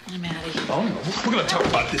to it. I'm out of here. Oh, no. We're going to talk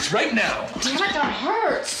about this right now. Damn it, that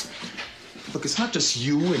hurts. Look, it's not just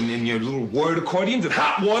you and your little word accordions and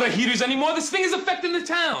hot water heaters anymore. This thing is affecting the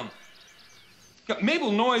town.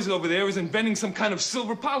 Mabel Noyes over there is inventing some kind of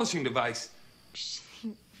silver polishing device.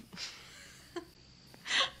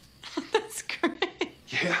 That's great.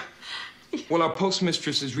 Yeah. Well, our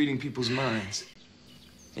postmistress is reading people's minds.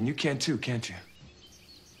 And you can too, can't you?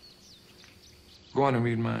 Go on and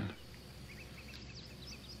read mine.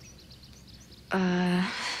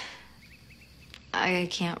 I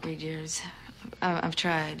can't read yours. I've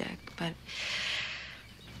tried, but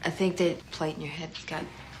I think that plate in your head's got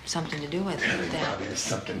something to do with it. There's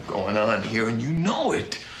something going on here, and you know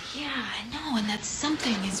it. Yeah, I know, and that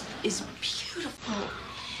something is beautiful.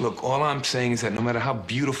 Look, all I'm saying is that no matter how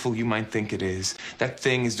beautiful you might think it is, that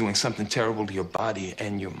thing is doing something terrible to your body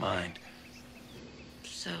and your mind.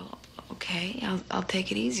 So, okay, I'll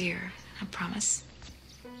take it easier. I promise.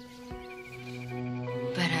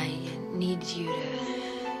 need you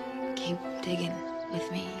to keep digging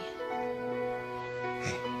with me.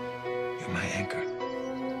 You're my anchor.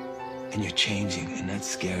 And you're changing, and that's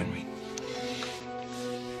scaring me.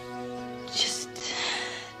 Just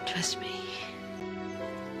trust me.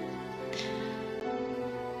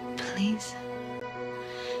 Please.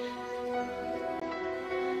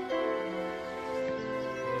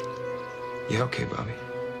 Yeah, okay, Bobby.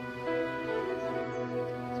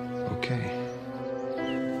 Okay.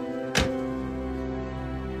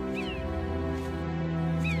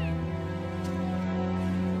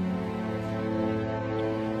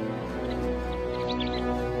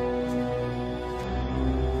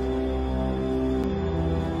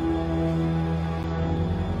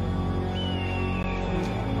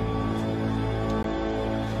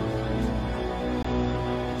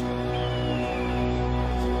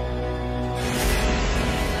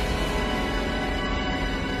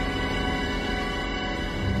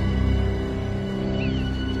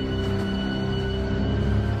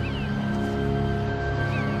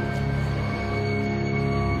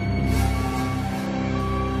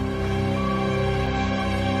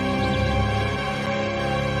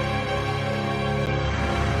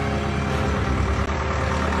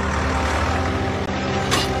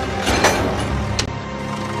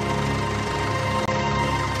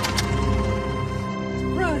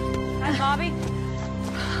 Bobby?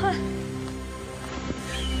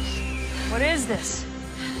 What is this?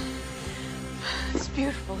 It's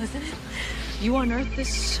beautiful, isn't it? You unearthed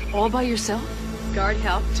this all by yourself? Guard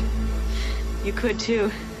helped. You could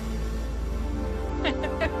too.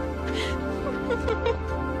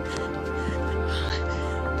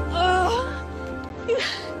 Oh, you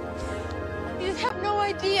just have no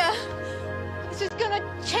idea. It's just gonna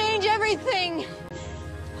change everything.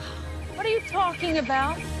 What are you talking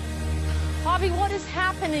about? Bobby, what is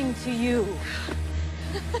happening to you?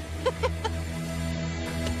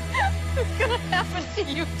 It's gonna happen to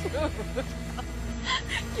you too.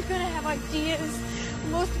 You're gonna have ideas, the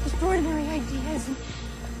most extraordinary ideas, and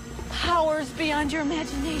powers beyond your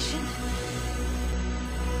imagination.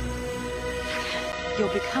 You'll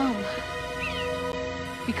become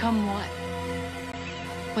what?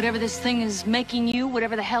 Whatever this thing is making you,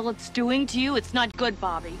 whatever the hell it's doing to you, it's not good,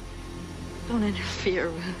 Bobby. Don't interfere,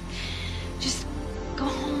 Ruth. Just go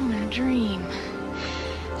home and dream.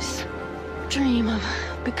 Just dream of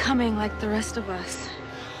becoming like the rest of us.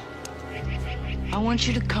 I want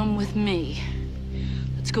you to come with me.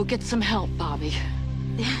 Let's go get some help, Bobby.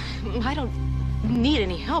 I don't need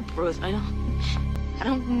any help, Ruth. I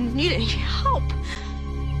don't need any help.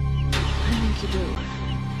 I think you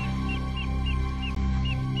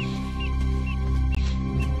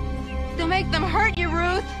do. Don't make them hurt you,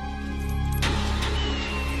 Ruth.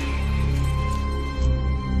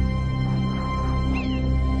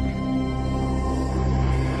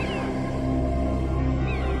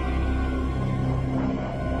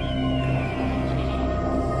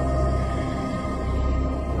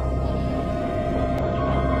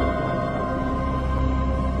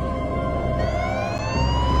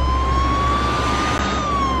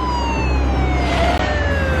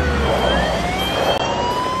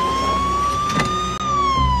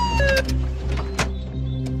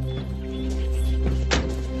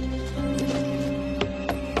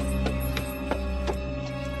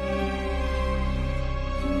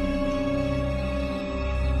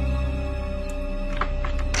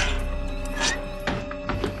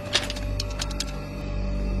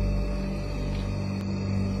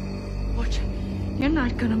 You're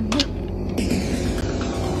not gonna move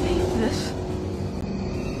this.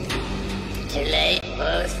 Too late,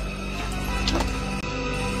 Ruth.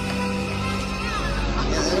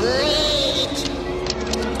 Too late.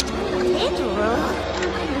 It's Ruth.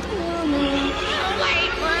 Too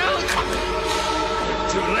late, Ruth.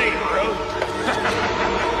 Too late.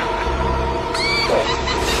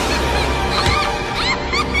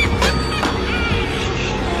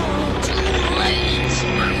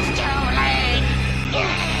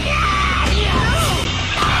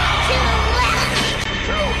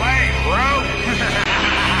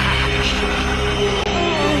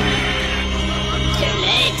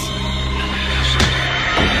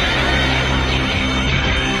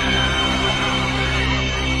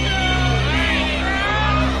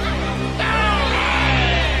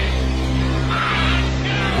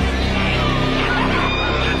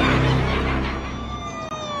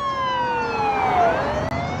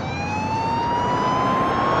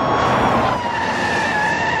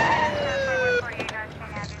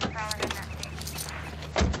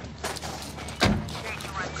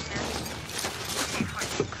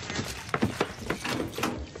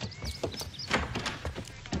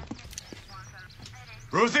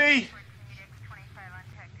 Ruthie?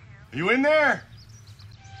 Are you in there?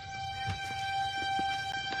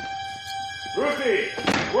 Ruthie,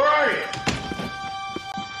 where are you?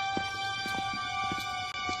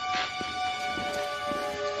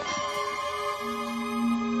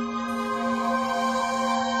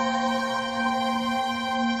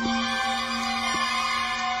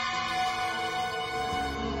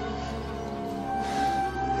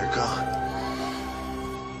 They're gone.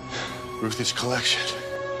 Ruthie's collection.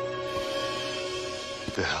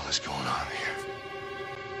 What the hell is going on here?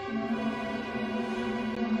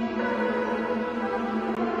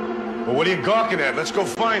 Well, what are you gawking at? Let's go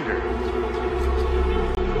find her.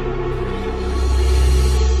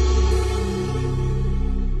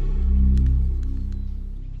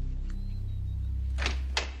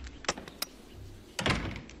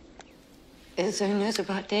 Is there news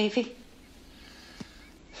about Davy?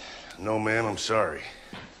 No, ma'am, I'm sorry.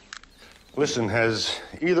 Listen, has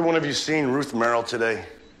either one of you seen Ruth Merrill today?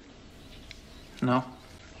 No.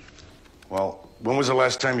 Well, when was the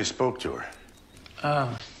last time you spoke to her?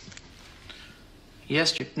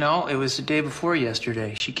 No, it was the day before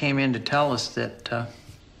yesterday. She came in to tell us that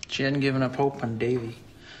she hadn't given up hope on Davy.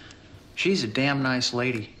 She's a damn nice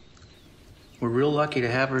lady. We're real lucky to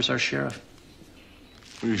have her as our sheriff.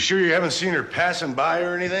 Are you sure you haven't seen her passing by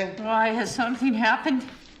or anything? Why, has something happened?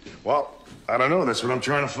 Well, I don't know. That's what I'm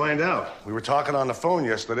trying to find out. We were talking on the phone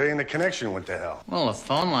yesterday and the connection went to hell. Well, the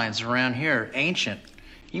phone lines around here are ancient.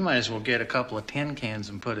 You might as well get a couple of tin cans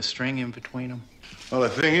and put a string in between them. Well, the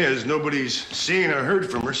thing is, nobody's seen or heard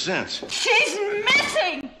from her since. She's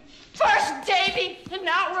missing! First Davy, and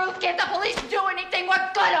now Ruth. Can't the police do anything?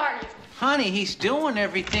 What good are you? Honey, he's doing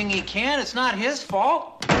everything he can. It's not his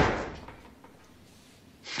fault.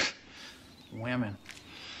 Women.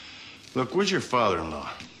 Look, where's your father-in-law?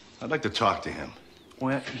 I'd like to talk to him.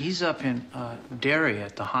 Well, he's up in Derry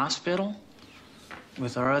at the hospital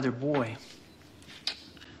with our other boy.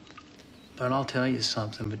 But I'll tell you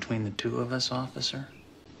something, between the two of us, officer,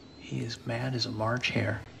 he is mad as a March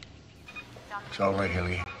hare. It's all right,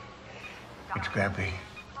 Hilly. It's Grampy.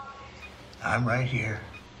 I'm right here.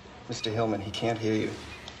 Mr. Hillman, he can't hear you.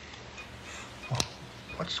 Oh,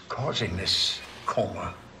 what's causing this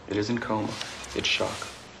coma? It isn't coma. It's shock.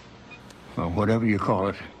 Well, whatever you call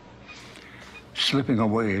it, slipping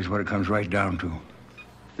away is what it comes right down to.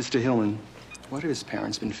 Mr. Hillman, what have his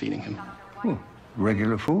parents been feeding him? Oh,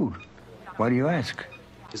 regular food. Why do you ask?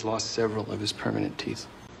 He's lost several of his permanent teeth.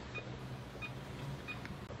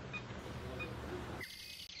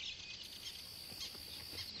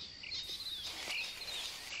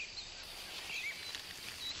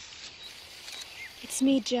 It's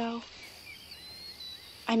me, Joe.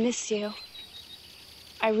 I miss you.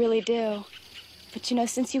 I really do. But you know,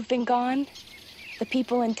 since you've been gone, the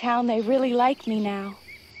people in town, they really like me now.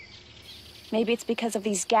 Maybe it's because of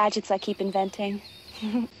these gadgets I keep inventing.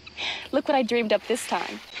 Look what I dreamed up this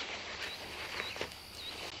time.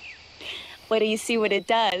 Wait till you see what it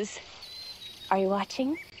does. Are you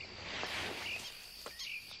watching?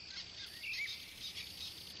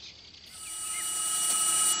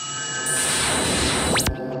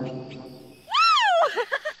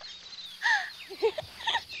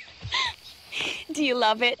 Do you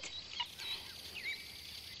love it?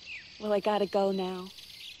 Well, I gotta go now.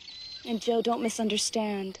 And Joe, don't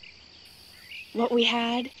misunderstand. What we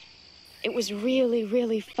had, it was really,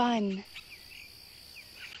 really fun.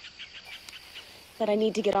 But I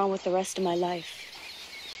need to get on with the rest of my life.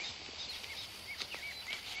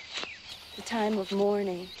 The time of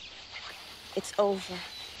mourning, it's over.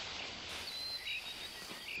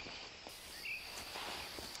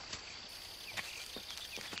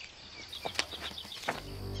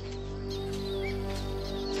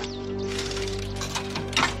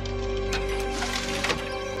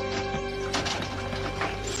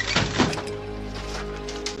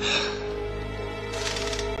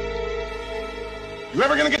 You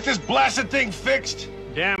ever gonna get this blasted thing fixed?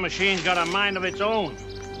 Damn machine's got a mind of its own.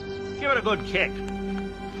 Give it a good kick.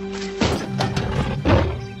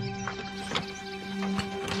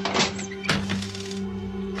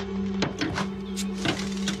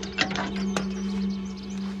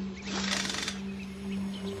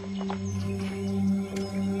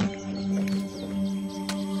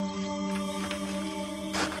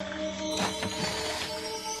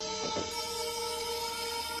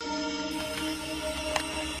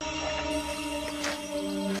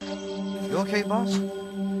 You okay, boss?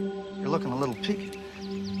 You're looking a little peaked.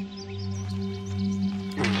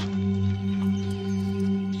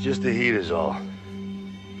 It's just the heat is all.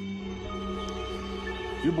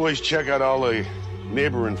 You boys check out all the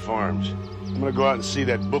neighboring farms. I'm gonna go out and see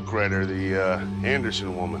that book writer, the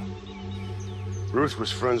Anderson woman. Ruth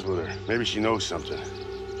was friends with her. Maybe she knows something.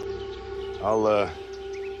 I'll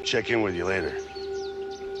check in with you later.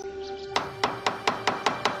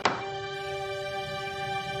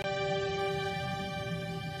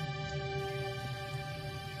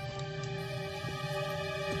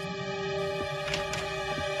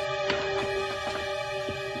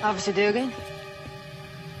 Officer Dugan?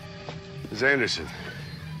 Ms. Anderson,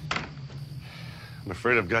 I'm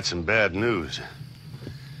afraid I've got some bad news.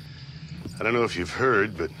 I don't know if you've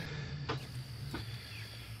heard, but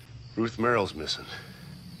Ruth Merrill's missing.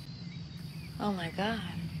 Oh, my God.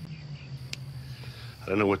 I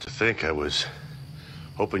don't know what to think. I was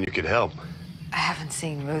hoping you could help. I haven't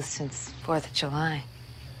seen Ruth since 4th of July.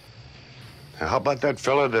 Now, how about that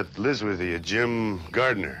fella that lives with you, Jim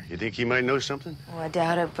Gardner? You think he might know something? Oh, I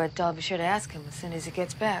doubt it, but I'll be sure to ask him as soon as he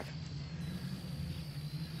gets back.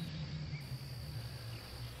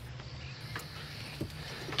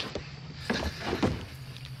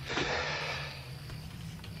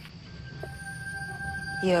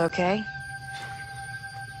 You okay?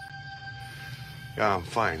 Yeah, I'm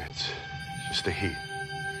fine. It's just the heat.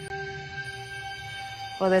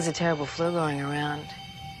 Well, there's a terrible flu going around.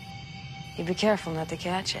 You be careful not to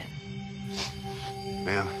catch it.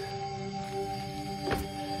 Ma'am?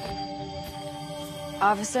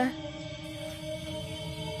 Officer?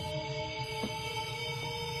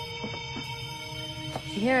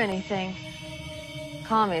 If you hear anything,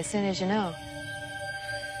 call me as soon as you know.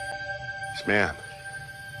 Yes, ma'am.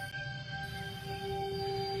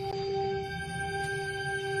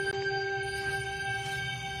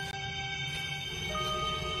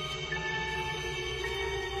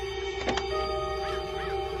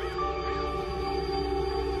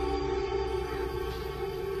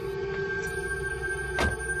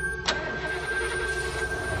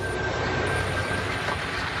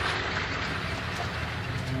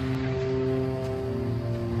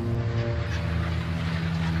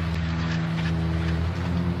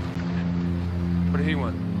 What did he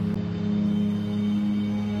want?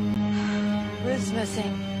 Ruth's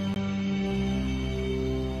missing.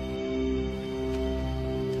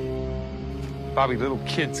 Bobby, little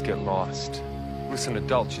kids get lost. Ruth's an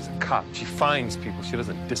adult. She's a cop. She finds people. She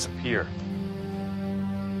doesn't disappear.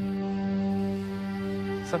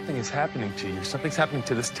 Something is happening to you. Something's happening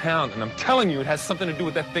to this town, and I'm telling you, it has something to do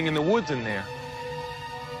with that thing in the woods in there.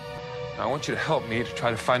 Now, I want you to help me to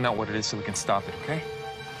try to find out what it is so we can stop it, okay?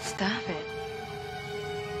 Stop it.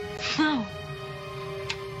 No.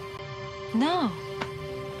 No.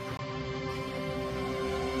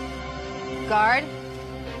 Guard?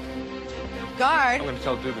 Guard? I'm gonna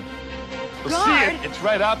tell Dugan. We'll Guard! see it. It's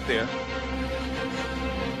right out there.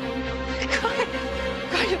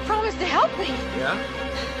 God, you promised to help me. Yeah?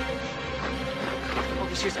 All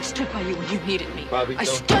these years I stood by you when you needed me. Bobby, I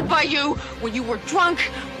don't- stood by you when you were drunk,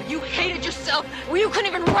 when you hated yourself, when you couldn't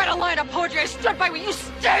even write a line of poetry. I stood by you. You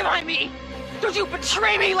stay by me. Don't you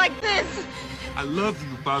betray me like this. I love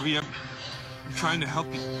you, Bobby. I'm trying to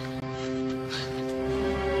help you.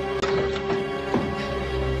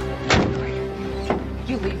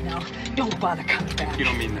 You leave now. Don't bother coming back. You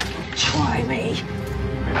don't mean that. Try me.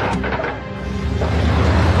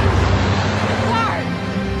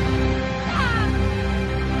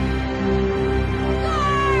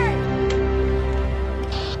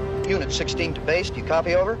 Unit 16 to base, do you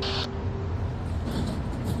copy over?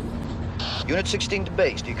 Unit 16 to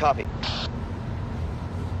base, do you copy?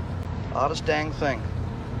 Oddest dang thing.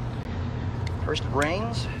 First it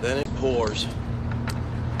rains, then it pours.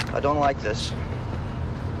 I don't like this.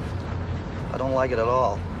 I don't like it at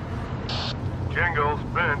all. Jingles,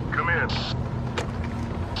 Ben, come in.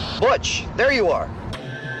 Butch, there you are.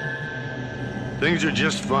 Things are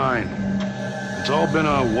just fine. It's all been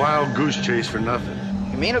a wild goose chase for nothing.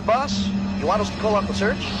 You mean it, boss? You want us to call off the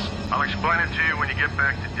search? I'll explain it to you when you get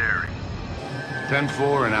back to Derry.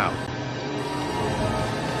 10-4 and out.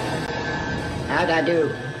 How'd I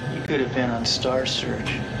do? You could have been on Star Search.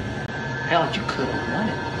 Hell, you could have won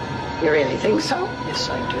it. You really think so? Yes,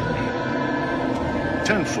 I do.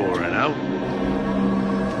 10-4 and out.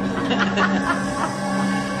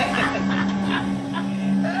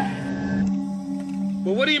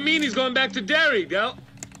 Well, what do you mean he's going back to Derry, Del?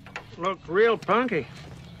 Looked real punky.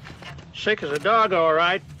 Sick as a dog, all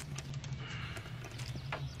right.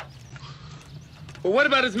 Well, what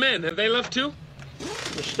about his men? Have they left too?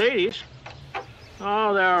 The Stadies?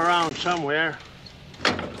 Oh, they're around somewhere.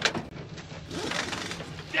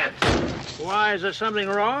 Why, is there something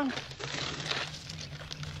wrong?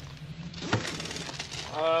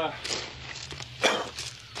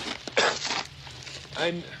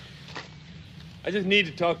 I just need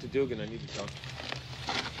to talk to Dugan. I need to talk.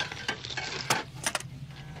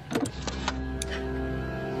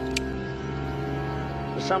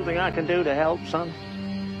 Is something I can do to help, son?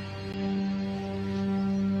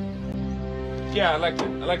 Yeah, I'd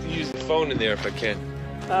like to use the phone in there if I can.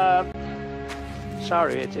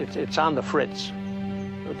 Sorry, it's on the fritz.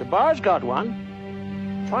 But the bar's got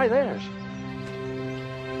one. Try theirs.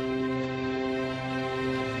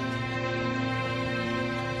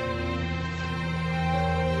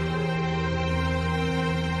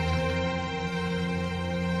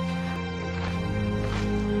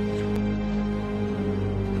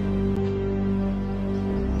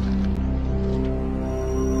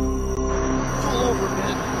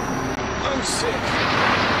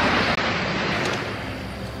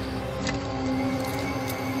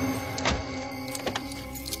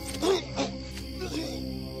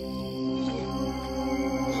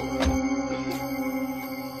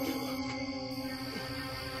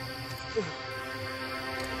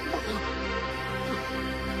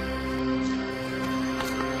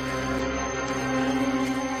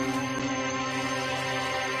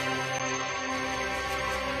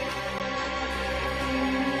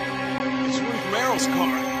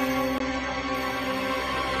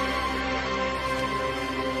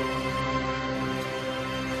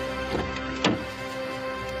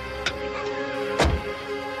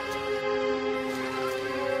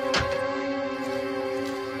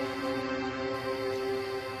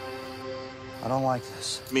 I don't like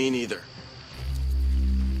this. Me neither.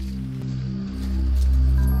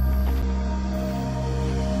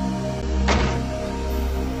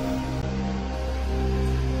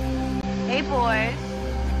 Hey, boys.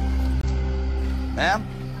 Ma'am?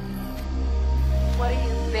 What are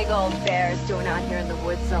you big old bears doing out here in the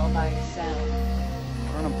woods all by yourself?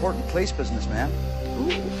 We're an important police business, ma'am.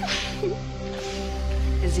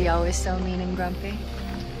 Is he always so mean and grumpy?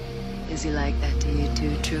 Is he like that to you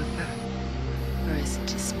too, Trooper? Or is it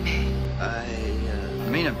just me? I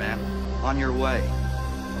mean it, ma'am. On your way.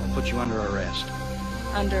 I'll put you under arrest.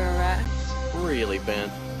 Under arrest? Really,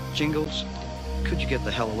 Ben? Jingles, could you get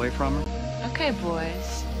the hell away from her? Okay,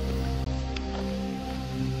 boys.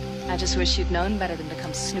 I just wish you'd known better than to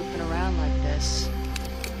come snooping around like this.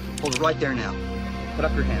 Hold it right there now. Put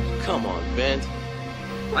up your hands. Come on, Ben.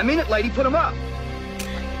 I mean it, lady. Put them up.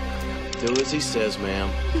 Do as he says, ma'am.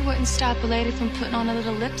 You wouldn't stop a lady from putting on a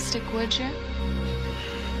little lipstick, would you?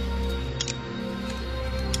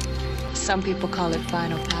 Some people call it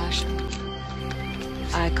final passion.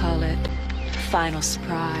 I call it final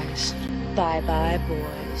surprise. Bye-bye,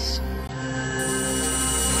 boys.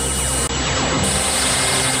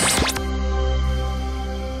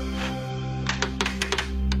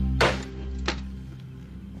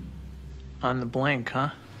 On the blink,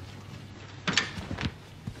 huh?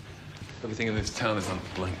 Everything in this town is on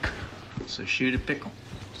the blink. So shoot a pickle.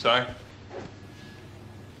 Sorry?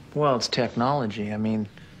 Well, it's technology. I mean,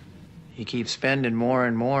 you keep spending more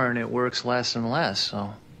and more and it works less and less,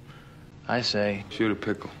 so I say... Shoot a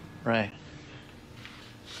pickle. Right.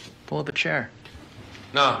 Pull up a chair.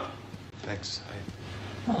 No, thanks.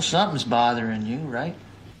 Well, something's bothering you, right?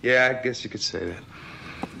 Yeah, I guess you could say that.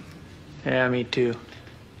 Yeah, me too.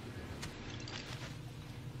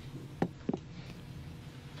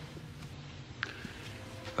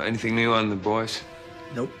 Anything new on the boys?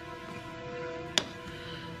 Nope.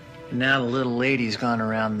 And now the little lady's gone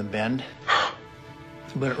around the bend.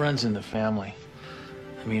 But it runs in the family.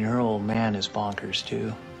 I mean, her old man is bonkers,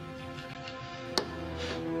 too.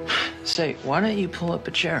 Say, why don't you pull up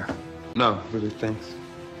a chair? No, really, thanks.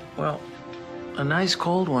 Well, a nice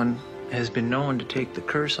cold one has been known to take the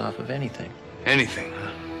curse off of anything. Anything,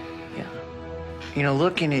 huh? Yeah. You know,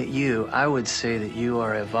 looking at you, I would say that you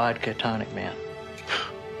are a vodka tonic man.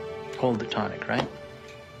 Hold the tonic, right?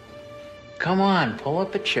 Come on, pull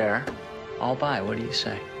up a chair. I'll buy. What do you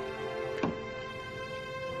say?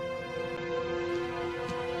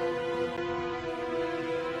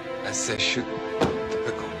 I say shoot the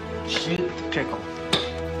pickle. Shoot the pickle.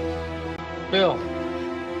 Bill.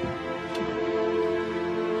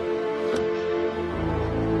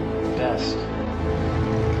 Best.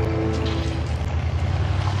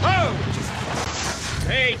 Whoa!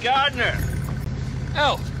 Hey, Gardner.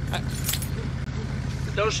 Al!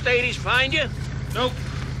 Did those stadies find you? Nope.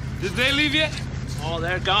 Did they leave yet? Oh,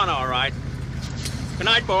 they're gone, all right. Good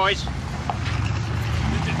night, boys.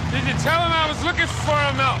 Did you tell him I was looking for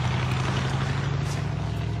him? No.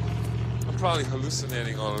 I'm probably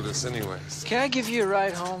hallucinating all of this anyways. Can I give you a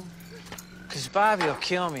ride home? Because Bobby will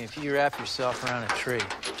kill me if you wrap yourself around a tree.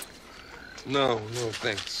 No,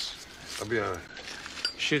 thanks. I'll be all right.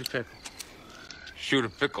 Shoot a pickle. Shoot a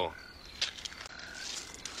pickle.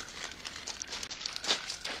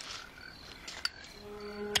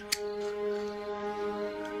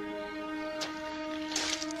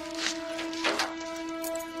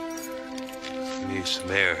 some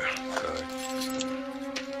air, Guard.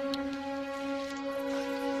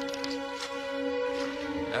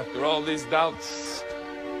 After all these doubts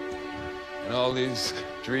and all these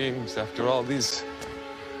dreams, after all these...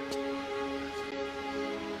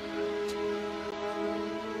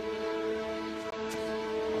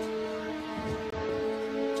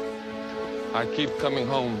 I keep coming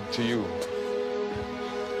home to you.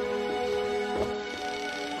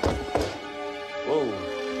 Whoa.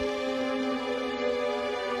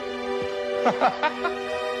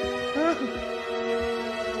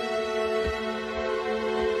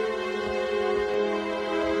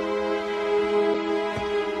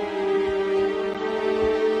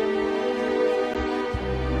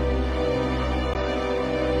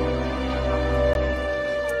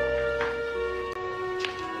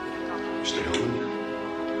 Stay home.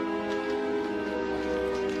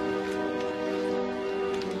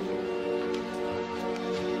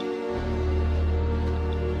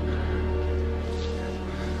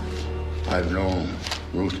 I've known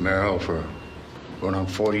Ruth Merrill for going on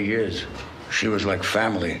 40 years. She was like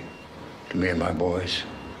family to me and my boys.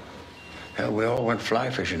 Hell, we all went fly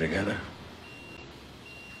fishing together.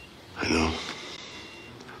 I know.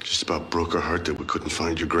 Just about broke our heart that we couldn't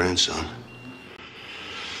find your grandson.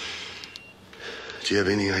 Do you have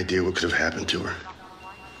any idea what could have happened to her?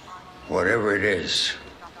 Whatever it is,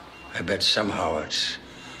 I bet somehow it's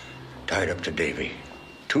tied up to Davy.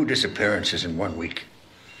 2 disappearances in 1 week.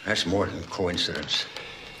 That's more than coincidence.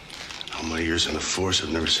 All my years on the force,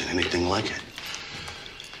 I've never seen anything like it.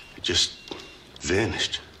 It just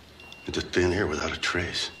vanished into thin air without a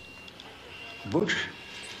trace. Butch,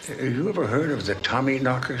 have you ever heard of the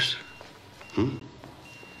Tommyknockers?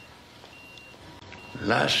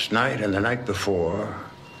 Last night and the night before,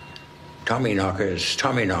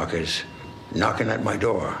 Tommyknockers, knocking at my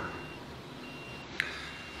door.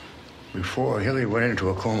 Before Hilly went into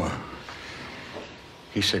a coma,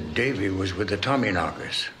 he said Davy was with the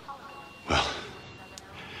Tommyknockers. Well,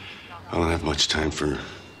 I don't have much time for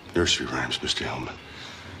nursery rhymes, Mr. Hellman.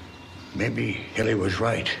 Maybe Hilly was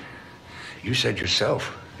right. You said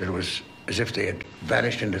yourself that it was as if they had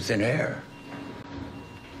vanished into thin air.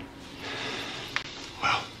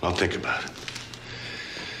 Well, I'll think about it.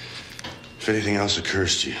 If anything else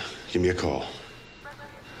occurs to you, give me a call.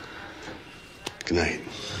 Good night.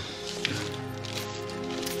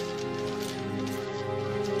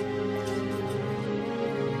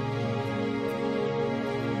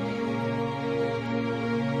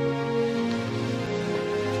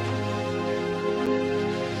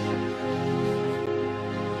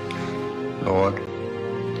 Lord,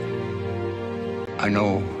 I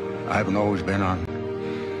know I haven't always been on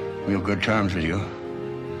real good terms with you,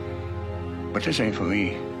 but this ain't for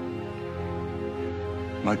me.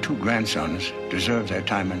 My 2 grandsons deserve their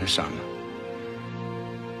time in the sun.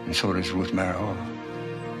 And so does Ruth Merrill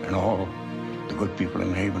and all the good people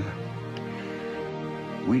in Haven.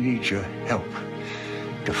 We need your help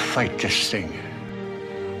to fight this thing,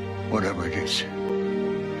 whatever it is.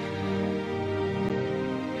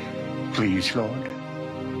 Please, Lord.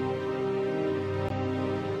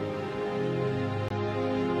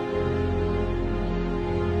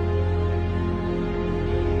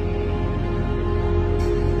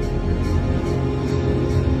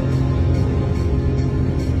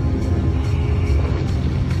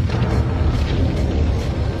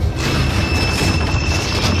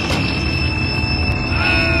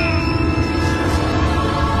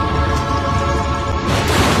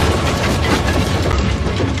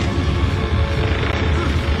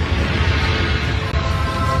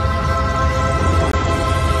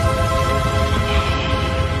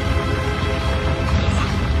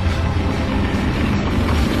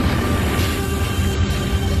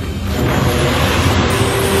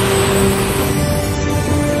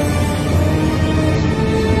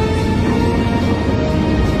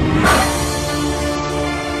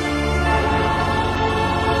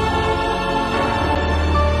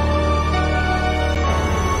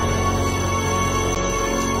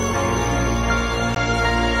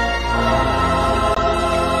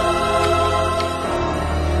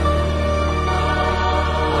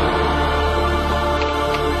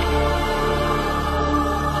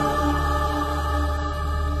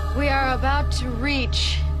 To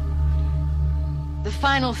reach the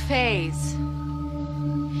final phase.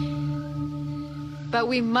 But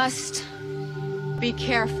we must be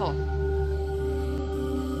careful.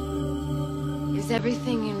 Is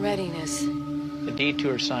everything in readiness? The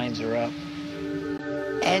detour signs are up.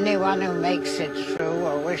 Anyone who makes it through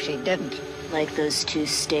or wish he didn't. Like those 2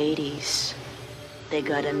 Stadies. They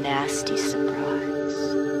got a nasty surprise.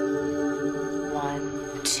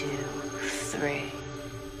 1, 2, 3.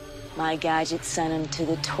 My gadget sent him to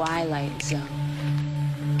the Twilight Zone.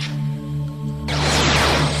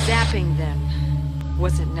 Zapping them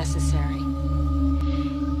wasn't necessary.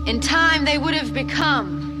 In time, they would have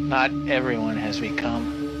become. Not everyone has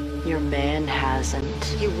become. Your man hasn't.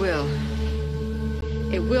 He will.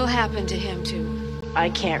 It will happen to him, too. I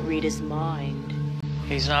can't read his mind.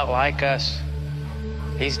 He's not like us.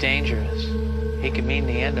 He's dangerous. He could mean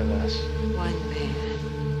the end of us. One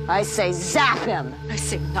man. I say zap him! I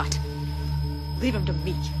say not. Leave him to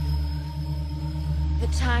me. The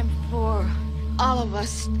time for all of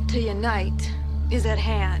us to unite is at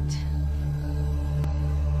hand.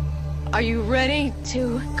 Are you ready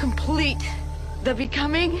to complete the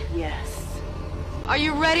becoming? Yes. Are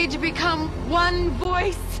you ready to become one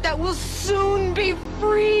voice that will soon be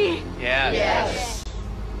free? Yes. Yes.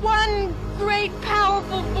 One great,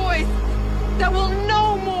 powerful voice that will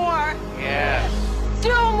know more. Yes. Do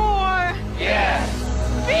more. Yes.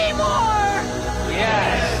 Be more.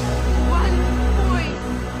 Yes. One voice.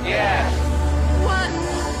 Yes. One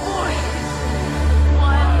voice.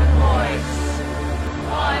 One voice.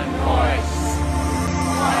 One voice.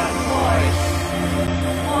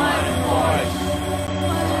 One voice.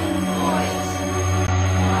 One voice.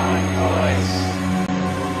 One voice.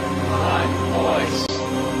 One voice.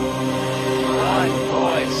 One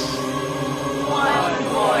voice. One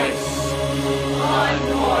voice. One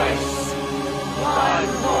voice. One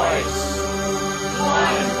voice.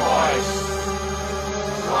 One voice.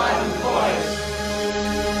 One voice.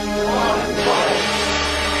 One voice.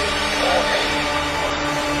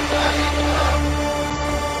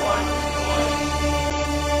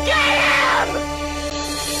 Get him!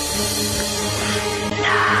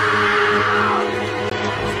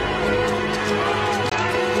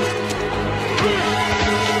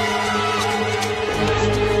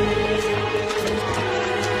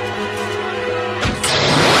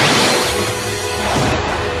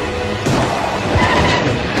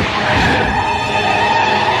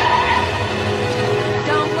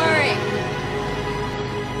 Don't worry.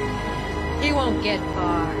 He won't get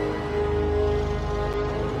far.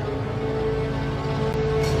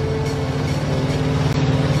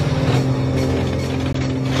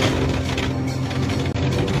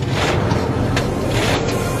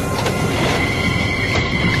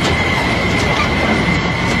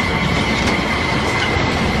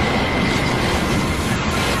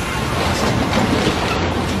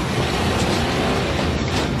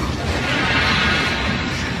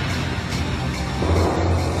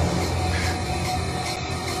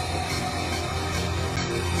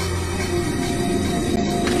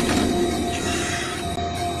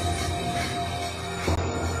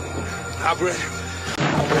 Operator.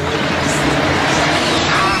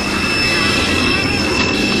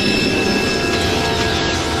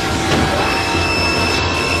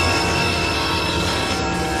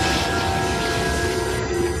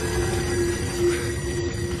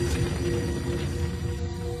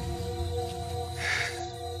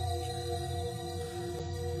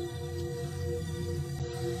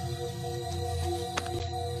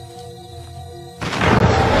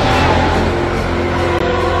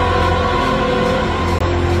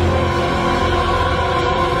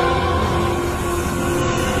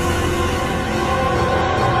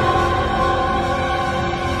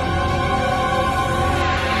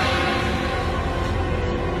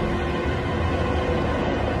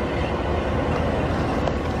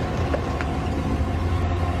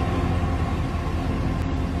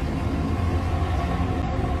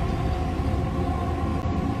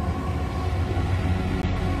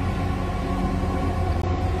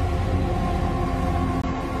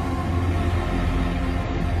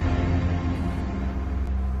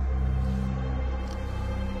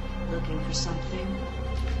 Looking for something?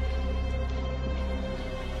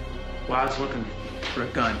 Well, I was looking for a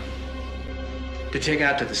gun to take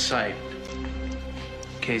out to the site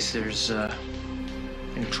in case there's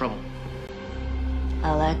any trouble.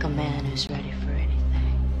 I like a man who's ready for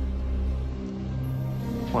anything.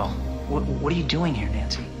 Well, what are you doing here,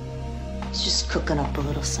 Nancy? It's just cooking up a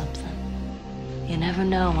little something. You never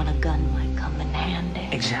know when a gun might come in handy.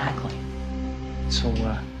 Exactly. So,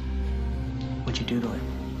 what'd you do to it?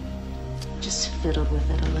 Just fiddled with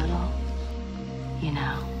it a little. You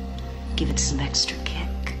know, give it some extra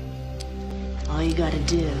kick. All you gotta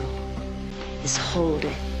do is hold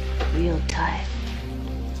it real tight.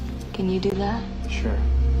 Can you do that? Sure.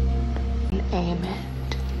 And aim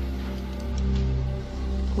it.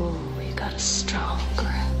 Ooh, you got a strong grip.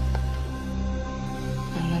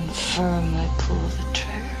 And then firmly pull the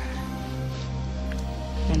trigger.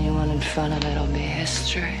 Anyone in front of it'll be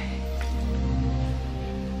history.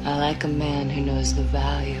 I like a man who knows the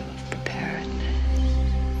value of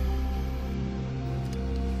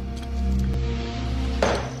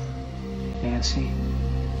see.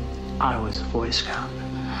 I was a Boy Scout.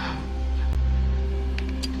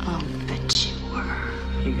 I'll bet you were.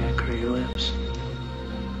 You got pretty lips.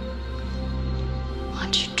 Why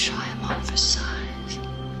don't you try them on for size?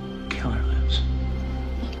 Killer lips.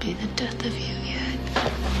 Won't be the death of you yet.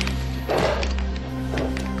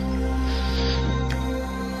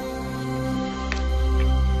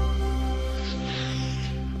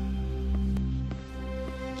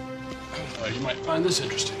 You might find this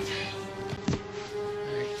interesting.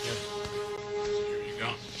 Here you go.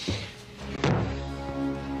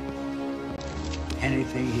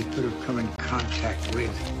 Anything he could have come in contact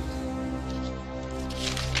with.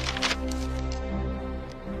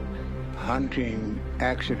 Hunting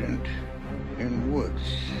accident in woods.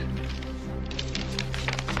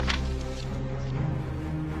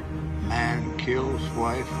 Man kills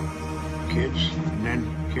wife, kids, and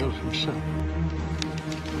then kills himself.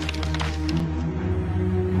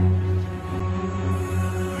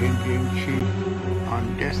 Indian chief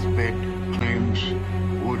on deathbed claims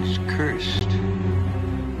woods cursed.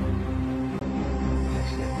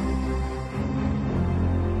 That's it.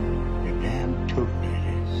 The damn took that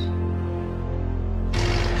is.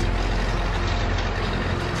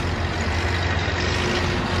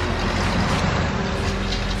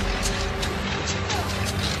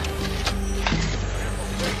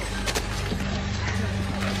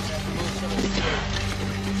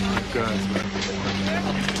 God.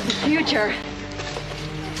 Future.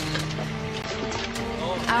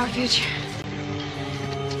 Our future.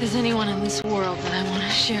 If there's anyone in this world that I want to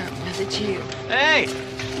share it with, it's you. Hey!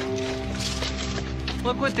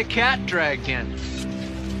 Look what the cat dragged in.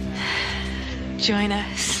 Join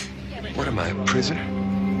us. What am I, a prisoner?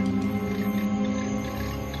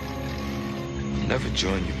 I'll never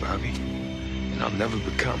join you, Bobby. And I'll never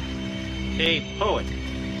become. Hey, poet.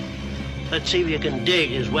 Let's see if you can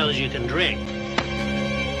dig as well as you can drink.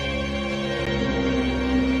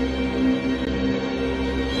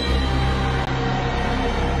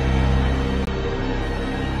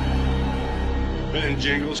 Benton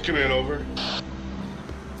Jingles, come in, over.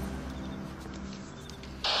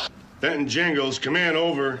 Benton Jingles, come in,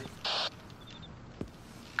 over.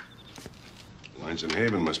 Lines in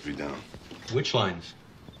Haven must be down. Which lines?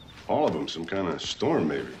 All of them. Some kind of storm,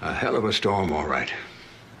 maybe. A hell of a storm, all right.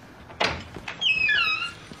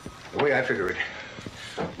 The way I figure it,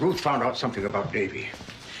 Ruth found out something about Davy.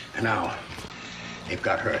 And now, they've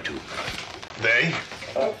got her, too. They?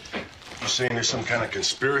 You saying there's some kind of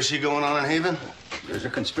conspiracy going on in Haven? There's a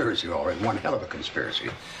conspiracy, all right. One hell of a conspiracy.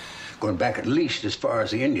 Going back at least as far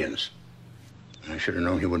as the Indians. I should have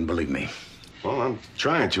known he wouldn't believe me. Well, I'm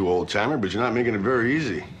trying to, old-timer, but you're not making it very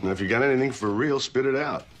easy. Now, if you got anything for real, spit it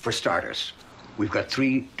out. For starters, we've got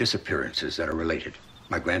 3 disappearances that are related.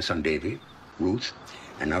 My grandson, Davy, Ruth,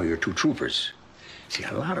 and now your 2 troopers. See,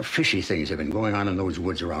 a lot of fishy things have been going on in those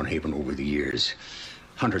woods around Haven over the years.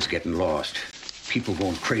 Hunters getting lost, people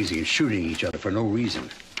going crazy and shooting each other for no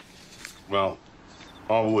reason. Well,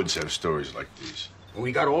 all woods have stories like these.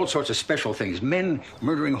 We got all sorts of special things. Men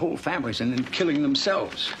murdering whole families and then killing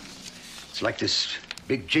themselves. It's like this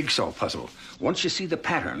big jigsaw puzzle. Once you see the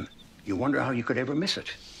pattern, you wonder how you could ever miss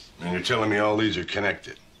it. And you're telling me all these are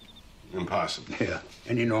connected? Impossible. Yeah,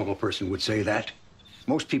 any normal person would say that.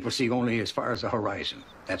 Most people see only as far as the horizon.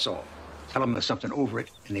 That's all. Tell them there's something over it,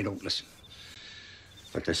 and they don't listen.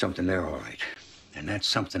 But there's something there, all right. And that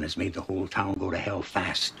something has made the whole town go to hell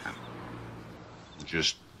fast now.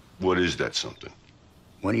 Just what is that something?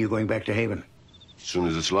 When are you going back to Haven? As soon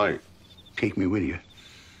as it's light. Take me with you.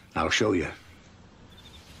 I'll show you.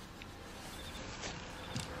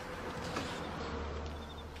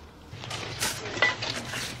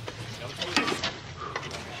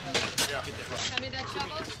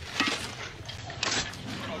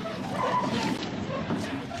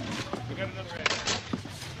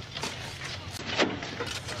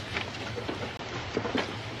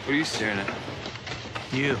 What are you staring at?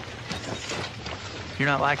 You. You're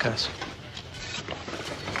not like us.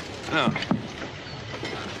 No.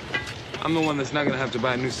 I'm the one that's not gonna have to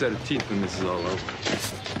buy a new set of teeth when this is all over.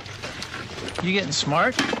 You getting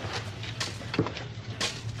smart?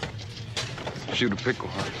 Shoot a pickle,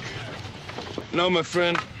 huh? No, my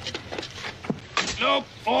friend. Nope.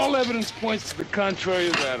 All evidence points to the contrary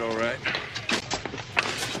of that, all right?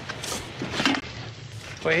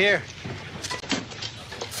 We're here.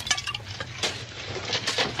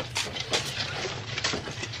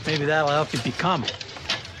 Maybe that'll help you become.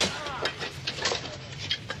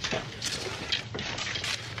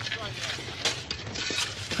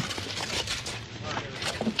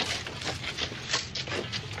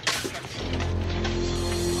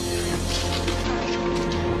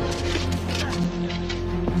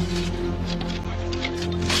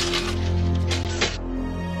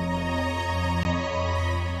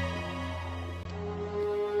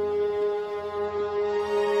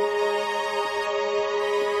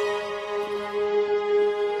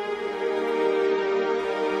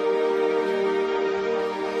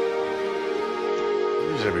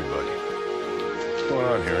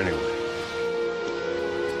 on here anyway?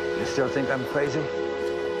 You still think I'm crazy?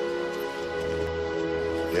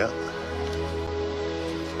 Yeah.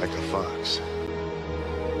 Like a fox.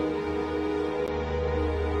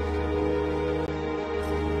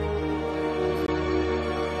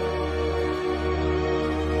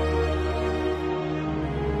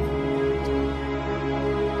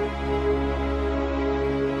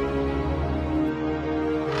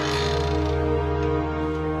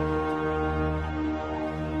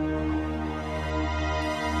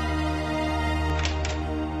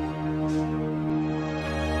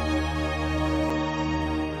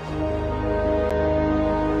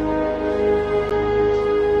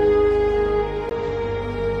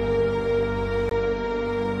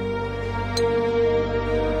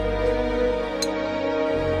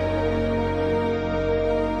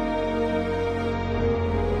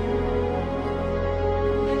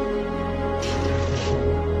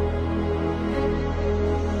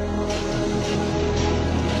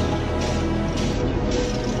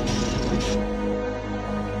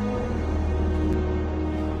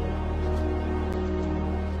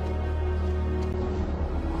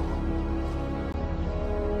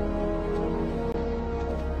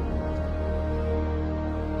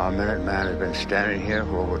 Our Minuteman has been standing here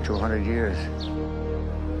for over 200 years.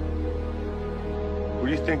 Who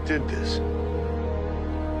do you think did this?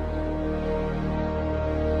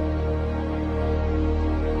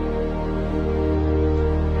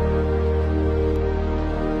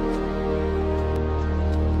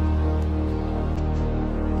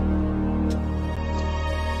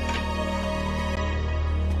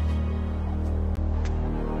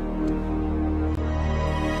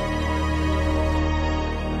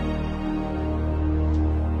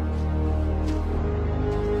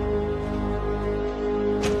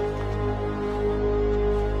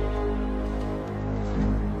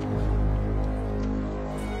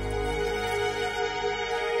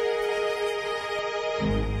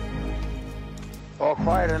 All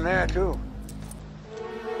quiet in there, too.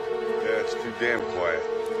 Yeah, it's too damn quiet.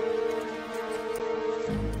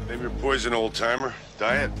 Name your poison, old-timer.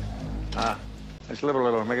 Diet? Let's live a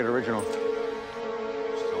little, make it original.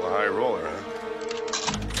 Still a high roller, huh?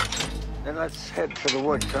 Then let's head for the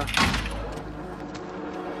woods, huh?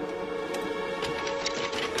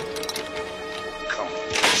 Come on,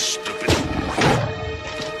 stupid.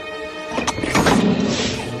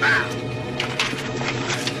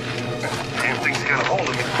 Damn thing's got a hold of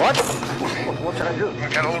me. What? What should I do? I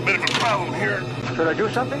got a little bit of a problem here. Should I do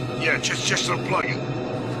something? Yeah, just unplug it.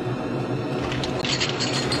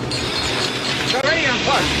 It's already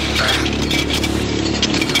unplugged.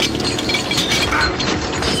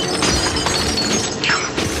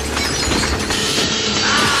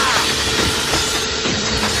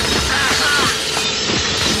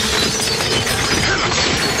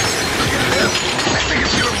 I think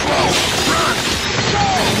it's gonna blow. Run! Go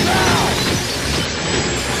now!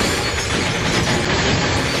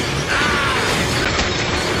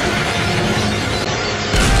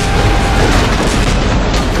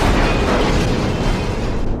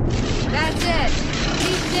 That's it.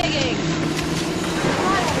 Keep digging. Come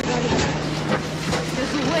on, everybody.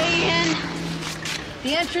 There's a way in.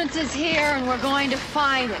 The entrance is here, and we're going to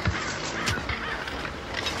find it.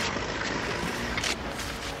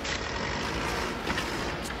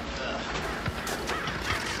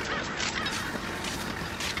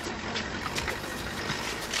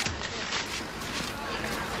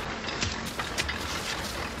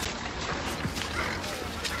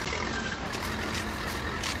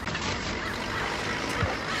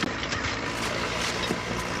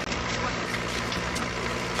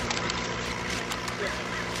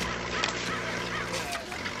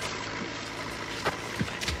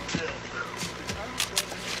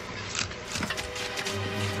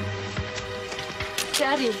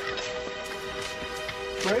 Daddy.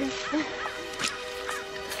 Ray?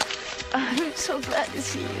 I'm so glad to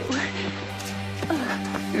see you.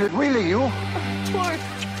 Is it really you? Of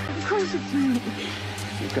course it's me.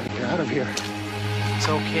 You've got to get out of here. It's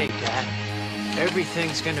okay, Dad.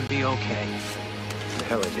 Everything's gonna be okay. The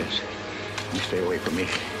hell it is. You stay away from me.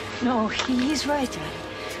 No, he's right, Daddy.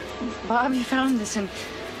 Bobby found this, and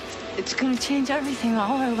it's gonna change everything,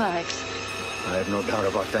 all our lives. I have no doubt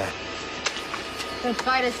about that. Then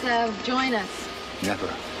fight us, join us. Never.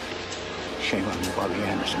 Shame on you, Bobby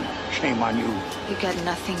Anderson. Shame on you. You got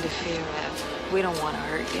nothing to fear, Ev. We don't want to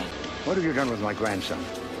hurt you. What have you done with my grandson?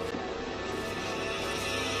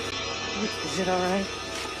 Is it all right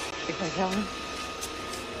if I tell him?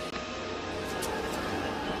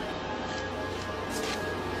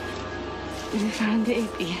 We found the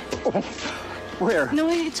baby. Where? No,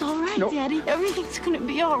 it's all right, No. Daddy. Everything's gonna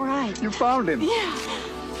be all right. You found him. Yeah.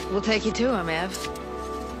 We'll take you to him, Ev.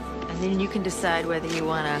 And then you can decide whether you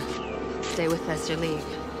want to stay with us or leave.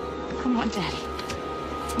 Come on, Daddy.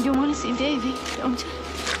 You want to see Davy, don't you?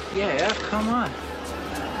 Yeah, come on.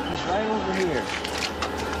 He's right over here.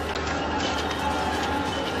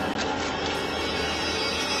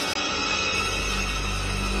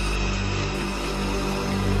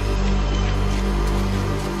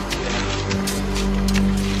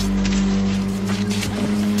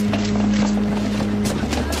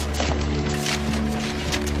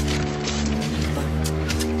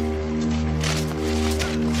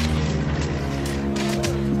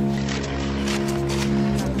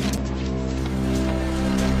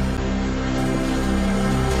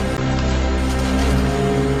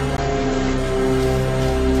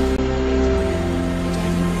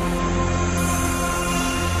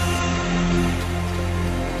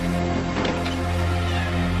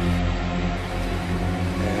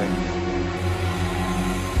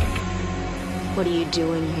 What are you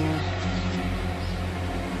doing here?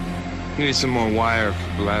 Needed some more wire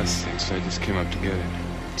for blasting, so I just came up to get it.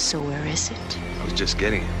 So where is it? I was just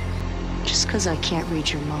getting it. Just because I can't read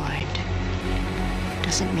your mind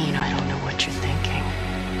doesn't mean I don't know what you're thinking.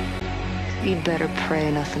 You'd better pray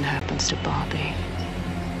nothing happens to Bobby.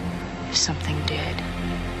 If something did,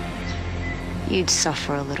 you'd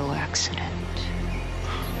suffer a little accident.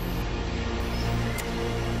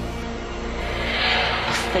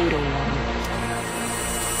 A fatal one.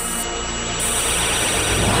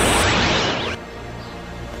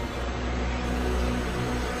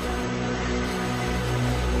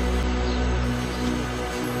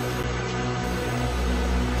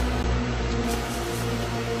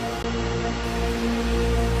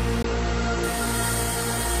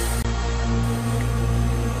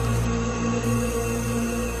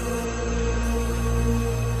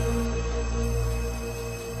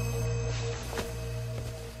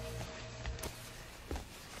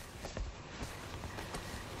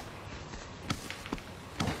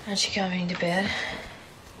 Aren't you coming to bed?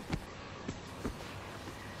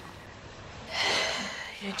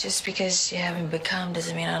 You know, just because you haven't become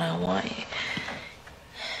doesn't mean I don't want you.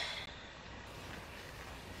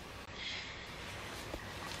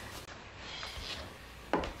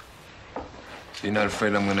 You're not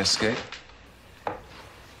afraid I'm gonna escape?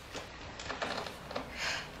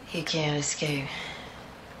 You can't escape.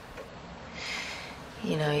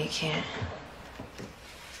 You know you can't.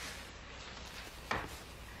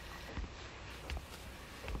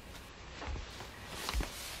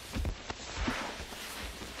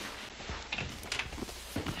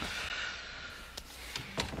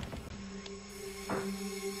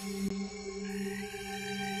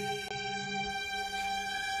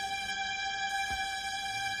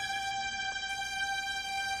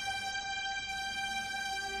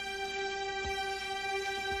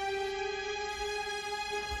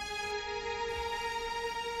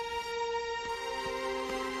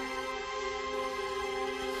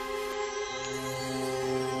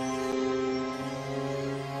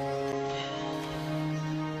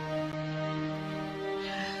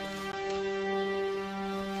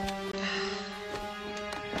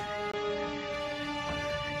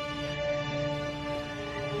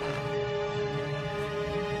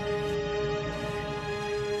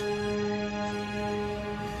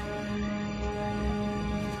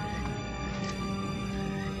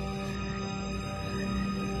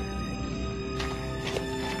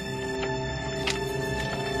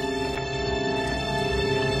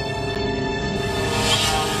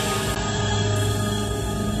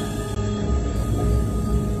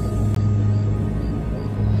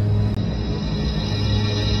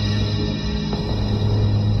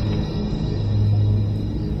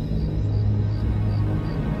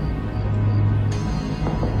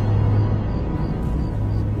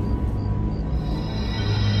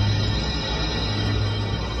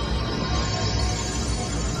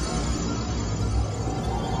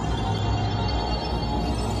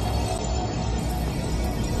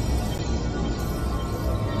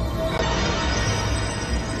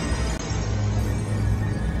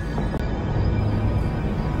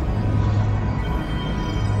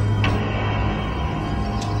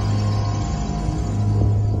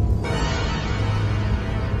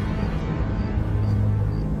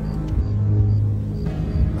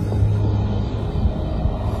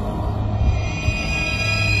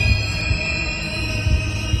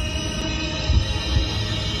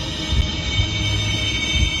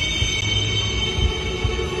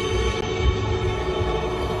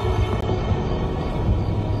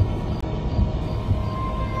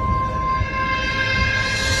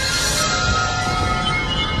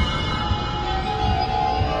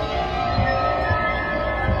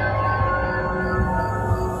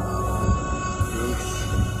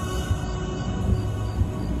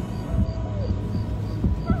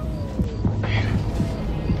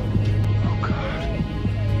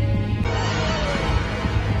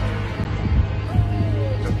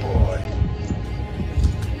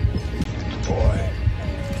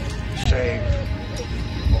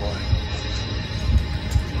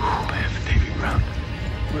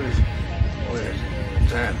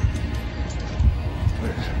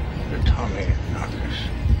 way, Knockers.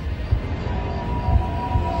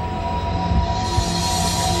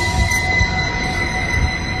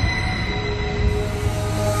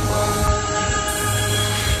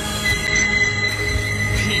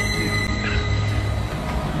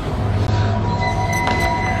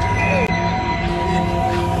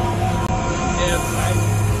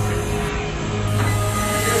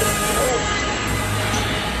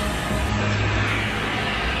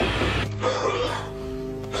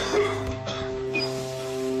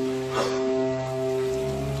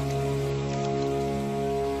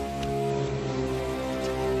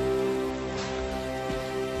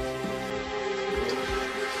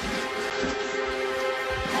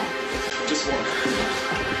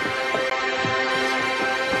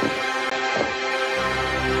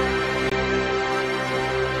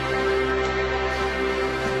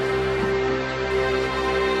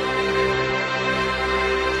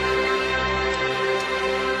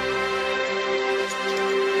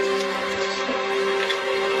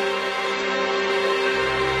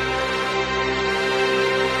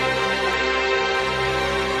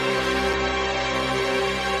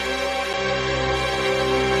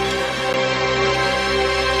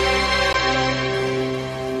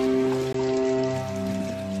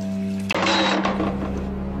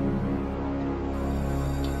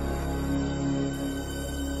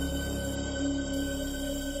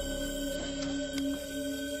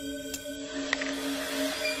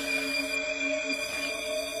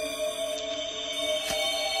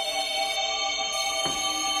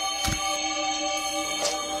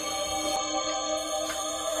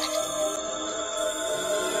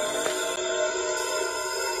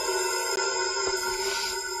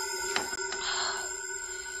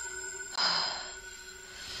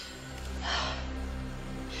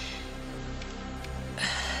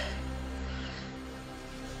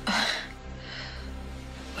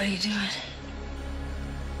 What are you doing?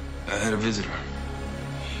 I had a visitor.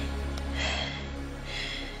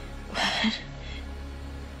 What?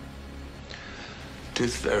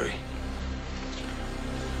 Tooth Fairy.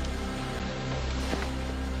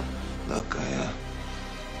 Look, I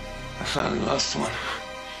finally lost one.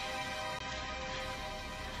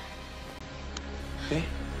 See?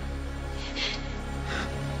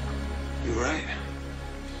 You're right.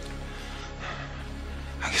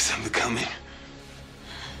 I guess I'm becoming.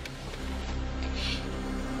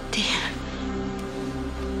 Dan,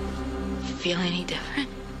 you feel any different?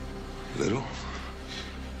 Little?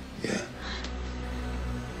 Yeah.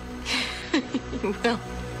 You will.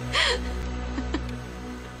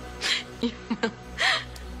 You will.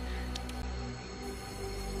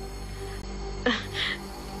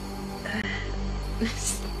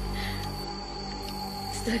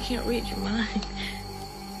 Still can't read your mind.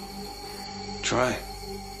 Try.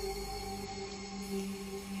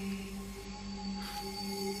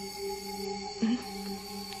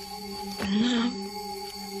 No.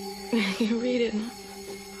 I can read it.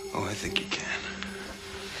 Oh, I think you can.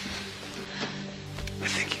 I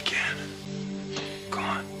think you can. Go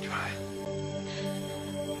on, try.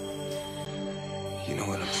 You know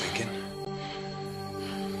what I'm thinking?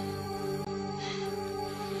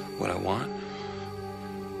 What I want?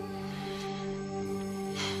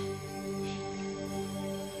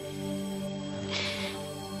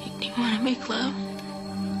 You want to make love?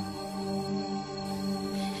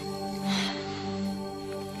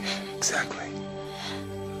 Exactly.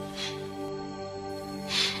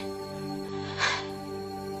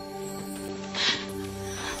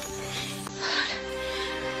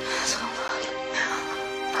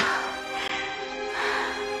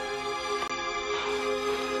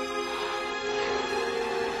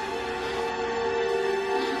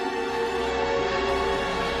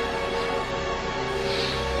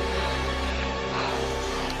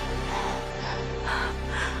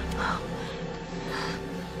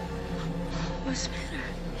 What's the matter?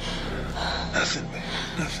 Nothing, baby.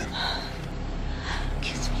 Nothing.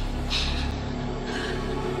 Kiss me.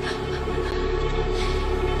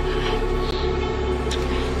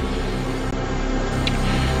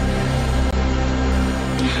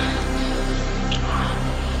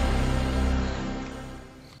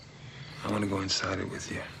 I want to go inside it with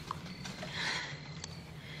you.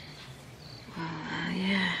 Well,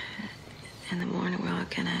 yeah. In the morning, we're all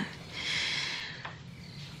gonna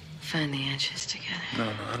find the answers together.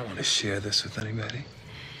 No, I don't want to share this with anybody.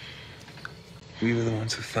 We were the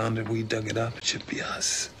ones who found it. We dug it up. It should be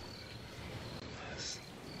us.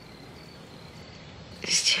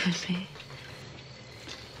 Just you and me.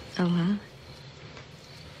 Alone?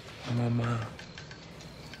 I'm on my own.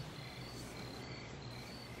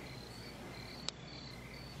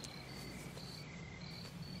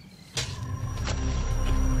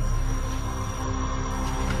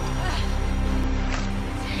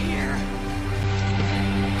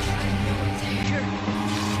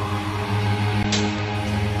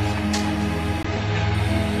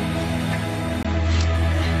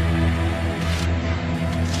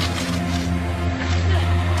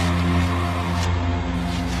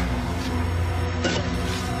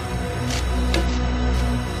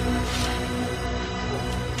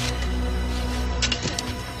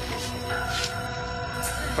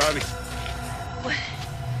 Bobby. What?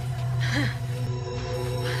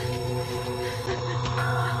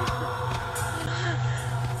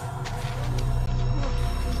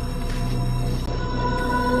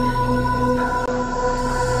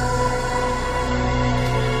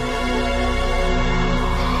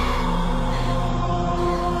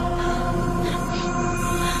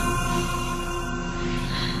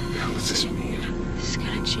 What does this mean? This is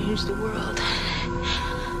gonna change the world.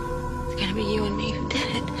 It's gonna be you and me who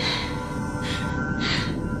did it.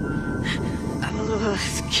 I'm a little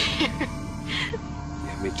scared.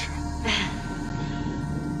 Yeah, me too.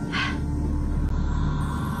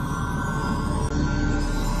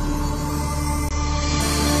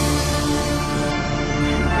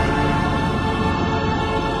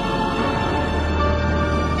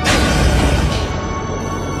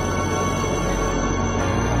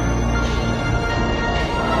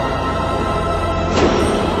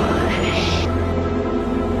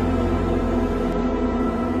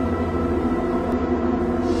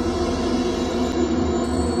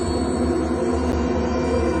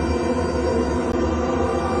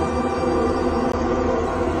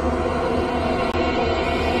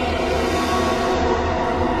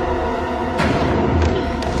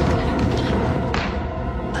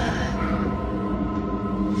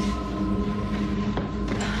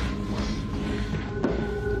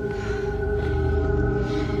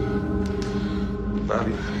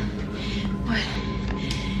 Bobby. What?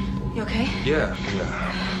 You okay? Yeah.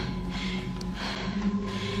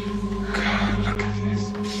 God, look at this.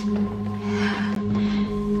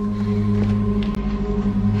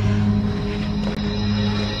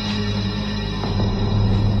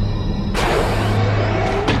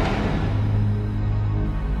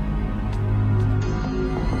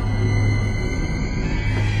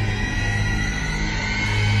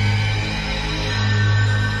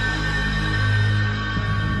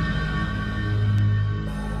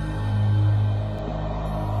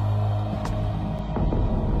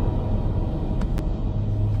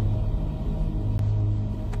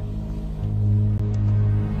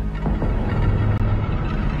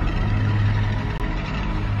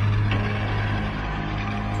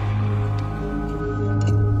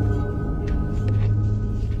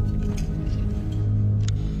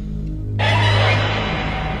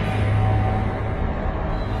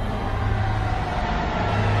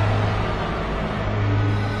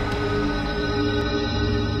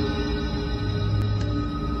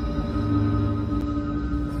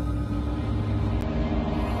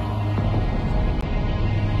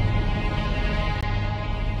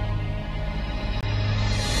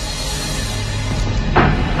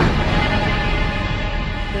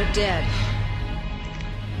 Dead.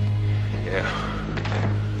 Yeah.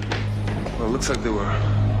 Well, it looks like they were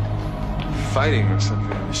fighting or something.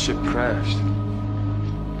 The ship crashed.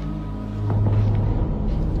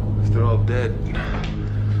 If they're all dead,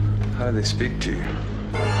 how do they speak to you?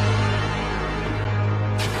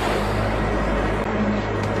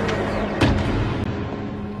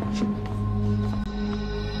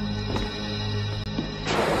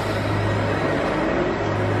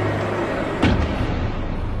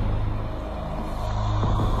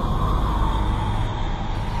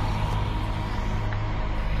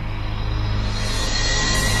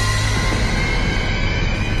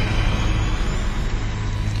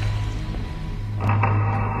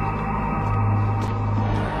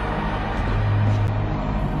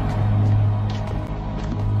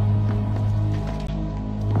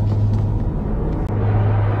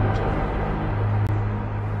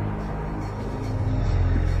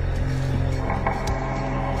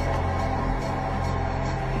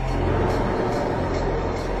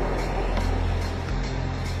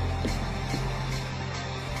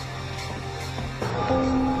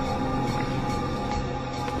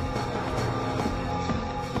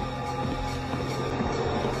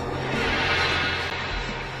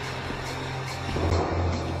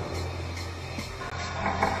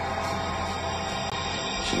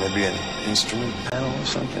 Should there be an instrument panel or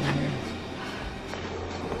something here?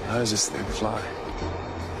 How does this thing fly?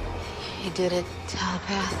 He did it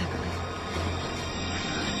telepathically.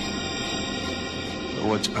 But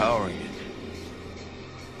what's powering it?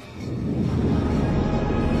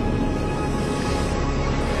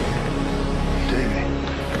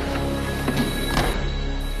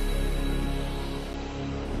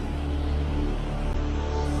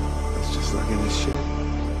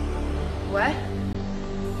 What?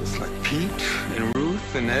 It's like Pete and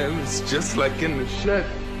Ruth and Ev. It's just like in the shed.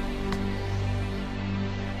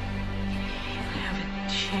 You haven't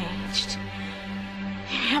changed.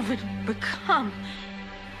 You haven't become.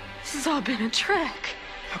 This has all been a trick.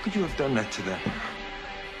 How could you have done that to them?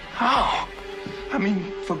 How? I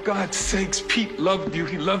mean, for God's sakes, Pete loved you.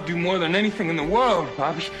 He loved you more than anything in the world,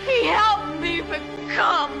 Bobby. He helped me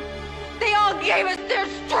become. They all gave us their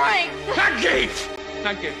strength. Not gave.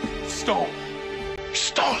 Stole. You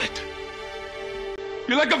stole it.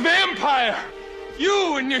 You're like a vampire.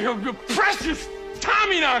 You and your precious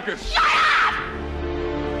Tommyknockers. Shut up!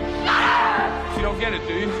 Shut up! You don't get it,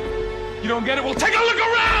 do you? You don't get it? Well, take a look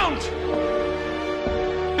around!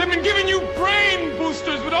 They've been giving you brain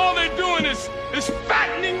boosters, but all they're doing is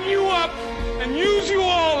fattening you up and use you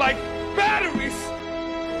all like batteries.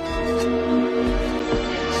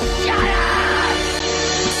 Shut up!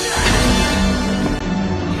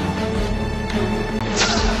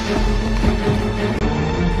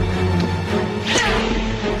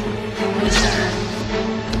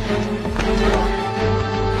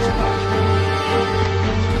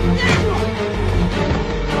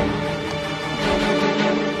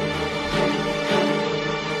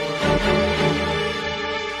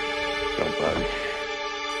 Don't, Bobby.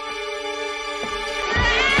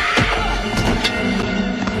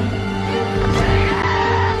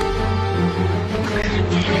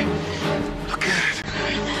 Look at it.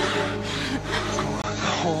 Go on,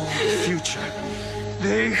 the whole future.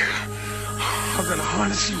 They are gonna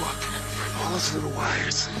harness you up. All those little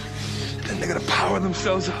wires. And then they're gonna power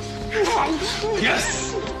themselves up.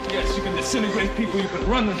 Yes! Yes, you can disintegrate people. You can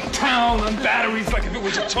run the town on batteries like if it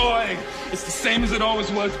was a toy. It's the same as it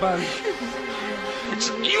always was, Bobby.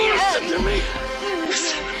 You listen to me.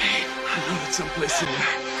 Listen to me. I know that someplace in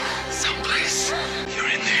there. Someplace. You're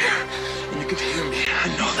in there. And you can hear me. I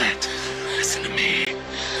know that. Listen to me.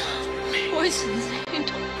 Voices. You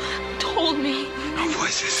told me. No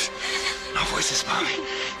voices. No voices, Bobby.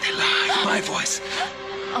 They lie. My voice.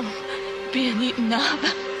 I'm being eaten up.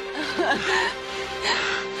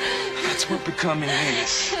 That's what becoming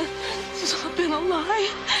is. It's all been a lie.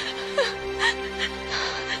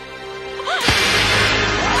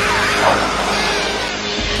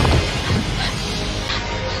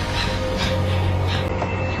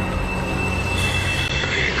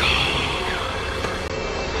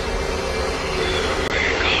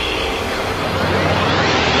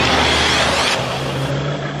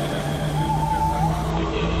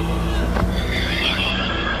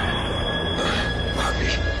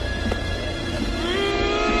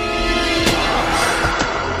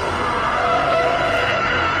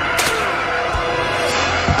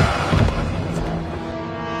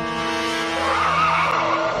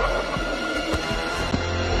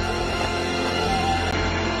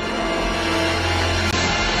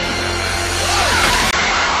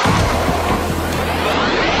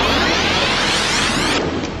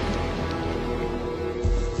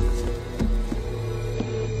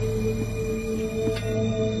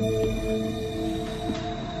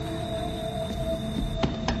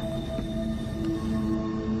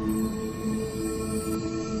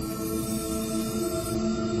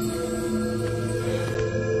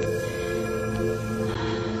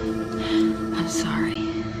 I'm sorry.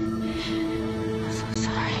 I'm so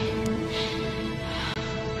sorry.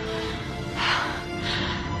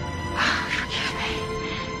 Forgive me.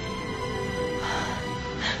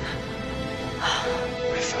 I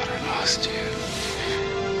thought I lost you.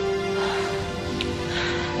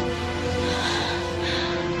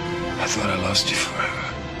 I thought I lost you forever.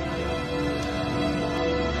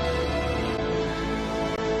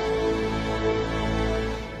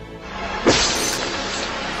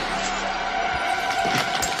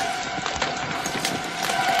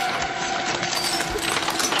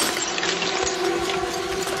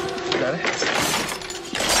 Got it?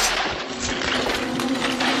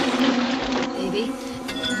 Baby.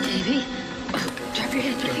 Drop your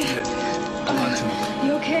head. Hold on to me.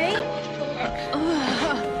 You okay?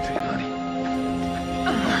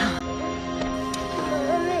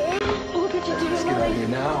 What did you do? Let's get out of here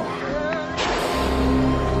now.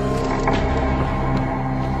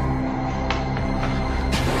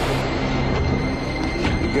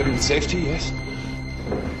 You get her to safety, yes?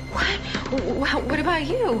 What about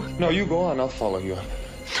you? No, you go on. I'll follow you up.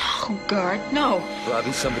 Oh, God, no.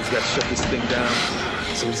 Bobby, somebody's got to shut this thing down.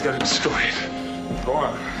 Somebody's got to destroy it. Go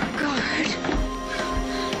on. God.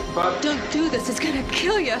 Bob. Don't do this. It's gonna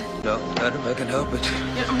kill you. No, Adam, I can help it.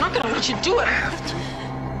 I'm not gonna let you do it. I have to.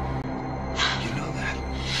 You know that.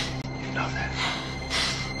 You know that.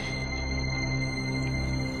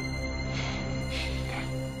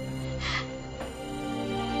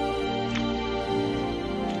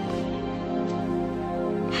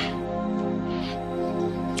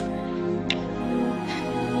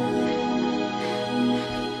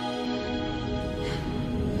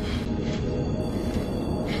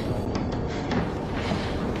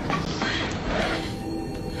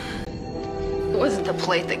 wasn't the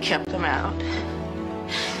plate that kept them out.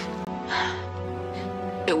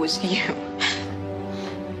 It was you.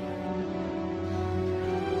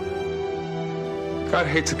 God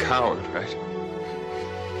hates a coward, right?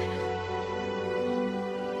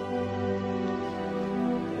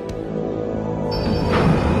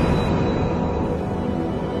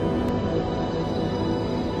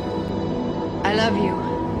 I love you.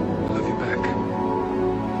 I love you back.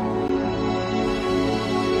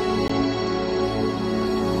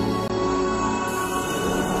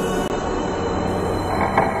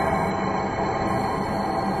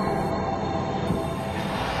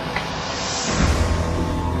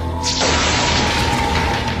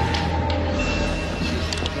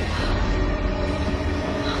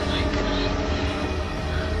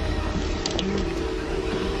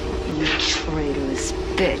 You traitorous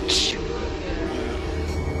bitch.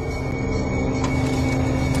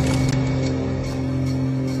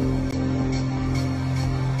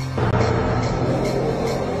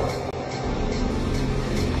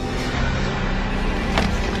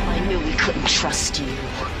 Trust you.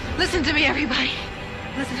 Listen to me, everybody.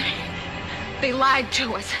 Listen to me. They lied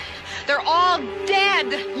to us. They're all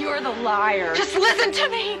dead. You're the liar. Just listen to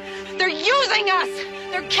me. They're using us.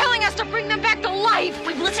 They're killing us to bring them back to life.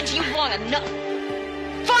 We've listened to you long enough.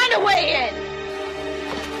 Find a way in.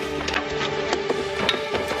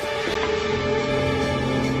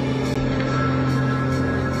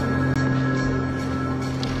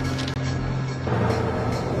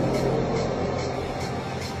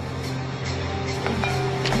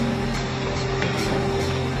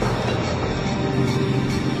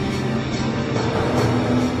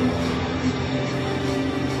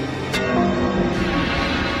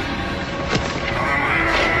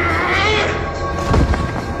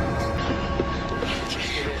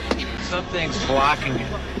 Something's blocking you.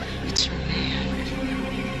 It's your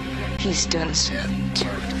man. He's done something to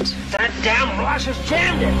it. That damn Ross has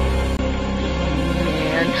jammed it!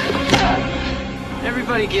 Man.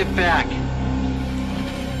 Everybody get back.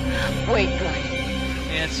 Wait, Brian.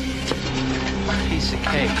 It's a piece of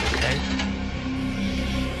cake, okay?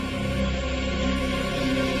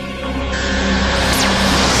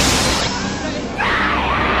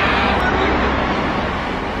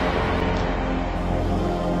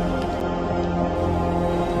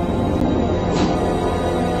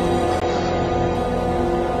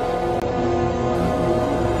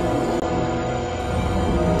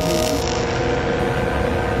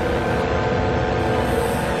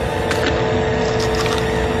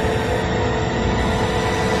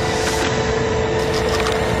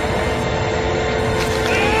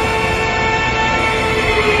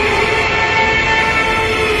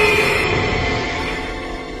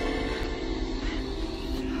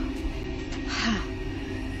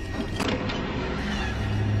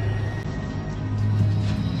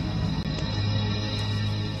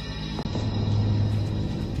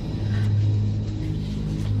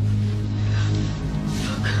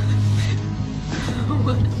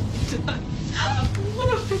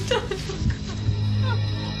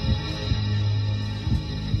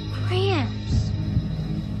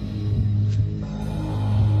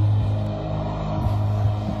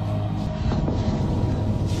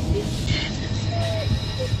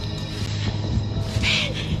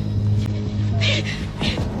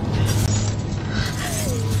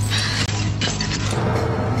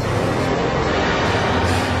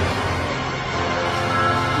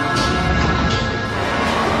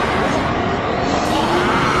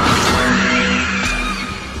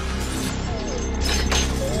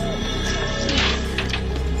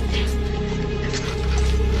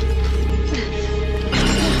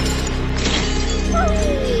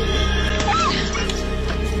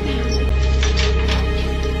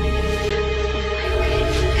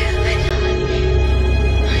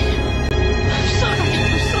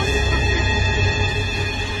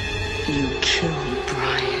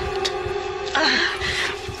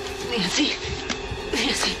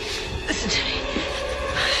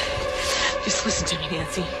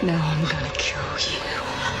 No, I'm gonna kill you.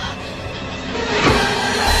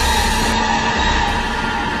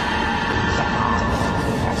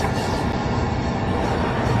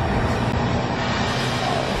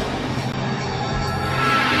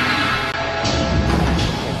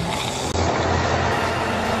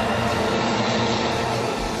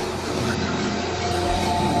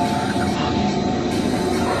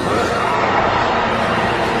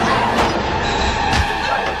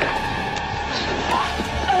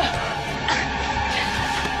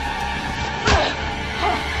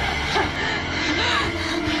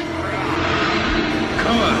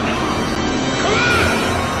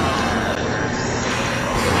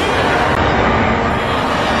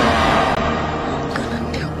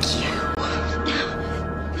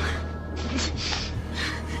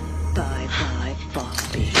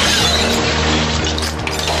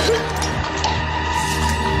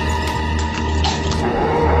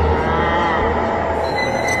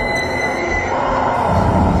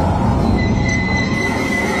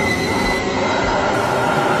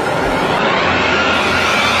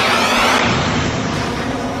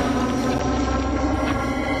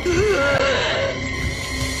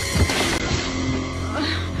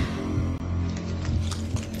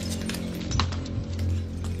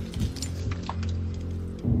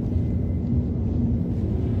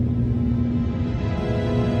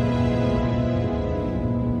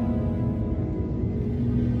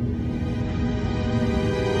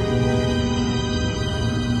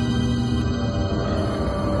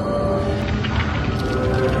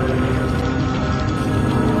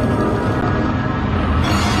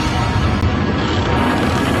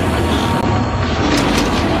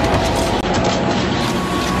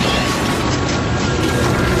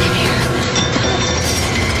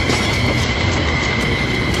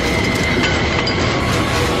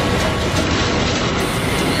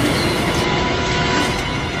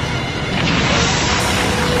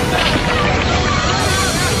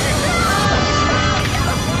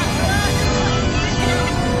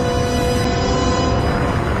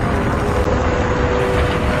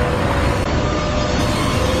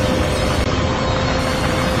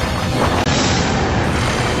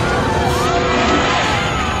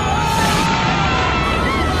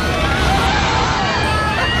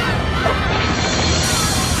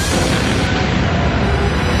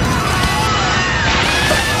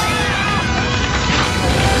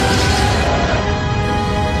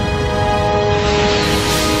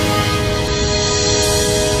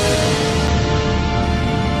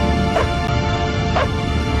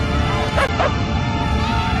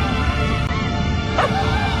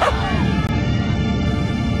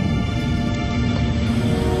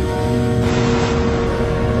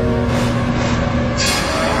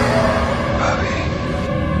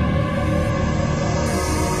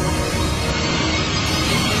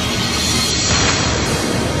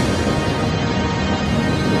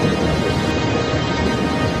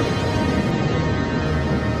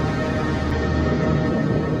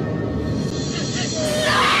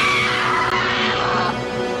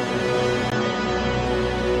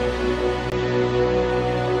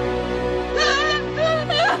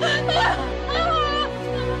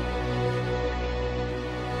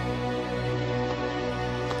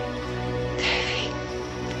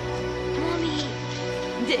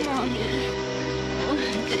 Dick. Oh,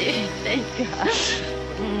 Dick, thank God.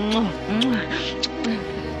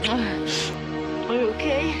 Are you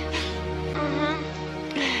okay?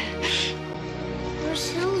 Where's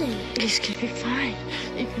Hildy? He's gonna be fine.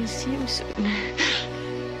 You can see him soon.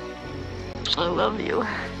 I love you. I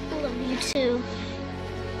love you too.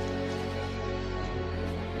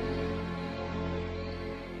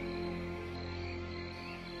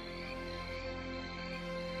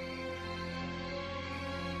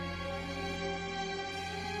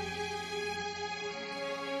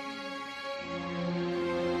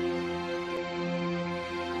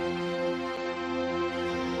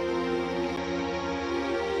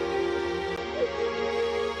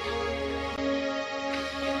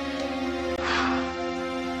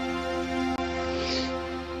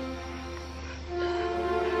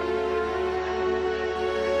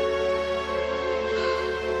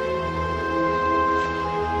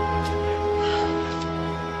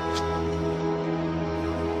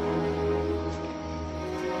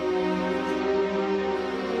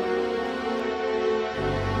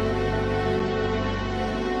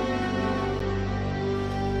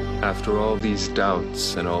 After all these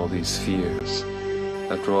doubts and all these fears,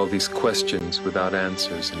 after all these questions without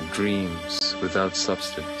answers and dreams without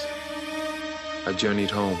substance, I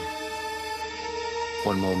journeyed home.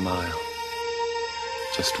 One more mile.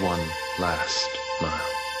 Just one last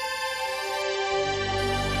mile.